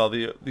 Well,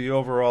 the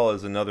overall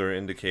is another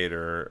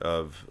indicator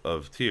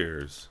of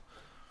tiers.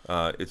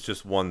 It's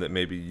just one that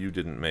maybe you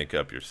didn't make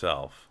up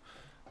yourself.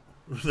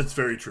 That's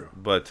very true.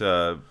 But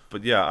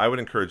yeah, I would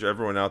encourage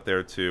everyone out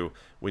there to,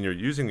 when you're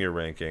using your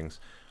rankings,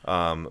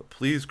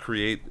 please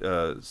create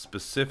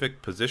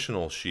specific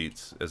positional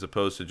sheets as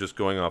opposed to just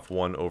going off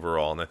one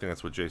overall. And I think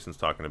that's what Jason's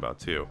talking about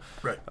too.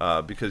 Right.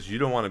 Because you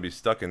don't want to be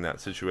stuck in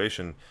that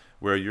situation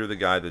where you're the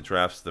guy that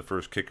drafts the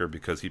first kicker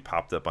because he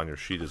popped up on your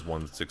sheet as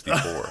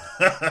 164.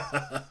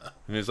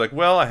 And he's like,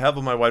 well, I have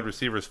all my wide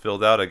receivers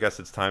filled out. I guess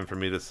it's time for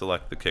me to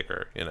select the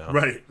kicker,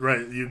 Right.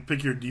 You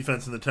pick your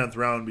defense in the 10th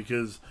round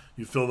because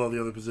you filled all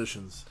the other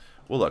positions.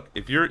 Well, look,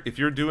 if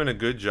you're doing a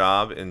good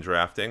job in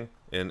drafting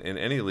in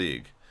any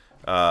league,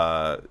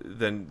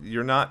 then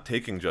you're not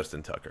taking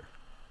Justin Tucker.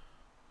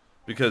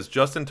 Because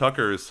Justin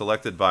Tucker is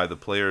selected by the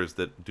players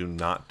that do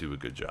not do a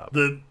good job.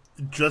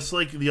 Just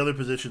like the other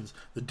positions,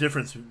 the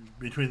difference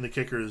between the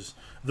kickers,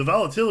 the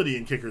volatility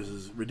in kickers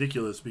is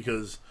ridiculous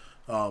because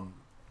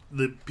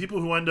the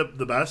people who end up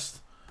the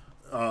best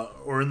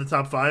or in the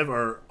top 5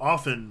 are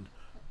often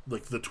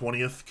like the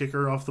 20th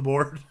kicker off the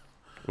board,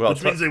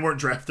 which means they weren't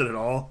drafted at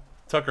all.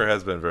 Tucker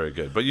has been very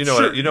good, but you know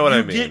what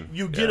I mean.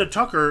 You get a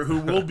Tucker who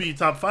will be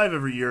top 5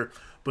 every year,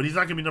 but he's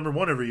not going to be number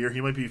 1 every year.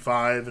 He might be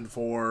 5 and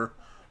 4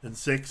 and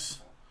 6.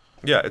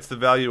 Yeah, it's the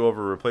value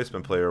over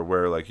replacement player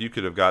where like you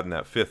could have gotten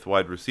that 5th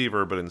wide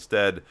receiver, but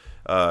instead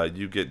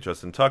you get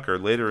Justin Tucker.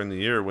 Later in the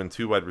year when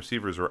 2 wide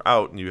receivers are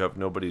out and you have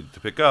nobody to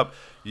pick up,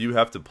 you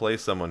have to play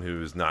someone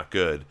who's not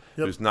good,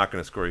 who's not going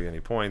to score you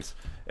any points.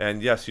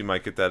 And yes, you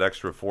might get that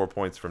extra 4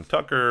 points from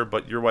Tucker,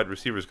 but your wide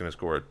receiver is going to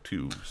score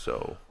 2.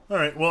 So all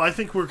right, well, I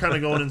think we're kind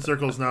of going in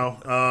circles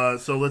now.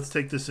 So let's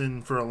take this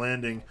in for a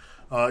landing.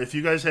 If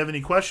you guys have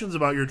any questions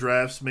about your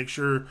drafts, make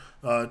sure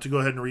to go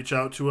ahead and reach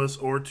out to us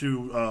or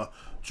to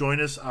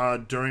join us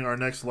during our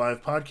next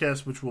live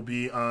podcast, which will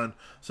be on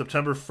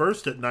September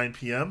 1st at 9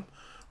 p.m.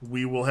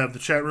 We will have the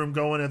chat room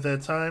going at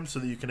that time so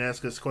that you can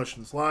ask us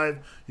questions live.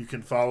 You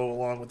can follow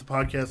along with the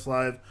podcast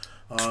live.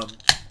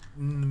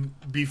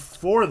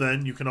 Before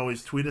then, you can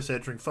always tweet us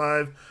at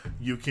Drink5.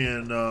 You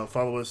can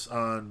follow us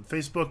on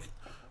Facebook,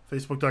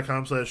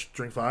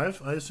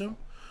 facebook.com/Drink5, I assume.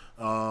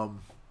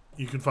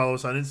 You can follow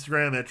us on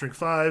Instagram at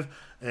Drink5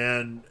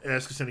 and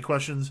ask us any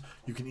questions.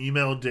 You can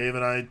email Dave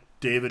and I,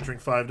 Dave at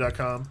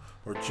Drink5.com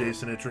or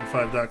Jason at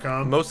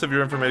Drink5.com. Most of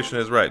your information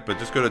is right, but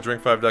just go to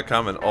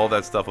Drink5.com and all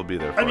that stuff will be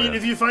there for you.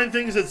 If you find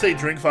things that say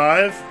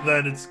Drink5,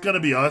 then it's going to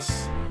be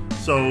us.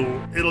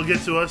 So it'll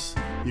get to us.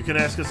 You can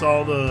ask us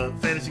all the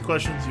fantasy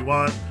questions you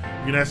want.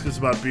 You can ask us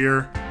about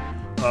beer,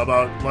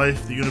 about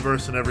life, the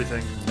universe, and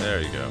everything.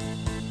 There you go.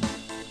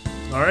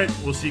 All right.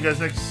 We'll see you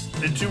guys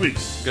in 2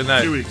 weeks. Good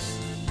night. 2 weeks.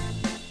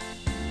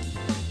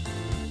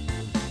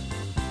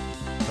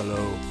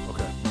 Hello.